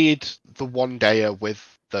 I played the one dayer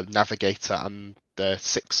with the navigator and the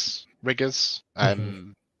 6 riggers,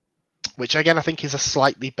 which again I think is a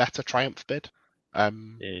slightly better triumph bid. By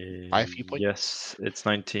a few points. Yes, it's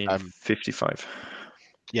 1955.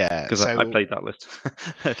 Yeah, Because so I played that list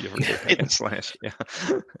the other day against Slash. Yeah.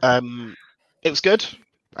 It was good.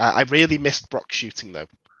 I really missed Brock shooting though.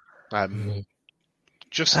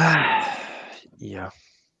 Just yeah.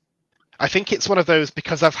 I think it's one of those,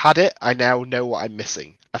 because I've had it, I now know what I'm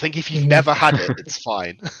missing. I think if you've never had it, it's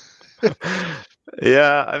fine.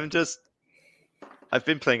 Yeah, I've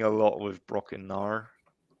been playing a lot with Brock and Nar,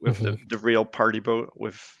 with the real party boat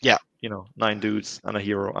with 9 dudes and a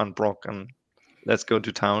hero and Brock, and let's go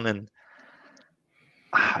to town, and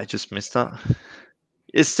I just missed that.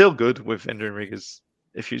 It's still good with Enduring Riggers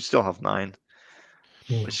if you still have 9.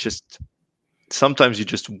 It's just sometimes you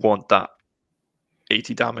just want that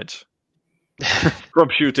 80 damage from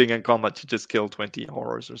shooting and combat to just kill 20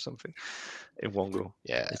 horrors or something in one go.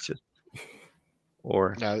 Yeah, it's just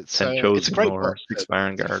or no, it's 10 a chosen great or book. 6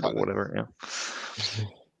 Vanguard or whatever. Yeah.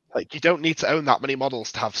 Like, you don't need to own that many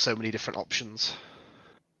models to have so many different options.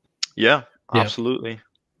 Yeah, absolutely.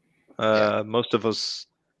 Most of us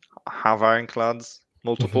have ironclads,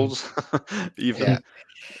 multiples. Even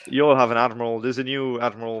you all have an admiral. There's a new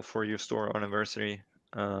admiral for your store anniversary,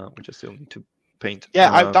 which I still need to paint.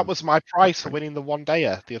 Yeah, that was my prize for winning the one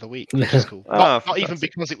dayer the other week, which is cool. Not even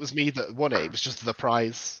because it was me that won it; it was just the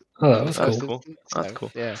prize. Oh, that's cool. Instance, that's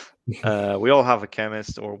cool. Yeah. We all have a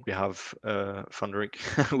chemist, or we have Funderic,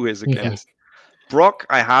 who is a chemist. Brock,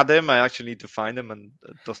 I had him. I actually need to find him and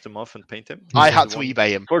dust him off and paint him. I had to eBay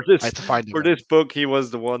him. For this, I had to find him. For this book, he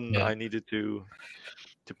was the one I needed to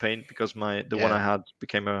paint, because the one I had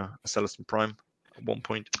became a Celestine Prime at one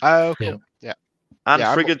point. Oh, cool. Yeah. And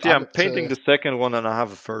frigates, I'm painting the second one, and I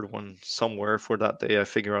have a third one somewhere for that day. I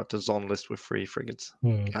figure out the Zon list with 3 frigates.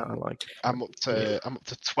 I like it. I'm up to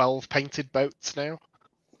 12 painted boats now.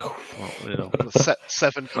 Well,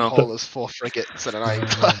 7 haulers, 4 frigates, and an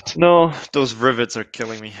ironclad. No, those rivets are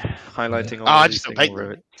killing me. Highlighting all these single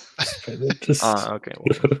rivets. Okay.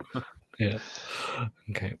 Yeah.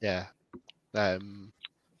 Okay. Yeah.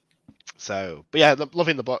 So, but yeah,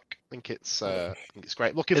 loving the book. I think it's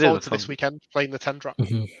great. Looking forward to this weekend playing the 10 drop.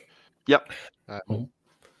 Yep.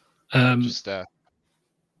 Can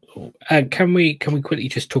we quickly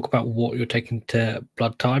just talk about what you're taking to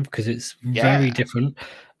Blood Tide, because it's very different.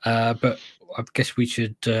 But I guess we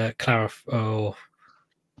should clarify. Oh,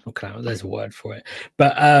 not clarify. There's a word for it,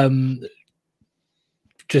 but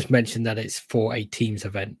just mention that it's for a teams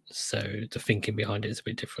event, so the thinking behind it is a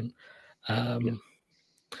bit different.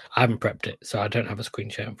 I haven't prepped it, so I don't have a screen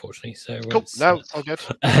share, unfortunately. So cool. No, it's all good.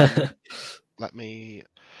 Let me.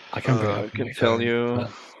 I can bring it up. I can tell you.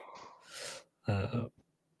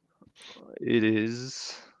 It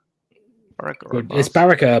is. It's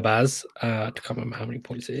Barak Urbaz. I can't remember how many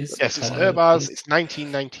points it is. Yes, it's Urbaz. It's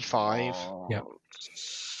 1995. Yeah.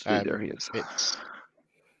 There he is. It's.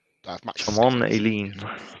 Come on, Aileen.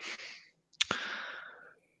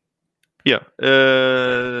 Yeah.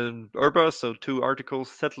 Urbaz, so 2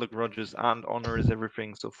 articles. Settle grudges and honor is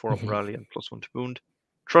everything. So 4 up rally and +1 to wound.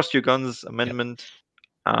 Trust your guns amendment.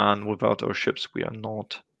 And without our ships, we are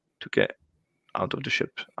not to get out of the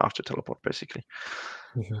ship after teleport, basically.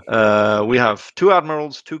 We have 2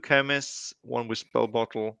 admirals, 2 chemists, 1 with spell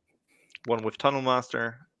bottle, 1 with tunnel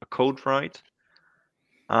master, a code write,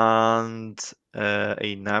 and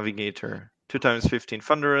a navigator. 2 times 15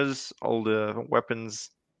 thunderers, all the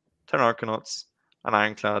weapons, 10 arcanauts, an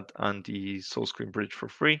ironclad, and the soul screen bridge for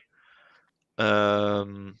free.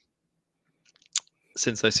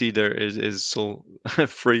 since I see there is so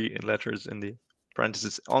free in letters in the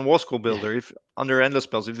parentheses on Warscroll Builder, if under endless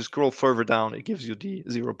spells, if you scroll further down, it gives you the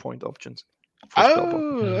 0-point options for spell bottle.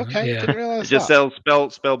 Oh, okay. Yeah. Didn't realize It just that.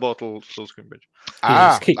 sells spell bottle, full screen bridge.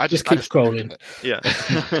 Yeah, I just keep scrolling. Yeah.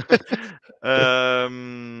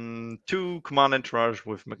 2 command entourage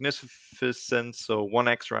with magnificence, so 1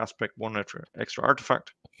 extra aspect, 1 extra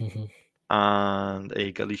artifact, and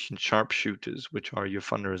a Galician sharpshooters, which are your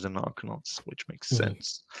thunderers and arcanauts, which makes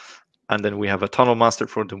sense. And then we have a tunnel master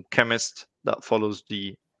for the chemist that follows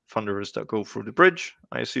the thunderers that go through the bridge,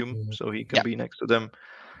 I assume, so he can be next to them.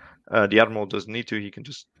 The admiral doesn't need to; he can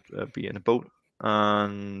just be in a boat.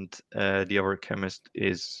 And the other chemist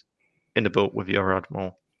is in the boat with the other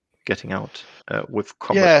admiral, getting out with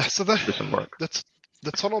combat. Yeah, so doesn't work.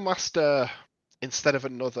 The tunnel master, instead of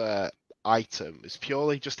another item, is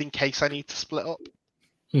purely just in case I need to split up.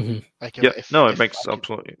 Like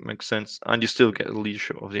it makes sense, and you still get the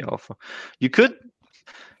leadership of the alpha. You could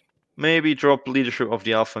maybe drop leadership of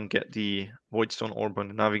the alpha and get the Voidstone Orb on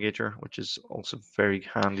the navigator, which is also very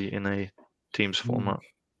handy in a teams format.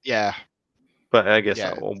 Yeah, but I guess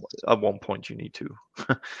at one point you need to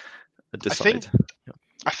decide.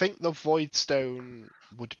 I think the Voidstone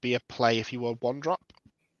would be a play if you were 1-drop,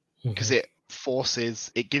 because it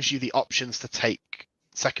gives you the options to take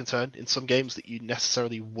second turn in some games that you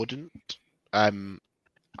necessarily wouldn't.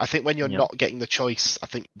 I think when you're not getting the choice, I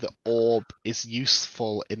think the orb is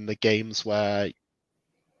useful in the games where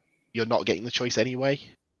you're not getting the choice anyway.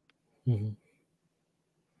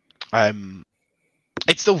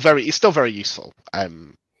 It's still very useful.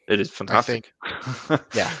 It is fantastic.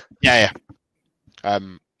 Yeah.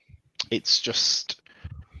 It's just,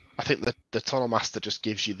 I think that the Tunnel Master just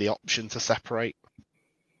gives you the option to separate.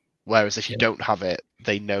 Whereas if you don't have it,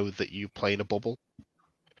 they know that you play in a bubble.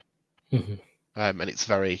 And it's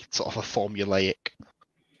very sort of a formulaic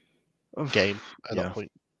game at that point.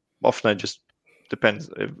 Often it just depends.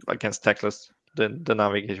 Against Techless, then the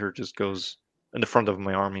navigator just goes in the front of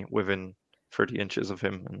my army within 30 inches of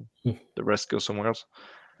him, and the rest goes somewhere else.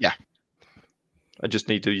 Yeah. I just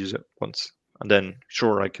need to use it once, and then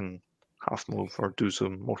sure I can half move or do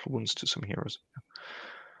some mortal wounds to some heroes.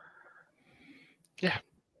 Yeah.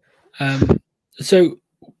 So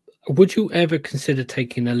would you ever consider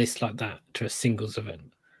taking a list like that to a singles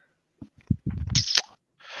event?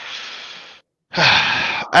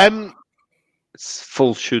 It's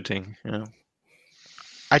full shooting,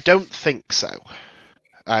 I don't think so.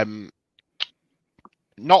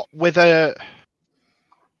 Not with a.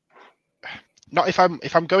 Not if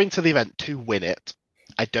I'm going to the event to win it.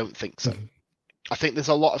 I don't think so. I think there's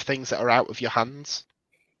a lot of things that are out of your hands,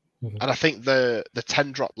 and I think the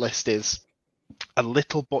 10-drop list is a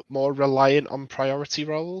little bit more reliant on priority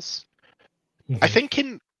rolls. I think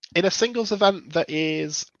in a singles event that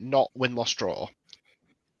is not win, loss, draw,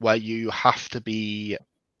 where you have to be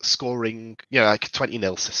scoring, like a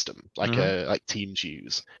 20-0 system, like teams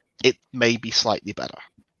use, it may be slightly better.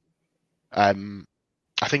 I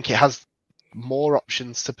think it has more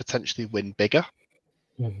options to potentially win bigger,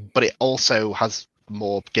 but it also has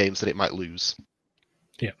more games that it might lose.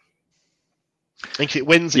 Yeah. I think if it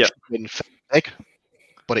wins, it should win big,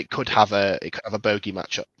 but it could have a bogey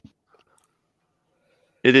matchup.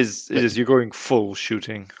 It is. You're going full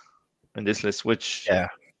shooting in this list, which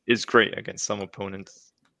is great against some opponents.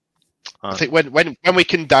 I think when we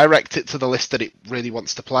can direct it to the list that it really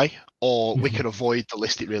wants to play, or we can avoid the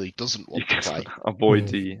list it really doesn't want to play. Avoid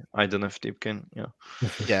the I don't know if Deepkin,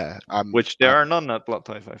 Yeah. Which there are none at Blood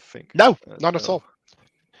Type, I think. No, none at all.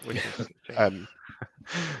 I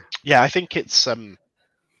think it's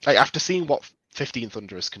like after seeing what 15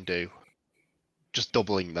 Thunderers can do, just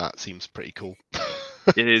doubling that seems pretty cool.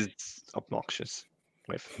 It is obnoxious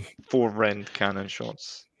with 4 rend cannon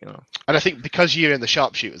shots. And I think because you're in the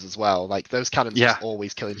sharpshooters as well, like those cannons are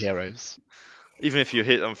always killing heroes. Even if you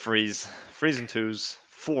hit on freeze and 2s,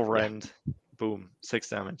 4 rend, boom, 6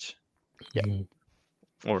 damage. Yeah.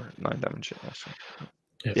 Or 9 damage, actually.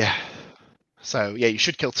 Yeah. So you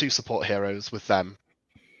should kill 2 support heroes with them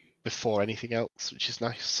before anything else, which is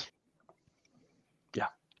nice. Yeah,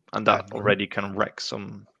 and that already can wreck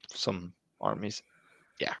some armies.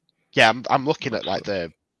 Yeah, I'm looking at like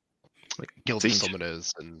the guild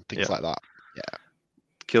summoners and things like that. Yeah.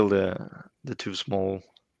 Kill the 2 small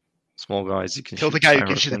guys. You can kill the guy who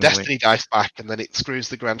gives you the destiny dice back, and then it screws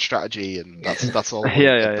the grand strategy, and that's all.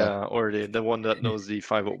 Yeah. Or the one that knows the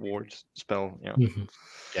 5-up ward spell. Yeah.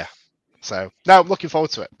 Yeah. So now I'm looking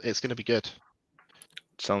forward to it. It's going to be good.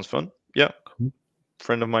 Sounds fun. Yeah.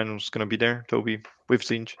 Friend of mine was going to be there, Toby, with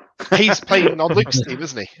Zinj. He's playing on Luke's team,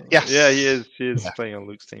 isn't he? Yes. Yeah, he is. He is playing on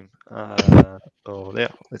Luke's team. So yeah,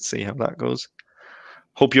 let's see how that goes.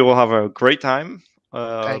 Hope you all have a great time.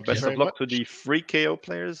 Best of luck to the free KO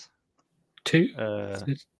players. 2?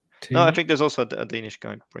 No, I think there's also a Danish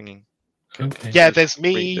guy bringing. Okay. Yeah, there's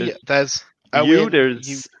me. There's Owen.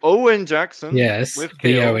 There's Owen Jackson. Yes, with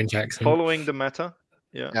the KO, Owen Jackson. following the meta.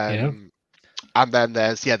 Yeah. And then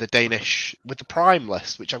there's the Danish with the Prime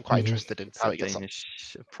list, which I'm quite interested in. How it gets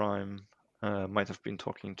Danish Prime might have been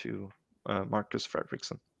talking to Marcus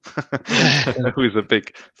Fredriksson, who is a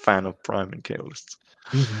big fan of Prime and KO lists.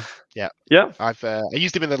 Yeah. I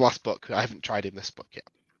used him in the last book. I haven't tried him this book yet.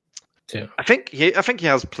 Yeah. I think he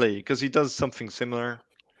has play because he does something similar,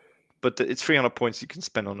 but it's 300 points you can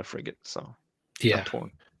spend on a frigate. So I'm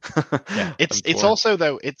torn. It's also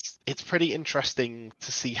though it's pretty interesting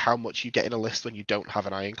to see how much you get in a list when you don't have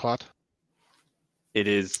an Ironclad. It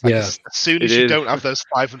is. As soon as you don't have those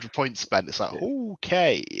 500 points spent, it's like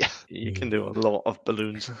okay. You can do a lot of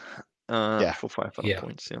balloons. For 500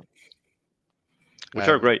 points. Yeah. Which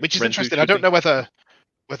are great. Which is interesting. I don't know whether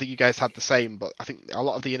you guys had the same, but I think a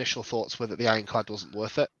lot of the initial thoughts were that the Ironclad wasn't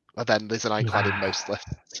worth it. But then there's an Ironclad in most lists.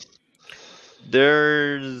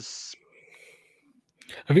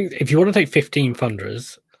 I think if you want to take 15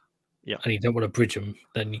 Thunderers, and you don't want to bridge them,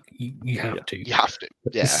 then you have to. You have to.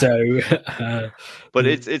 Yeah. So, but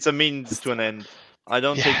it's a means to an end. I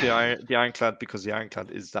don't take the Ironclad because the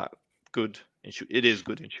Ironclad is that good in shooting. It is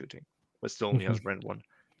good in shooting, but still only has Rend 1.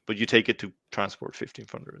 But you take it to transport 15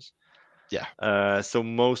 Thunderers. Yeah. So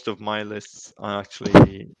most of my lists I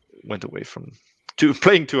actually went away from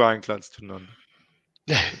playing 2 Ironclads to none.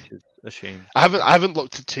 Which is a shame. I haven't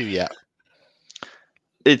looked at 2 yet.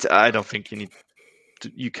 I don't think you need.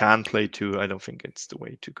 You can play 2. I don't think it's the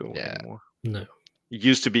way to go anymore. No. It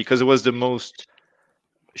used to be because it was the most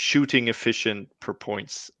shooting efficient per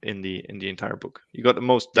points in the entire book. You got the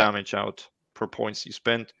most damage out per points you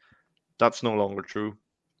spent. That's no longer true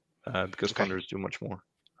because Thunders do much more.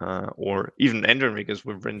 Or even Endron Riggers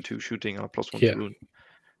with Rend 2 shooting on a +1 to wound.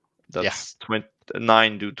 That's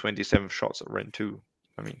 9 do 27 shots at Rend 2.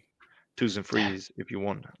 I mean, 2s and 3s if you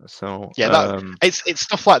want. So it's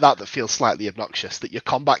stuff like that feels slightly obnoxious. That your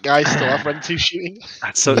combat guys still have Rend 2 shooting.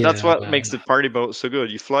 That's what makes the party boat so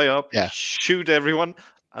good. You fly up, you shoot everyone,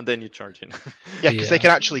 and then you charge in. Because they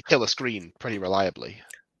can actually kill a screen pretty reliably.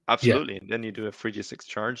 Absolutely. And then you do a 3d6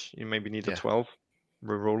 charge. You maybe need a 12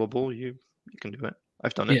 rerollable. You can do it.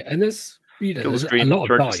 I've done it. Yeah, and there's there's screen, a lot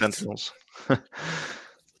of dice. Sentinels.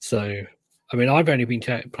 So, I mean, I've only been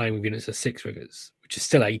playing with units of 6 riggers, which is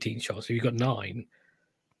still 18 shots. So if you've got 9,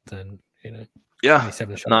 then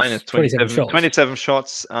 27 shots. 9 is 27 shots. 27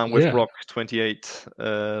 shots, and with Rock 28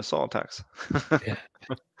 saw attacks.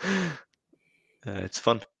 It's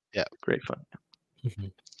fun. Yeah, great fun. Mm-hmm.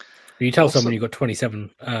 You tell someone you've got 27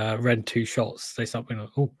 Rend 2 shots, they start being like,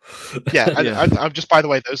 oh. I'm just, by the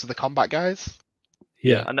way, those are the combat guys.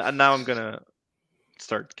 Yeah. And now I'm going to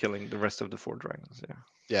start killing the rest of the 4 dragons.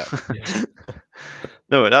 Yeah.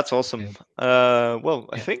 No, that's awesome.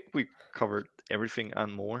 I think we covered everything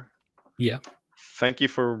and more. Yeah. Thank you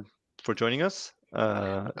for joining us.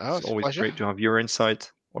 It's always great to have your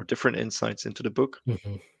insight or different insights into the book.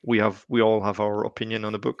 Mm-hmm. We all have our opinion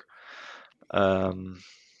on the book.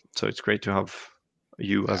 So it's great to have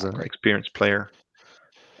you as an experienced player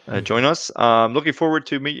join us. Looking forward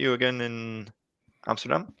to meet you again in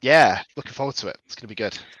Amsterdam. Yeah, looking forward to it. It's going to be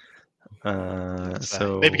good.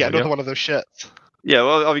 So maybe get another one of those shirts. Yeah,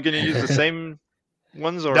 well, are we going to use the same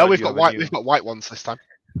ones? Or no, we've got white. We've got white ones this time.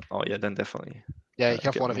 Oh yeah, then definitely. Yeah, you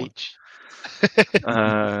can have one of each.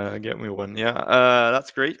 Get me one. Yeah,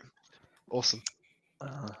 that's great. Awesome.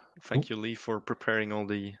 Thank you, Lee, for preparing all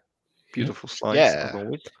the beautiful slides. As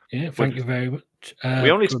always. Yeah, thank you very much.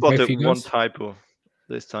 We only spotted one typo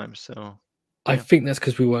this time, so I think that's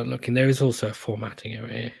because we weren't looking. There is also a formatting error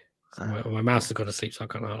here. My mouse has gone to sleep, so I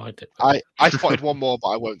can't highlight it. I spotted one more, but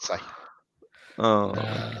I won't say. Oh.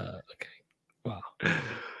 Okay. Wow.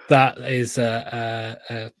 That is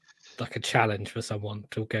like a challenge for someone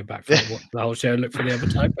to go back for the whole show and look for the other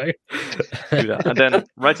typo. Do that. And then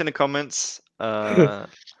write in the comments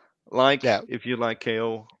if you like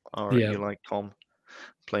KO or if you like Tom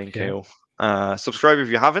playing KO. Subscribe if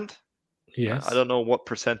you haven't. Yes. I don't know what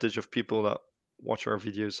percentage of people that watch our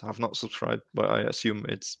videos have not subscribed, but I assume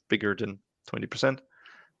it's bigger than 20%.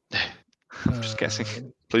 I'm just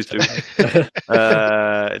guessing. Please do.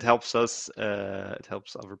 It helps us. It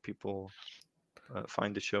helps other people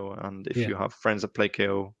find the show. And if you have friends that play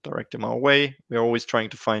KO, direct them our way. We're always trying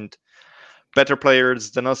to find better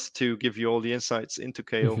players than us to give you all the insights into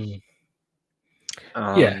KO.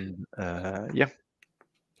 Mm-hmm.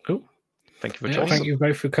 Thank you for Yeah, joining. thank you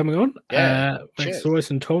both for coming on. Yeah, Thanks, cheers. Doris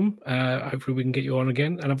and Tom. Hopefully, we can get you on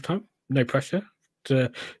again another time. No pressure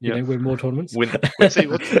to win more tournaments. We'll see.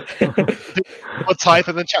 We'll type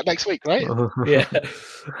and then chat next week, right? Yeah.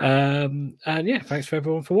 And yeah, thanks for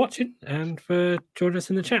everyone for watching and for joining us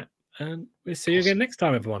in the chat. And we'll see you again next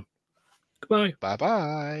time, everyone. Goodbye. Bye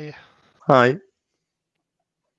bye. Hi.